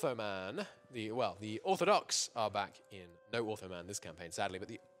Ottoman, the Orthodox are back in, no Ottoman this campaign, sadly, but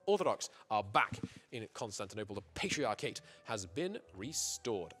the Orthodox are back in Constantinople. The Patriarchate has been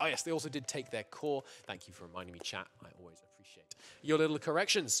restored. Oh yes, they also did take their core. Thank you for reminding me, chat. I always appreciate your little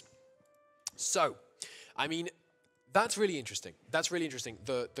corrections. So, I mean, that's really interesting. That's really interesting.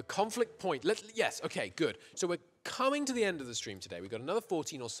 The conflict point. Yes, okay, good. So we're coming to the end of the stream today. We've got another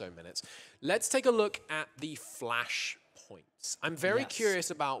 14 or so minutes. Let's take a look at the flash points. I'm very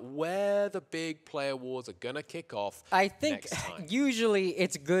curious about where the big player wars are going to kick off. I think next time. usually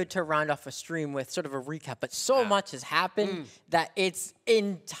it's good to round off a stream with sort of a recap, but so much has happened that it's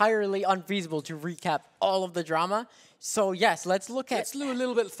entirely unfeasible to recap all of the drama. So yes, let's look at Let's do a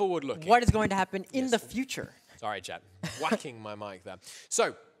little bit forward looking. what is going to happen in the future. Sorry, chat. Whacking my mic there.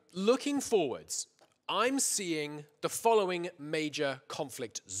 So, looking forwards, I'm seeing the following major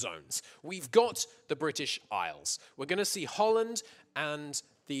conflict zones. We've got the British Isles. We're going to see Holland and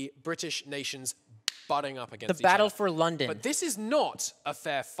the British nations butting up against The each other. battle for London. But this is not a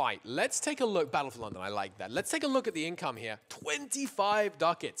fair fight. Let's take a look. Battle for London, I like that. Let's take a look at the income here. 25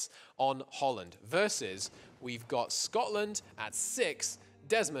 ducats on Holland versus we've got Scotland at 6,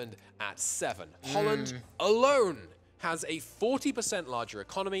 Desmond at 7. Holland alone has a 40% larger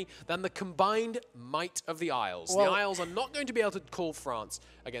economy than the combined might of the Isles. Well, the Isles are not going to be able to call France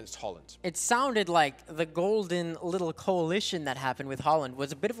against Holland. It sounded like the golden little coalition that happened with Holland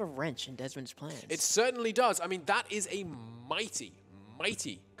was a bit of a wrench in Desmond's plans. It certainly does. I mean, that is a mighty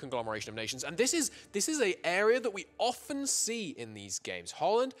conglomeration of nations. And this is an area that we often see in these games.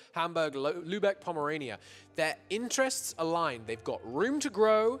 Holland, Hamburg, Lübeck, Pomerania. Their interests align. They've got room to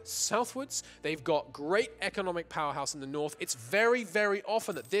grow southwards. They've got great economic powerhouse in the north. It's very, very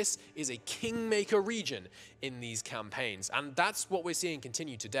often that this is a kingmaker region in these campaigns. And that's what we're seeing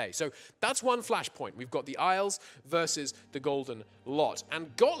continue today. So that's one flashpoint. We've got the Isles versus the Golden Lot.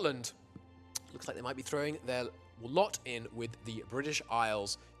 And Gotland looks like they might be throwing their lot in with the British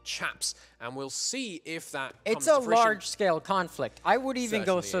Isles chaps, and we'll see if that It's comes a to fruition. large-scale conflict. I would even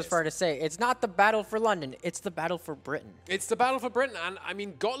go Certainly so is. far to say it's not the battle for London, it's the battle for Britain. It's the battle for Britain, and I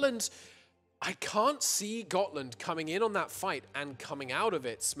mean, Gotland, I can't see Gotland coming in on that fight and coming out of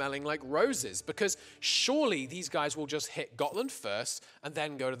it smelling like roses, because surely these guys will just hit Gotland first and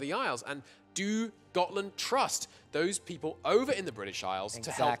then go to the Isles. And do Gotland trust those people over in the British Isles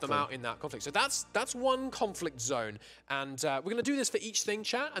to help them out in that conflict? So that's one conflict zone, and we're going to do this for each thing,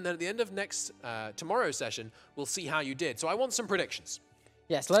 chat, and then at the end of tomorrow's session, we'll see how you did. So I want some predictions.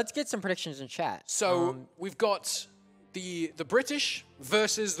 Yes, let's get some predictions in chat. So we've got the British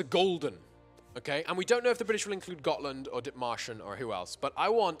versus the Golden. Okay, and we don't know if the British will include Gotland or Dithmarschen or who else, but I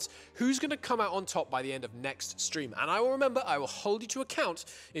want who's going to come out on top by the end of next stream. And I will hold you to account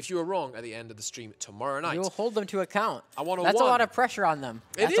if you are wrong at the end of the stream tomorrow night. You will hold them to account. I want That's a lot of pressure on them.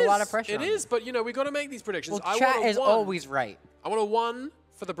 That's a lot of pressure on them. It is, but you know, we've got to make these predictions. Well, chat is always right. I want a 1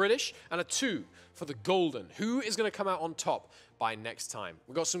 for the British and a 2 for the Golden. Who is going to come out on top by next time?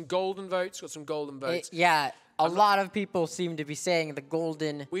 We've got some golden votes, Yeah. A lot of people seem to be saying the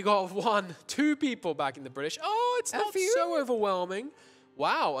Golden. We got 2 people backing the British. Oh, it's not so overwhelming.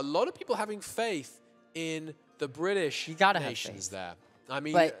 Wow, a lot of people having faith in the British nations there. I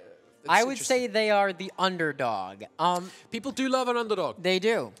mean, but I would say they are the underdog. People do love an underdog. They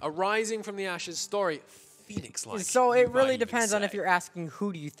do. A rising from the ashes story, Phoenix-like. So it really depends on if you're asking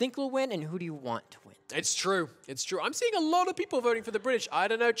who do you think will win and who do you want to win. It's true. It's true. I'm seeing a lot of people voting for the British. I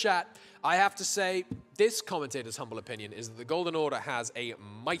don't know, chat. I have to say, this commentator's humble opinion is that the Golden Order has a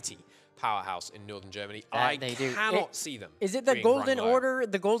mighty powerhouse in northern Germany. I cannot see them. Is it the Golden Order,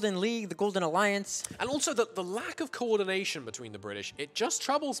 the Golden League, the Golden Alliance? And also the lack of coordination between the British, it just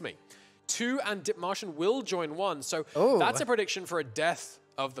troubles me. 2 and Dithmarschen will join 1, so that's a prediction for a death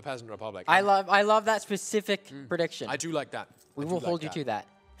of the Peasant Republic. I love that specific prediction. I do like that. We will hold you to that.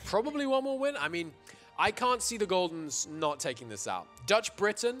 Probably 1 will win. I mean, I can't see the Goldens not taking this out. Dutch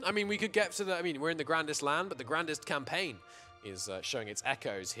Britain, I mean, we could get to the, we're in the Grandest Lan, but the Grandest Campaign is showing its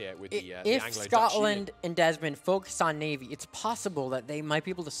echoes here with the Anglo-Dutch If Scotland and Desmond focus on Navy, it's possible that they might be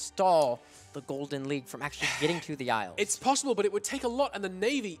able to stall the Golden League from actually getting to the Isles. It's possible, but it would take a lot, and the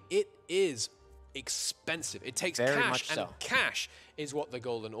Navy, it is expensive. It takes cash, and cash is what the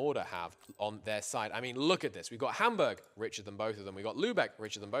Golden Order have on their side. I mean, look at this. We've got Hamburg, richer than both of them. We've got Lübeck,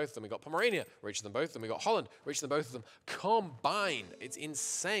 richer than both of them. We've got Pomerania, richer than both of them. We've got Holland, richer than both of them. Combined, it's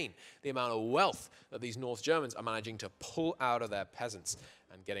insane the amount of wealth that these North Germans are managing to pull out of their peasants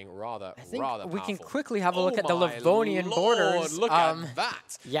and getting rather powerful. We can quickly have a look at the Livonian borders. Look at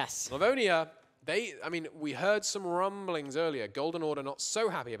that. Yes. Livonia, we heard some rumblings earlier. Golden Order not so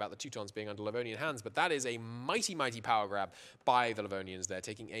happy about the Teutons being under Livonian hands, but that is a mighty, mighty power grab by the Livonians. They're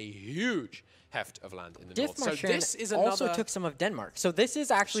taking a huge heft of land in the north. So this is also took some of Denmark. So this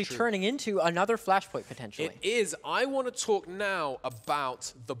is actually turning into another flashpoint potentially. It is. I want to talk now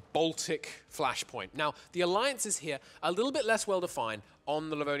about the Baltic flashpoint. Now, the alliances here are a little bit less well-defined on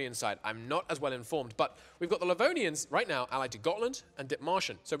the Livonian side. I'm not as well informed, but we've got the Livonians right now allied to Gotland and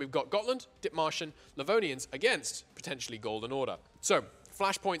Dithmarschen. So we've got Gotland, Dithmarschen, Livonians against potentially Golden Order. So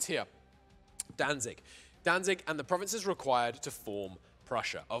flashpoints here. Danzig and the provinces required to form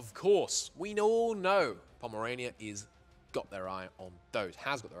Prussia. Of course, we all know Pomerania has got their eye on those.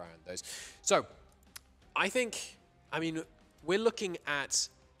 So I mean, we're looking at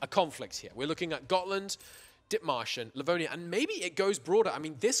a conflict here. We're looking at Gotland, Dithmarschen, Livonia, and maybe it goes broader. I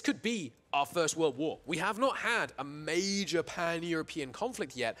mean, this could be our First World War. We have not had a major pan-European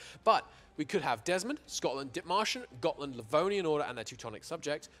conflict yet, but we could have Desmond, Scotland, Dithmarschen, Gotland, Livonian Order, and their Teutonic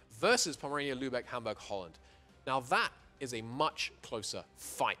subject versus Pomerania, Lübeck, Hamburg, Holland. Now that is a much closer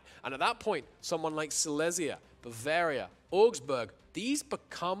fight. And at that point, someone like Silesia, Bavaria, Augsburg, these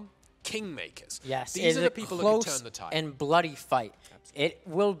become kingmakers. Yes, these are the people that can turn the tide. And bloody fight. Absolutely. It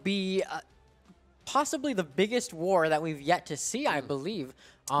will be possibly the biggest war that we've yet to see, I believe.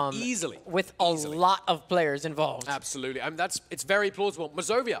 Easily. With a lot of players involved. Absolutely. I mean, it's very plausible.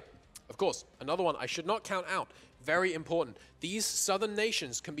 Mazovia, of course, another one I should not count out. Very important. These southern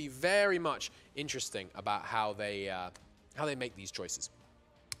nations can be very much interesting about how they make these choices.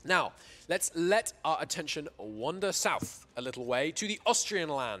 Now, let's let our attention wander south a little way to the Austrian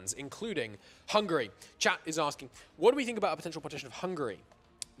lands, including Hungary. Chat is asking, what do we think about a potential partition of Hungary?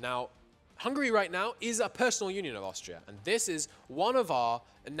 Now, Hungary right now is a personal union of Austria, and this is one of our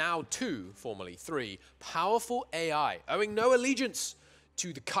now 2, formerly 3, powerful AI, owing no allegiance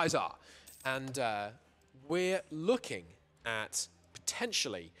to the Kaiser. And we're looking at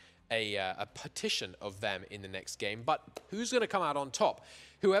potentially a partition of them in the next game, but who's going to come out on top?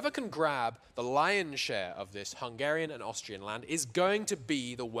 Whoever can grab the lion's share of this Hungarian and Austrian land is going to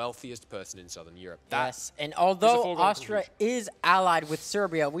be the wealthiest person in Southern Europe. Yes, and although Austria is allied with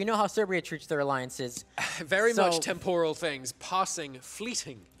Serbia, we know how Serbia treats their alliances. Very much temporal things, passing,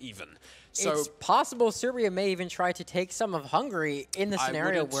 fleeting even. So it's possible Serbia may even try to take some of Hungary in the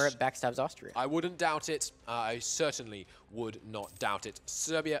scenario where it backstabs Austria. I wouldn't doubt it. I certainly would not doubt it.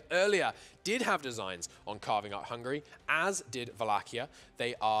 Serbia earlier did have designs on carving up Hungary, as did Wallachia.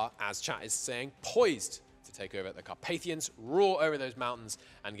 They are, as chat is saying, poised to take over the Carpathians, roar over those mountains,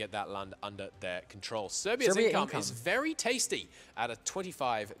 and get that land under their control. Serbia's income is very tasty at a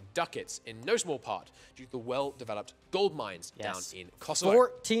 25 ducats, in no small part due to the well-developed gold mines down in Kosovo.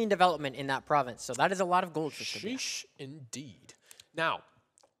 14 development in that province, so that is a lot of gold for Serbia. Sheesh, indeed. Now,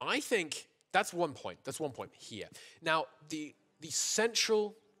 I think that's one point. That's one point here. Now, the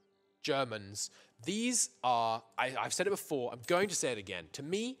central Germans, these are, I've said it before, I'm going to say it again. To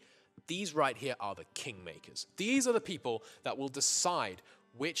me, these right here are the kingmakers. These are the people that will decide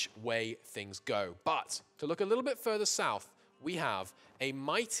which way things go. But to look a little bit further south, we have a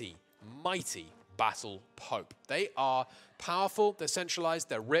mighty, mighty battle pope. They are powerful, they're centralized,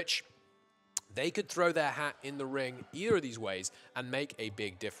 they're rich. They could throw their hat in the ring either of these ways and make a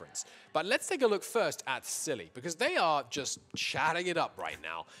big difference. But let's take a look first at Scilly, because they are just chatting it up right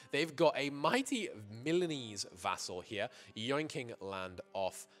now. They've got a mighty Milanese vassal here, yoinking land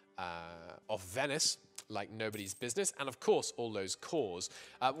off Venice like nobody's business, and of course all those cores.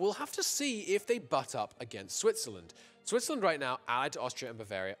 We'll have to see if they butt up against Switzerland. Switzerland right now, allied to Austria and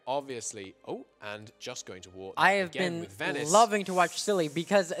Bavaria, obviously, and just going to war I have again been with Venice. Loving to watch Scilly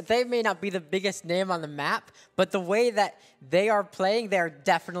because they may not be the biggest name on the map, but the way that they are playing, they're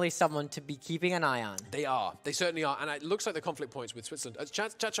definitely someone to be keeping an eye on. They are. They certainly are. And it looks like the conflict points with Switzerland.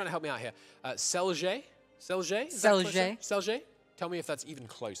 Chat's trying to help me out here. Celje? Celje? Celje? Tell me if that's even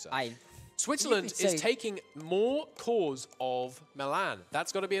closer. Switzerland is taking more cores of Milan.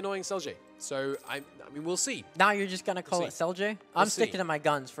 That's got to be annoying Celje. So, I mean, we'll see. Now you're just going to call it Celje? I'm sticking to my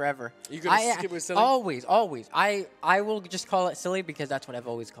guns forever. You're going to skip with Silly? Always, always. I will just call it Silly because that's what I've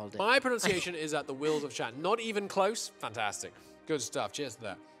always called it. My pronunciation is at the wheels of chat. Not even close. Fantastic. Good stuff. Cheers to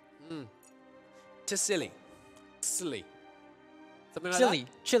that. To Silly. Silly. Something like that?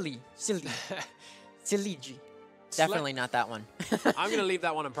 Silly. Siligi. Definitely not that one. I'm going to leave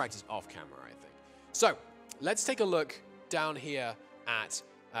that one and practice off camera, I think. So, let's take a look down here at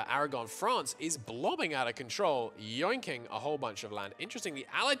Aragon. France is blobbing out of control, yoinking a whole bunch of land. Interestingly,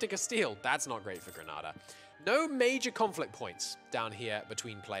 allied to Castile. That's not great for Granada. No major conflict points down here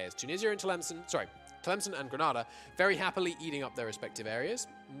between players. Tunisia and Tlemcen and Granada very happily eating up their respective areas.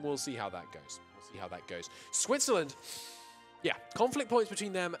 We'll see how that goes. Switzerland, yeah, conflict points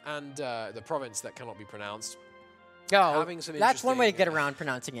between them and the province that cannot be pronounced. Oh, that's one way to get around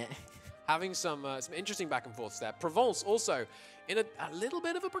pronouncing it. Having some interesting back and forths there. Provence also in a little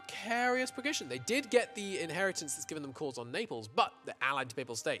bit of a precarious position. They did get the inheritance that's given them cores on Naples, but they're allied to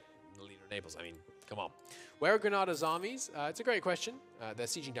Papal State. The leader of Naples, I mean, come on. Where are Granada's armies? It's a great question. They're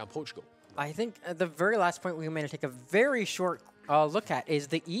sieging down Portugal. I think the very last point we may take a very short look at is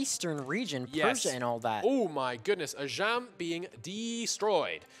the eastern region, Persia and all that. Oh my goodness, Ajam being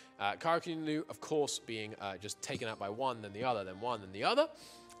destroyed. Karakunlu, of course, being just taken out by one, then the other, then one, then the other.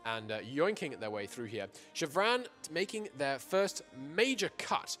 And yoinking their way through here. Shevran making their first major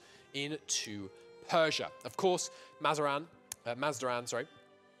cut into Persia. Of course, Mazan,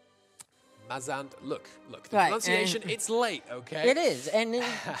 look, the pronunciation, it's late, okay? It is, and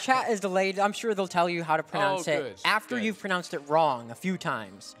chat is delayed. I'm sure they'll tell you how to pronounce it after you've pronounced it wrong a few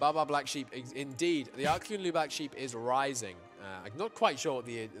times. Baba Black Sheep, indeed. The Arkunlu Black Sheep is rising. I'm not quite sure what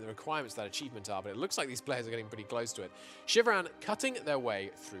the requirements of that achievement are, but it looks like these players are getting pretty close to it. Shivran cutting their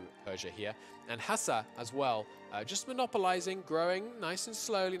way through Persia here, and Hassa as well, just monopolizing, growing nice and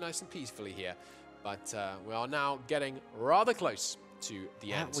slowly, nice and peacefully here. But we are now getting rather close to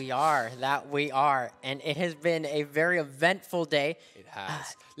the end. That we are. And it has been a very eventful day. It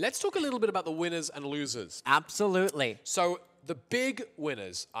has. Let's talk a little bit about the winners and losers. Absolutely. So the big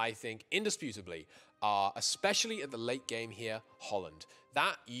winners, I think, indisputably, are, especially at the late game here, Holland.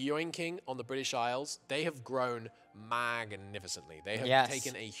 That yoinking on the British Isles, they have grown magnificently. They have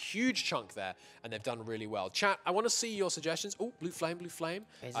taken a huge chunk there, and they've done really well. Chat, I want to see your suggestions. Oh, blue flame, blue flame.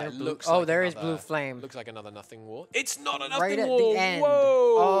 Is there there is blue flame. Looks like another nothing war. It's not a nothing right war. Right at the end.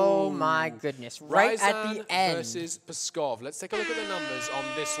 Whoa. Oh my goodness. Right Ryazan at the end. versus Pskov. Let's take a look at the numbers on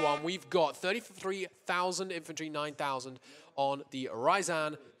this one. We've got 33,000 infantry, 9,000 on the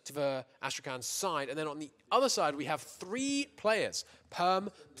Ryazan Litvor, Astrakhan's side. And then on the other side, we have 3 players, Perm,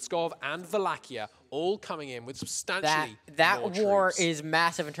 Pskov, and Wallachia, all coming in with substantially that more war troops. is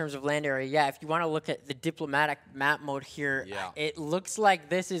massive in terms of land area. Yeah, if you want to look at the diplomatic map mode here, it looks like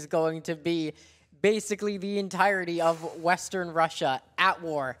this is going to be basically the entirety of Western Russia at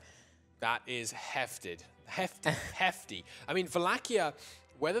war. That is hefty. I mean, Wallachia,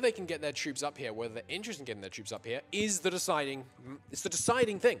 whether they can get their troops up here, whether they're interested in getting their troops up here, is the deciding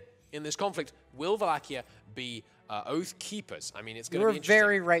thing in this conflict. Will Wallachia be oath keepers? I mean, it's going to be interesting. You're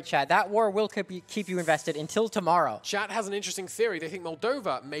very right, Chad. That war will keep you invested until tomorrow. Chat has an interesting theory. They think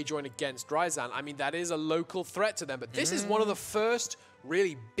Moldova may join against Ryazan. I mean, that is a local threat to them, but this is one of the first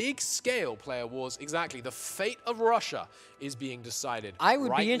really big-scale player wars. Exactly. The fate of Russia is being decided. I would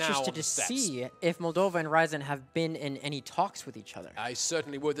right be now interested on to the steppes. see if Moldova and Ryazan have been in any talks with each other. I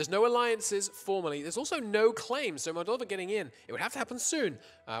certainly would. There's no alliances formally. There's also no claims. So Moldova getting in, it would have to happen soon.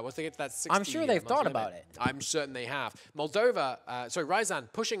 Once they get to that 60 I'm sure they've thought limit. about it. I'm certain they have. Moldova,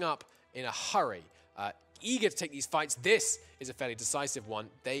 Ryazan pushing up in a hurry. Eager to take these fights. This is a fairly decisive one.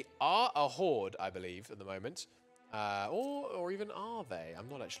 They are a horde, I believe, at the moment. Or even are they? I'm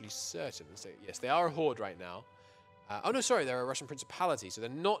not actually certain. So, yes, they are a horde right now. Oh, no, sorry, they're a Russian principality, so they're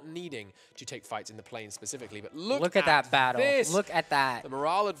not needing to take fights in the plains specifically. But look at that battle. This. Look at that. The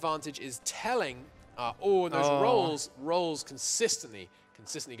morale advantage is telling. And those rolls consistently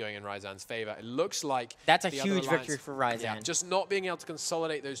going in Ryazan's favor. It looks like that's a the huge victory for Ryazan. Yeah, just not being able to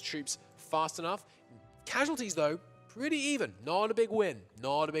consolidate those troops fast enough. Casualties, though, pretty even. Not a big win.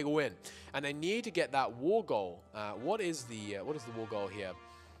 Not a big win. And they need to get that war goal. What is the war goal here?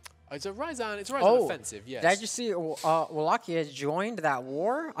 It's a Ryazan offensive, yes. Did I just see Wallachia has joined that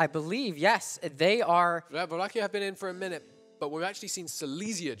war? I believe, yes. They are... Yeah, Wallachia have been in for a minute, but we've actually seen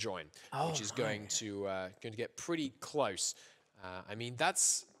Silesia join, which is going to get pretty close. I mean,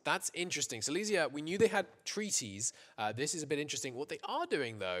 that's interesting. Silesia, we knew they had treaties. This is a bit interesting. What they are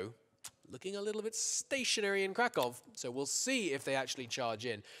doing, though, looking a little bit stationary in Krakow, so we'll see if they actually charge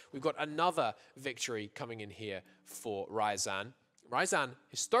in. We've got another victory coming in here for Ryazan. Ryazan,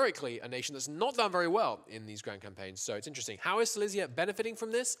 historically, a nation that's not done very well in these grand campaigns, so it's interesting. How is Silesia benefiting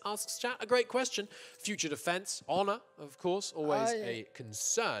from this, asks chat. A great question. Future defense, honor, of course, always a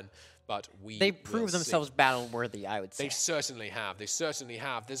concern, but they prove themselves battle-worthy, I would say. They certainly have. They certainly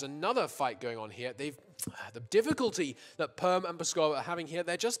have. There's another fight going on here. The difficulty that Perm and Pskov are having here,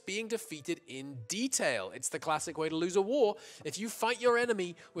 they're just being defeated in detail. It's the classic way to lose a war. If you fight your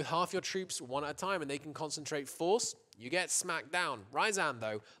enemy with half your troops one at a time and they can concentrate force, you get smacked down. Ryazan,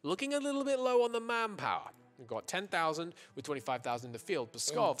 though, looking a little bit low on the manpower. We've got 10,000 with 25,000 in the field.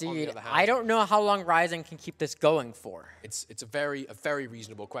 Pskov, on the other hand, I don't know how long Ryazan can keep this going for. It's a very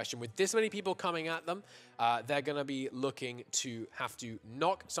reasonable question. With this many people coming at them, they're going to be looking to have to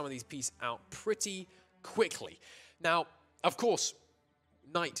knock some of these pieces out pretty quickly. Now, of course,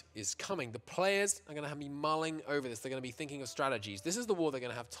 night is coming. The players are going to be mulling over this. They're going to be thinking of strategies. This is the war they're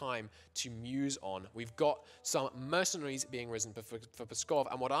going to have time to muse on. We've got some mercenaries being risen for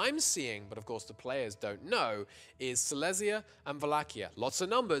Pskov, and what I'm seeing, but of course the players don't know, is Silesia and Wallachia. Lots of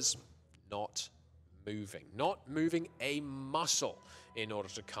numbers, not moving a muscle in order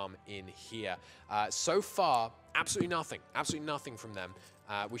to come in here. So far, absolutely nothing from them.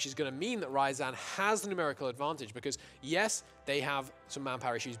 Which is going to mean that Ryazan has the numerical advantage because, yes, they have some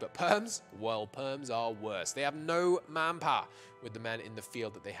manpower issues, but Perms are worse. They have no manpower with the men in the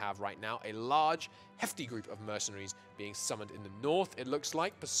field that they have right now. A large, hefty group of mercenaries being summoned in the north, it looks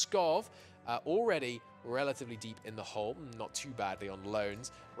like. Pskov already relatively deep in the hole, not too badly on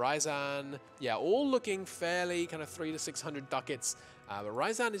loans. Ryazan, yeah, all looking fairly kind of 300 to 600 ducats, but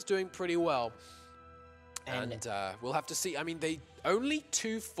Ryazan is doing pretty well. And we'll have to see. I mean, only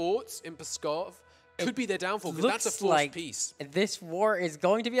 2 forts in Pskov could be their downfall, because that's a forced peace. This war is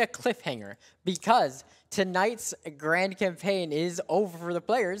going to be a cliffhanger, because tonight's grand campaign is over for the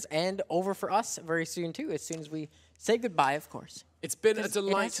players and over for us very soon, too, as soon as we say goodbye, of course. It's been a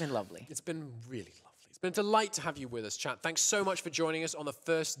delight. It's been lovely. It's been really lovely. It's been a delight to have you with us, chat. Thanks so much for joining us on the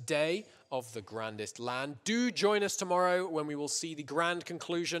first day of the Grandest Lan. Do join us tomorrow when we will see the grand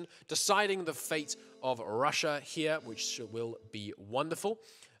conclusion, deciding the fate of Russia here, which will be wonderful.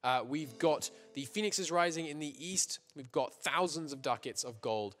 We've got the Phoenixes rising in the east. We've got thousands of ducats of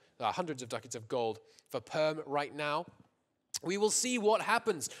gold, hundreds of ducats of gold for Perm right now. We will see what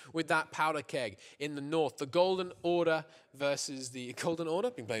happens with that powder keg in the north. The Golden Order versus the Golden Order.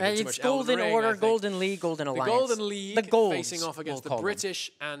 Been playing too much Golden Elden Ring, Order, Golden League, Golden Alliance. The Golden League facing off against the them.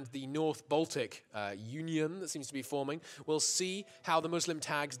 British and the North Baltic Union that seems to be forming. We'll see how the Muslim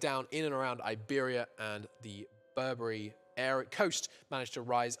tags down in and around Iberia and the Berberi coast managed to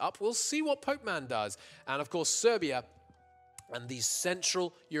rise up. We'll see what Pokeman does. And of course, Serbia and these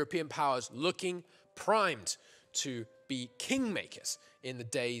Central European powers looking primed to be kingmakers in the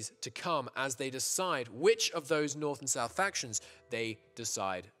days to come as they decide which of those North and South factions they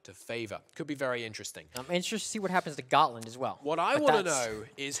decide to favor. Could be very interesting. I'm interested to see what happens to Gotland as well. What I want to know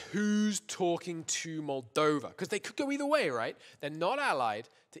is who's talking to Moldova, because they could go either way, right? They're not allied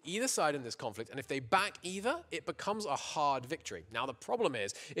to either side in this conflict, and if they back either, it becomes a hard victory. Now, the problem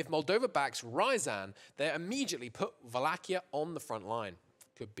is, if Moldova backs Ryazan, they immediately put Wallachia on the front line.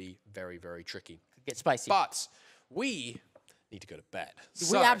 Could be very, very tricky. Could get spicy. But we need to go to bed.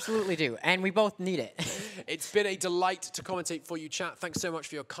 We absolutely do, and we both need it. It's been a delight to commentate for you, chat. Thanks so much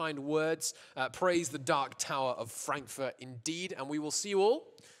for your kind words. Praise the Dark Tower of Frankfurt indeed, and we will see you all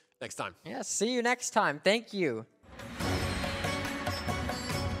next time. Yeah, see you next time. Thank you.